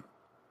gone.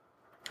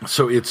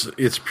 So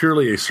it's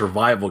purely a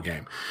survival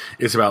game.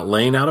 It's about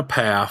laying out a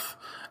path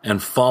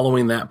and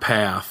following that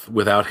path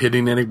without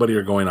hitting anybody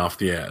or going off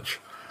the edge.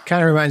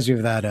 Kind of reminds me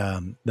of that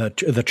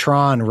the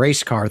Tron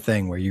race car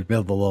thing where you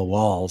build the little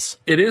walls.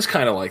 It is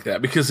kind of like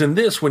that, because in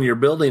this, when you're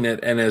building it,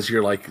 and as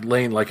you're like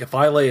laying, like if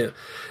I lay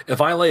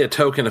a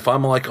token, if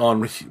I'm like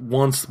on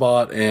one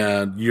spot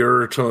and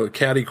you're to a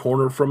catty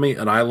corner from me,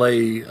 and I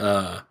lay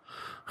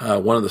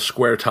one of the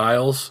square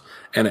tiles,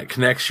 and it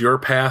connects your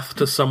path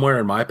to somewhere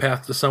and my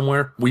path to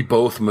somewhere, we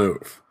both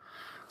move.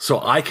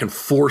 So I can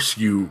force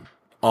you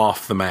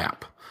off the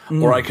map,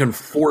 or I can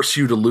force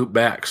you to loop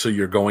back so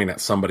you're going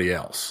at somebody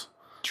else.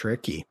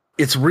 Tricky.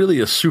 It's really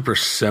a super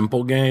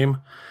simple game,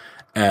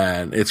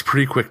 and it's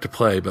pretty quick to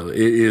play, but it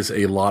is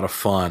a lot of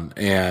fun.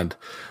 And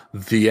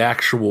the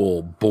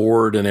actual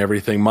board and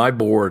everything, my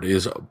board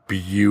is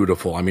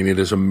beautiful. I mean, it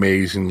is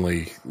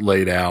amazingly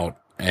laid out.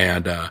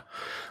 And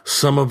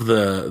some of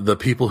the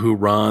people who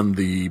run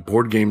the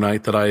board game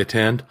night that I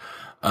attend,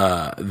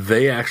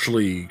 they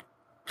actually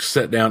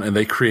sat down and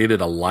they created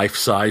a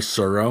life-size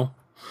Tsuro.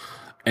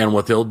 And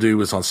what they'll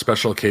do is on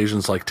special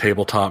occasions like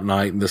tabletop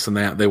night and this and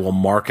that, they will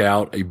mark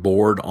out a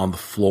board on the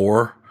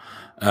floor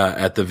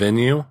at the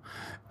venue,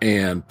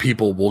 and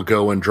people will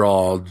go and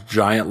draw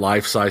giant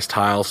life-size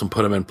tiles and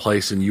put them in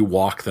place, and you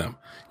walk them.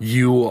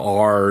 You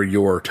are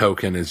your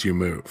token as you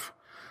move.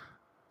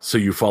 So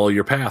you follow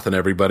your path, and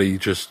everybody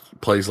just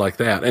plays like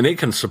that. And it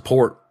can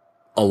support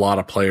a lot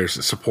of players.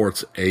 It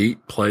supports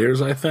 8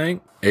 players, I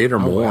think. 8 or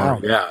more. Wow.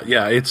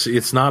 Yeah.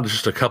 It's not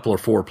just a couple or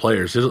 4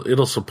 players.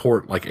 It'll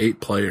support like 8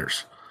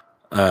 players.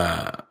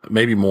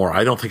 Maybe more.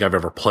 I don't think I've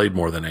ever played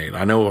more than 8.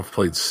 I know I've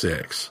played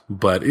 6,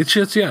 but it's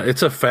just,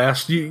 it's a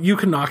fast, you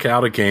can knock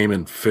out a game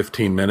in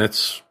 15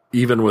 minutes,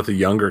 even with a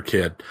younger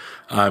kid.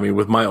 I mean,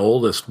 with my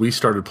oldest, we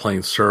started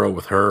playing Tsuro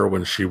with her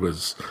when she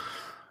was,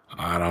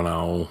 I don't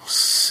know,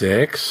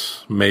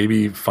 6,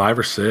 maybe 5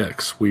 or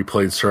 6. We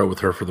played Tsuro with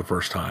her for the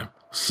first time.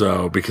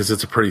 So, because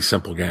it's a pretty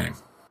simple game.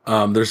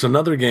 There's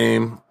another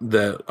game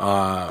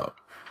that,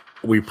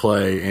 we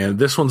play, and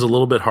this one's a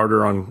little bit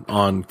harder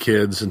on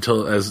kids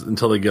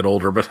until they get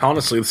older. But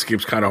honestly, this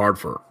game's kind of hard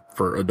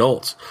for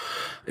adults.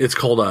 It's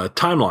called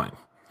Timeline.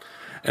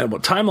 And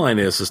what Timeline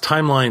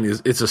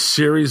is it's a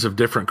series of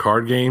different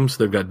card games.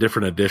 They've got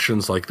different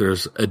editions, like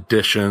there's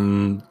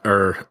editions.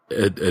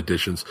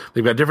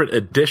 They've got different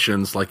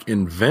editions like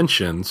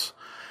inventions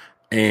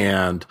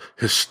and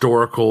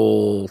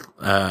historical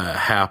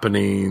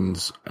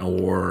happenings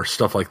or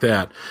stuff like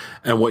that.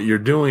 And what you're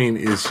doing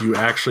is you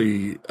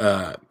actually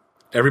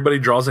everybody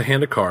draws a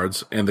hand of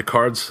cards, and the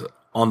cards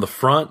on the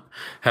front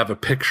have a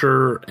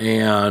picture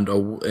and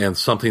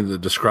something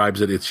that describes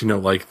it. It's,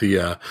 like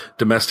the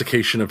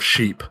domestication of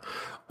sheep,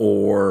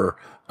 or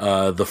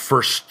the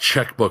first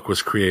checkbook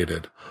was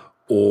created,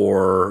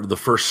 or the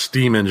first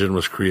steam engine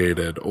was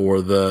created,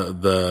 or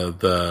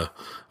the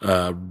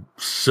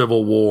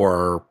Civil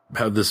War,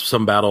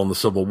 some battle in the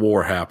Civil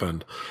War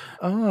happened.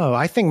 Oh,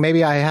 I think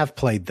maybe I have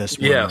played this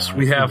one. Yes,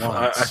 we have.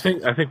 I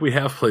think we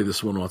have played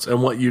this one once.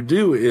 And what you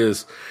do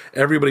is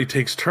everybody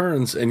takes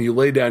turns, and you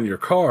lay down your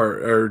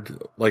card, or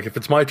like if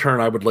it's my turn,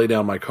 I would lay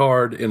down my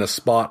card in a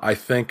spot, I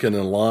think in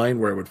a line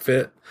where it would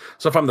fit.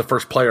 So if I'm the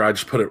first player, I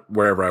just put it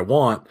wherever I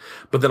want,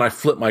 but then I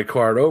flip my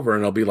card over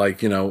and it'll be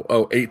like,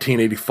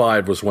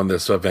 1885 was when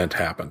this event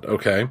happened.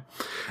 Okay.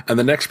 And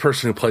the next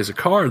person who plays a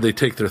card, they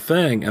take their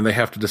thing and they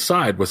have to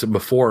decide, was it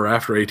before or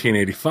after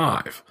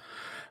 1885?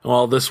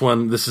 Well, this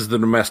is the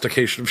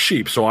domestication of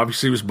sheep. So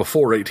obviously it was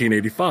before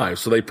 1885.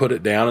 So they put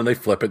it down and they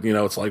flip it,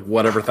 it's like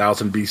whatever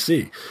 1000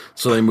 BC.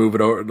 So they move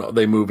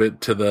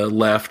it to the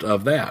left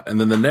of that.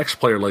 And then the next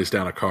player lays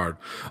down a card.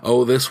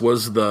 Oh, this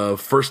was the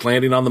first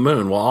landing on the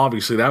moon. Well,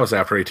 obviously that was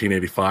after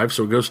 1885.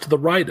 So it goes to the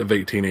right of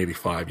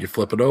 1885. You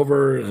flip it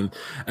over, and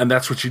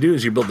that's what you do,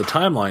 is you build the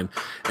timeline.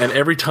 And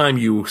every time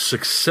you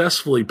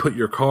successfully put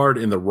your card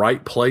in the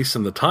right place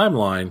in the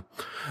timeline,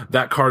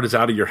 that card is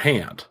out of your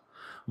hand.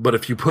 But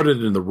if you put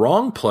it in the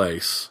wrong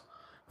place,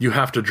 you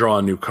have to draw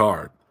a new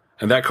card.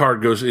 And that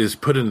card is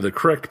put into the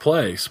correct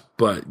place,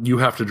 but you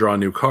have to draw a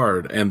new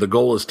card. And the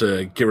goal is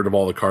to get rid of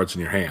all the cards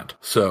in your hand.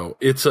 So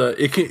it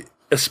can,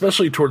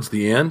 especially towards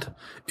the end,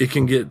 it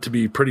can get to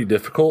be pretty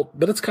difficult,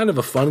 but it's kind of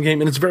a fun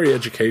game, and it's very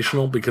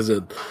educational because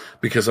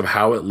of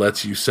how it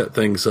lets you set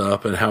things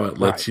up and how it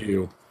lets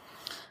you.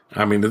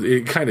 I mean,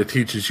 it kind of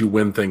teaches you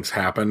when things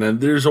happen. And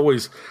there's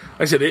always,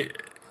 like I said,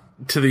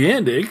 to the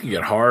end, it can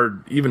get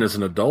hard even as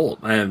an adult.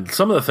 And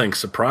some of the things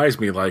surprise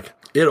me. Like,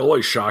 it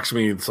always shocks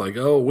me. It's like,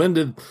 oh, when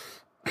did,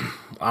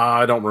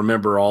 I don't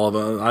remember all of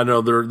them. I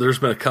know there's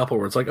been a couple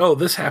where it's like, oh,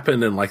 this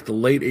happened in like the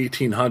late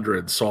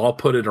 1800s, so I'll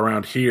put it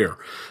around here.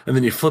 And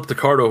then you flip the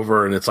card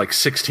over and it's like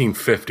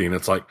 1650, and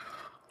it's like,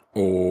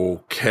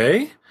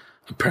 okay,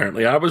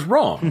 apparently I was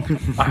wrong.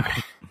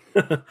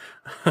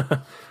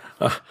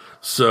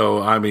 So,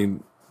 I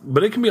mean,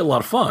 but it can be a lot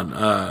of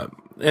fun.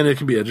 And it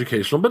can be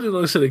educational, but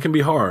like I said, it can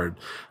be hard.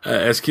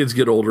 As kids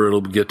get older,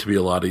 it'll get to be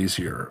a lot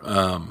easier.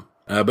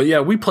 But yeah,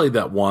 we played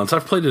that once.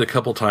 I've played it a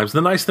couple times.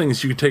 The nice thing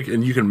is you can take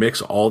and you can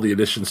mix all the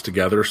editions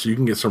together, so you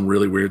can get some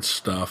really weird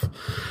stuff.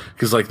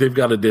 Because like they've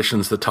got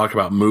editions that talk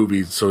about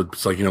movies, so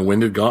it's like, when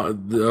did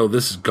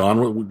this is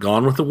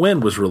Gone with the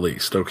Wind was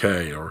released,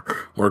 okay, or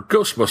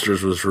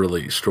Ghostbusters was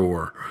released,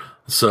 or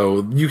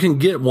so you can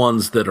get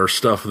ones that are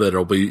stuff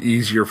that'll be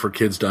easier for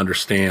kids to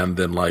understand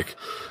than like,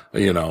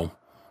 when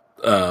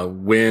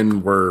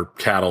were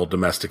cattle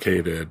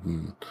domesticated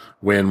and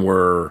when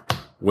was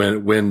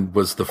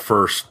the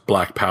first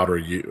black powder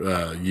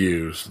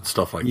used and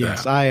stuff like that.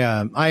 Yes,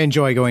 I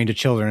enjoy going to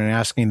children and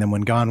asking them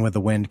when Gone with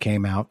the Wind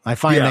came out. I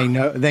find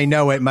they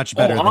know it much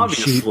better than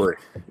sheep.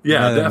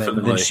 Yeah,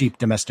 definitely. Than sheep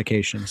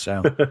domestication.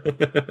 So,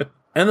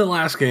 and the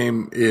last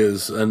game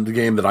is the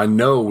game that I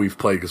know we've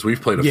played because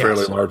we've played a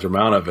fairly large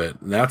amount of it,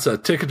 and that's a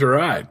Ticket to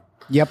Ride.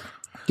 Yep,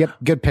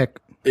 good pick.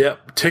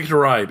 Yep, Ticket to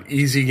Ride,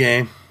 easy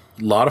game,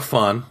 a lot of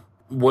fun.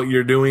 What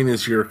you're doing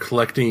is you're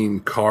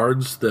collecting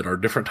cards that are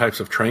different types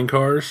of train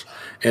cars,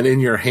 and in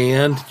your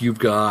hand you've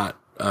got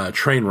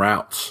train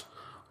routes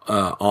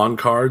on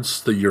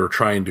cards that you're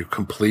trying to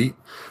complete.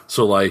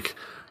 So like,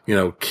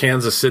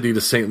 Kansas City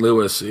to St.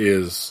 Louis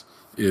is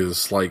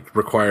like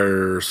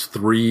requires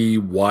 3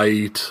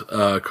 white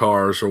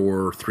cars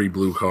or 3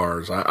 blue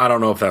cars. I don't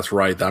know if that's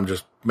right. I'm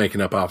just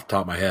making up off the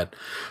top of my head.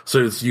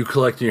 So it's you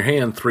collect in your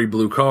hand 3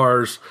 blue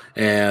cars,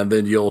 and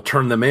then you'll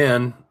turn them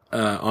in.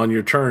 On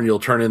your turn, you'll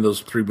turn in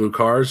those 3 blue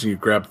cars, and you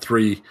grab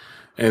 3,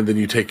 and then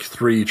you take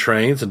 3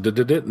 trains, and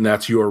and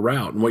that's your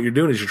route. And what you're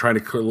doing is you're trying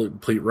to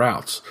complete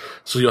routes.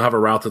 So you'll have a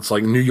route that's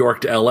like New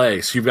York to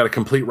LA. So you've got to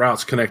complete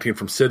routes connecting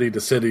from city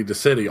to city to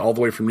city, all the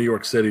way from New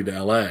York City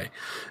to LA.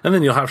 And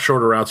then you'll have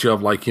shorter routes. You'll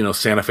have like,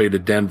 Santa Fe to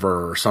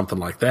Denver or something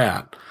like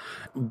that.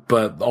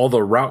 But all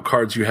the route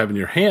cards you have in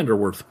your hand are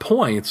worth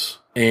points.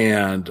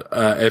 And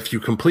if you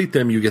complete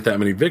them, you get that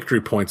many victory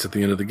points at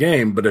the end of the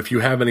game. But if you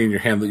have any in your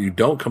hand that you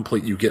don't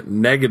complete, you get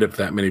negative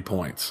that many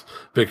points,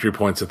 victory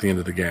points at the end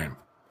of the game.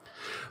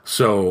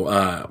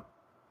 So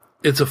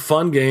it's a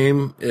fun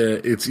game.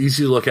 It's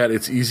easy to look at.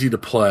 It's easy to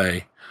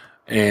play.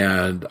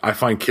 And I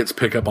find kids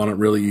pick up on it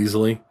really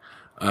easily.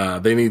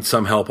 They need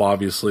some help,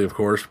 obviously, of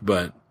course.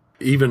 But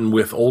even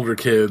with older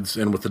kids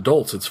and with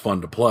adults, it's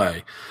fun to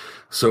play.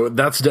 So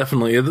that's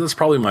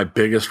probably my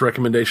biggest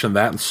recommendation.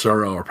 That and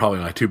Tsuro are probably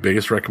my 2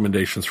 biggest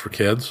recommendations for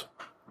kids.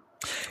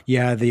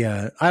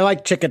 Yeah, I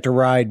like Ticket to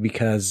Ride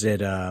because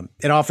it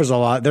offers a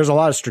lot. There's a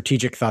lot of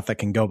strategic thought that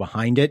can go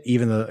behind it,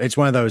 even though it's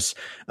one of those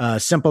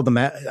simple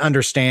to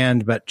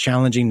understand but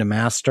challenging to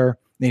master.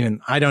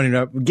 Even I don't even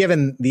know,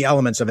 given the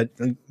elements of it,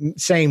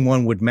 saying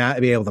one would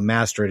be able to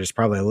master it is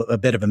probably a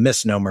bit of a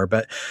misnomer.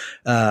 But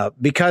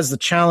because the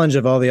challenge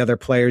of all the other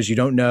players, you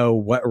don't know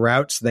what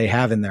routes they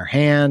have in their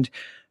hand.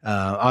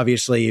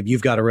 Obviously, if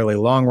you've got a really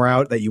long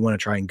route that you want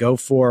to try and go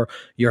for,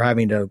 you're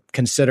having to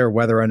consider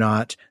whether or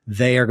not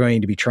they are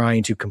going to be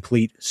trying to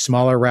complete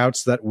smaller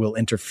routes that will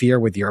interfere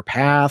with your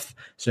path.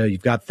 So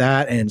you've got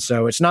that. And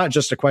so it's not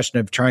just a question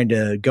of trying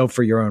to go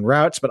for your own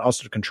routes, but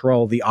also to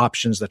control the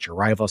options that your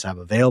rivals have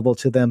available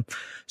to them.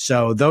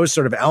 So those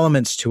sort of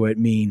elements to it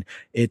mean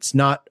it's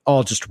not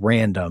all just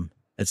random.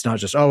 It's not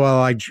just,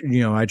 I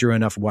drew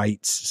enough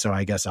whites, so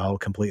I guess I'll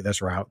complete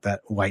this route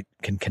that white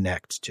can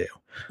connect to.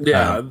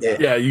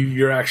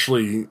 You're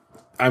actually,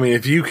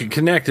 if you can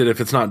connect it, if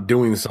it's not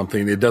doing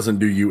something, it doesn't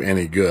do you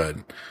any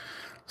good.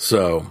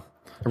 So,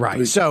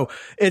 right. So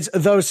it's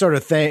those sort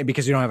of things,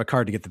 because you don't have a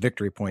card to get the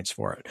victory points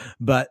for it.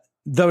 But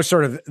those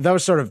sort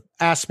of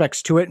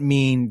aspects to it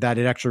mean that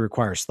it actually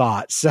requires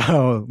thought.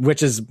 So,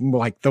 which is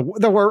like the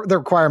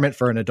requirement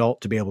for an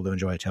adult to be able to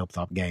enjoy a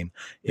tabletop game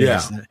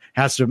is it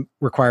has to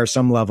require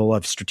some level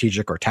of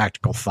strategic or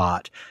tactical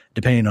thought,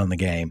 depending on the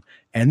game.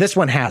 And this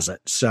one has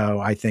it. So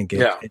I think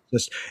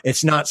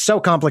it's not so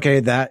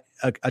complicated that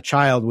a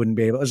child wouldn't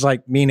be able. It's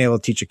like being able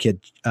to teach a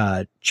kid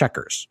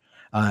checkers.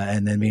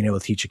 And then being able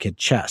to teach a kid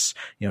chess.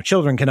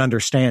 Children can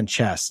understand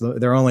chess.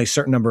 There are only a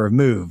certain number of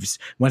moves.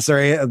 Once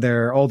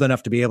they're old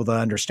enough to be able to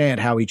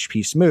understand how each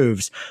piece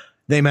moves,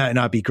 they might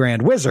not be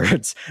grand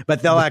wizards,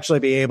 but they'll actually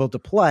be able to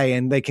play,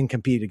 and they can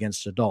compete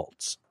against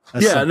adults.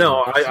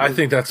 I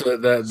think that's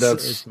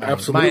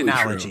absolutely my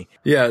analogy. True.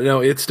 Yeah, no,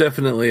 it's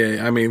definitely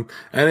and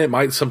it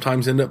might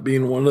sometimes end up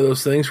being one of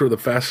those things where the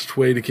fastest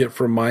way to get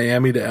from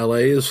Miami to LA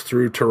is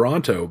through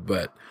Toronto,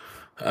 but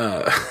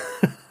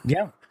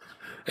yeah.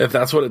 If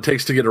that's what it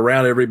takes to get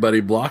around everybody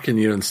blocking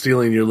you and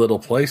stealing your little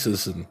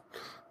places and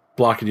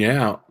blocking you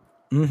out.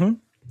 Mm-hmm.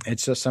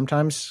 It's just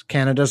sometimes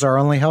Canada's our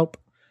only hope.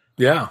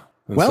 Yeah.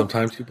 And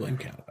sometimes you blame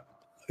Canada.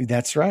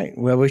 That's right.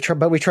 Well, we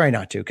try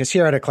not to, because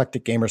here at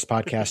Eclectic Gamers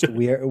Podcast,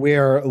 we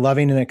are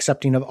loving and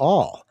accepting of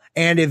all.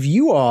 And if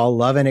you all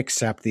love and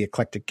accept the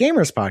Eclectic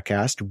Gamers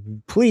Podcast,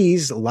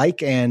 please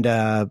like and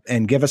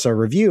give us a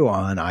review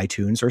on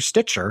iTunes or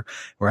Stitcher.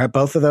 We're at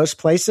both of those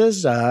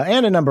places,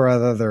 and a number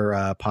of other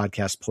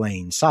podcast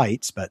playing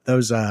sites. But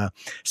those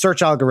search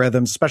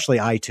algorithms, especially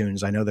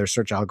iTunes, I know their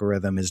search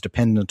algorithm is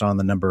dependent on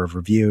the number of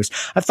reviews.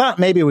 I thought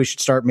maybe we should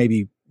start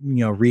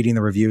reading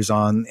the reviews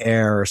on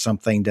air or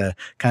something to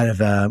kind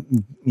of,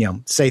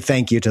 say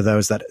thank you to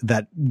those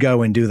that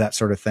go and do that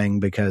sort of thing,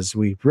 because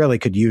we really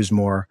could use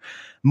more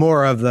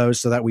of those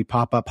so that we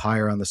pop up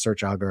higher on the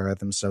search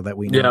algorithm, so that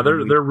we know. Yeah,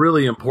 they're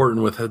really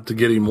important with it, to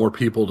getting more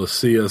people to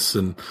see us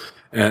and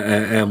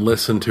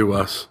listen to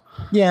us.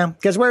 Yeah,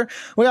 because we're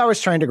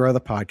always trying to grow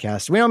the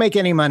podcast. We don't make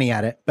any money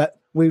at it, but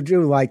we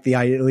do like the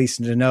idea, at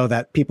least, to know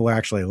that people are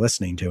actually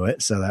listening to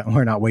it, so that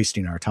we're not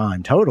wasting our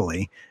time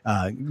totally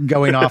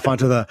going off on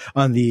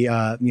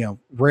the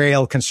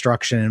rail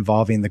construction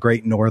involving the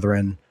Great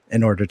Northern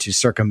in order to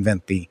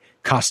circumvent the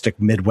caustic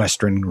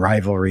Midwestern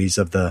rivalries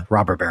of the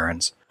robber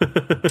barons.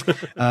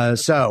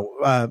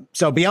 So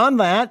beyond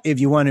that, if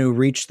you want to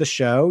reach the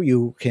show,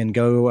 you can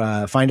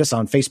go find us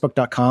on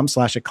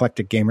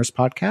Facebook.com/Eclectic Gamers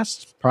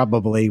Podcast,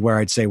 probably where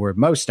I'd say we're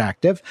most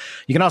active.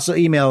 You can also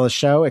email the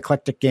show,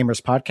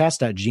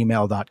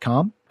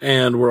 eclecticgamerspodcast@gmail.com.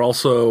 And we're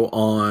also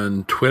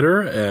on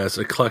Twitter as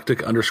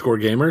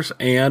eclectic_gamers.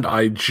 And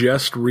I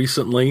just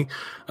recently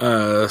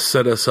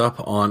set us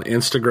up on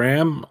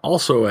Instagram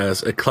also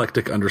as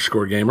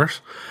eclectic_gamers.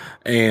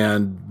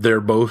 And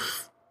they're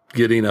both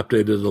getting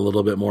updated a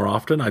little bit more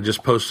often. I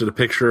just posted a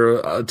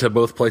picture to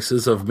both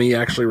places of me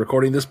actually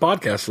recording this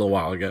podcast a little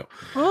while ago.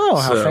 Oh,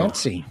 how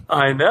fancy.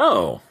 I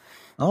know.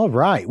 All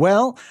right.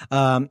 Well,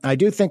 I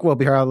do think we'll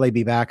probably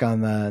be back in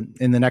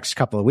the next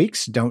couple of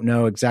weeks. Don't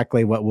know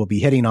exactly what we'll be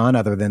hitting on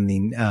other than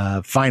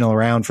the final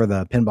round for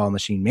the Pinball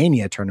Machine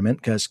Mania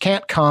tournament, because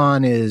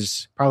CantCon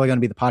is probably going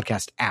to be the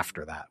podcast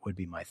after that, would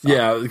be my thought.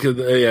 Yeah,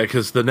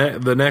 because the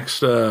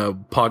next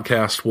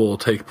podcast will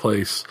take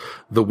place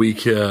the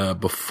week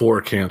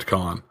before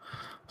CantCon.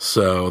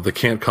 So the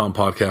CantCon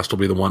podcast will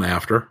be the one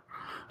after.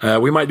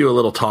 We might do a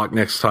little talk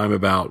next time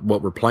about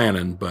what we're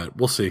planning, but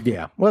we'll see.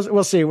 Yeah,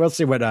 we'll see. We'll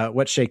see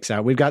what shakes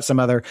out. We got some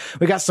other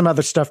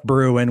stuff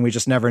brewing. We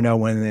just never know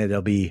when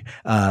it'll be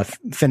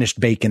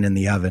finished baking in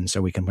the oven,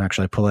 so we can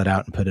actually pull it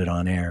out and put it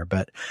on air.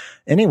 But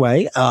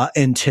anyway,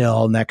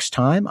 until next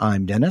time,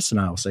 I'm Dennis,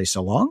 and I'll say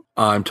so long.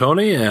 I'm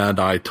Tony, and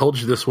I told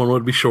you this one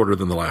would be shorter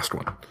than the last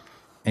one.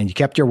 And you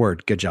kept your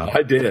word. Good job.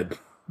 I did.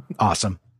 Awesome.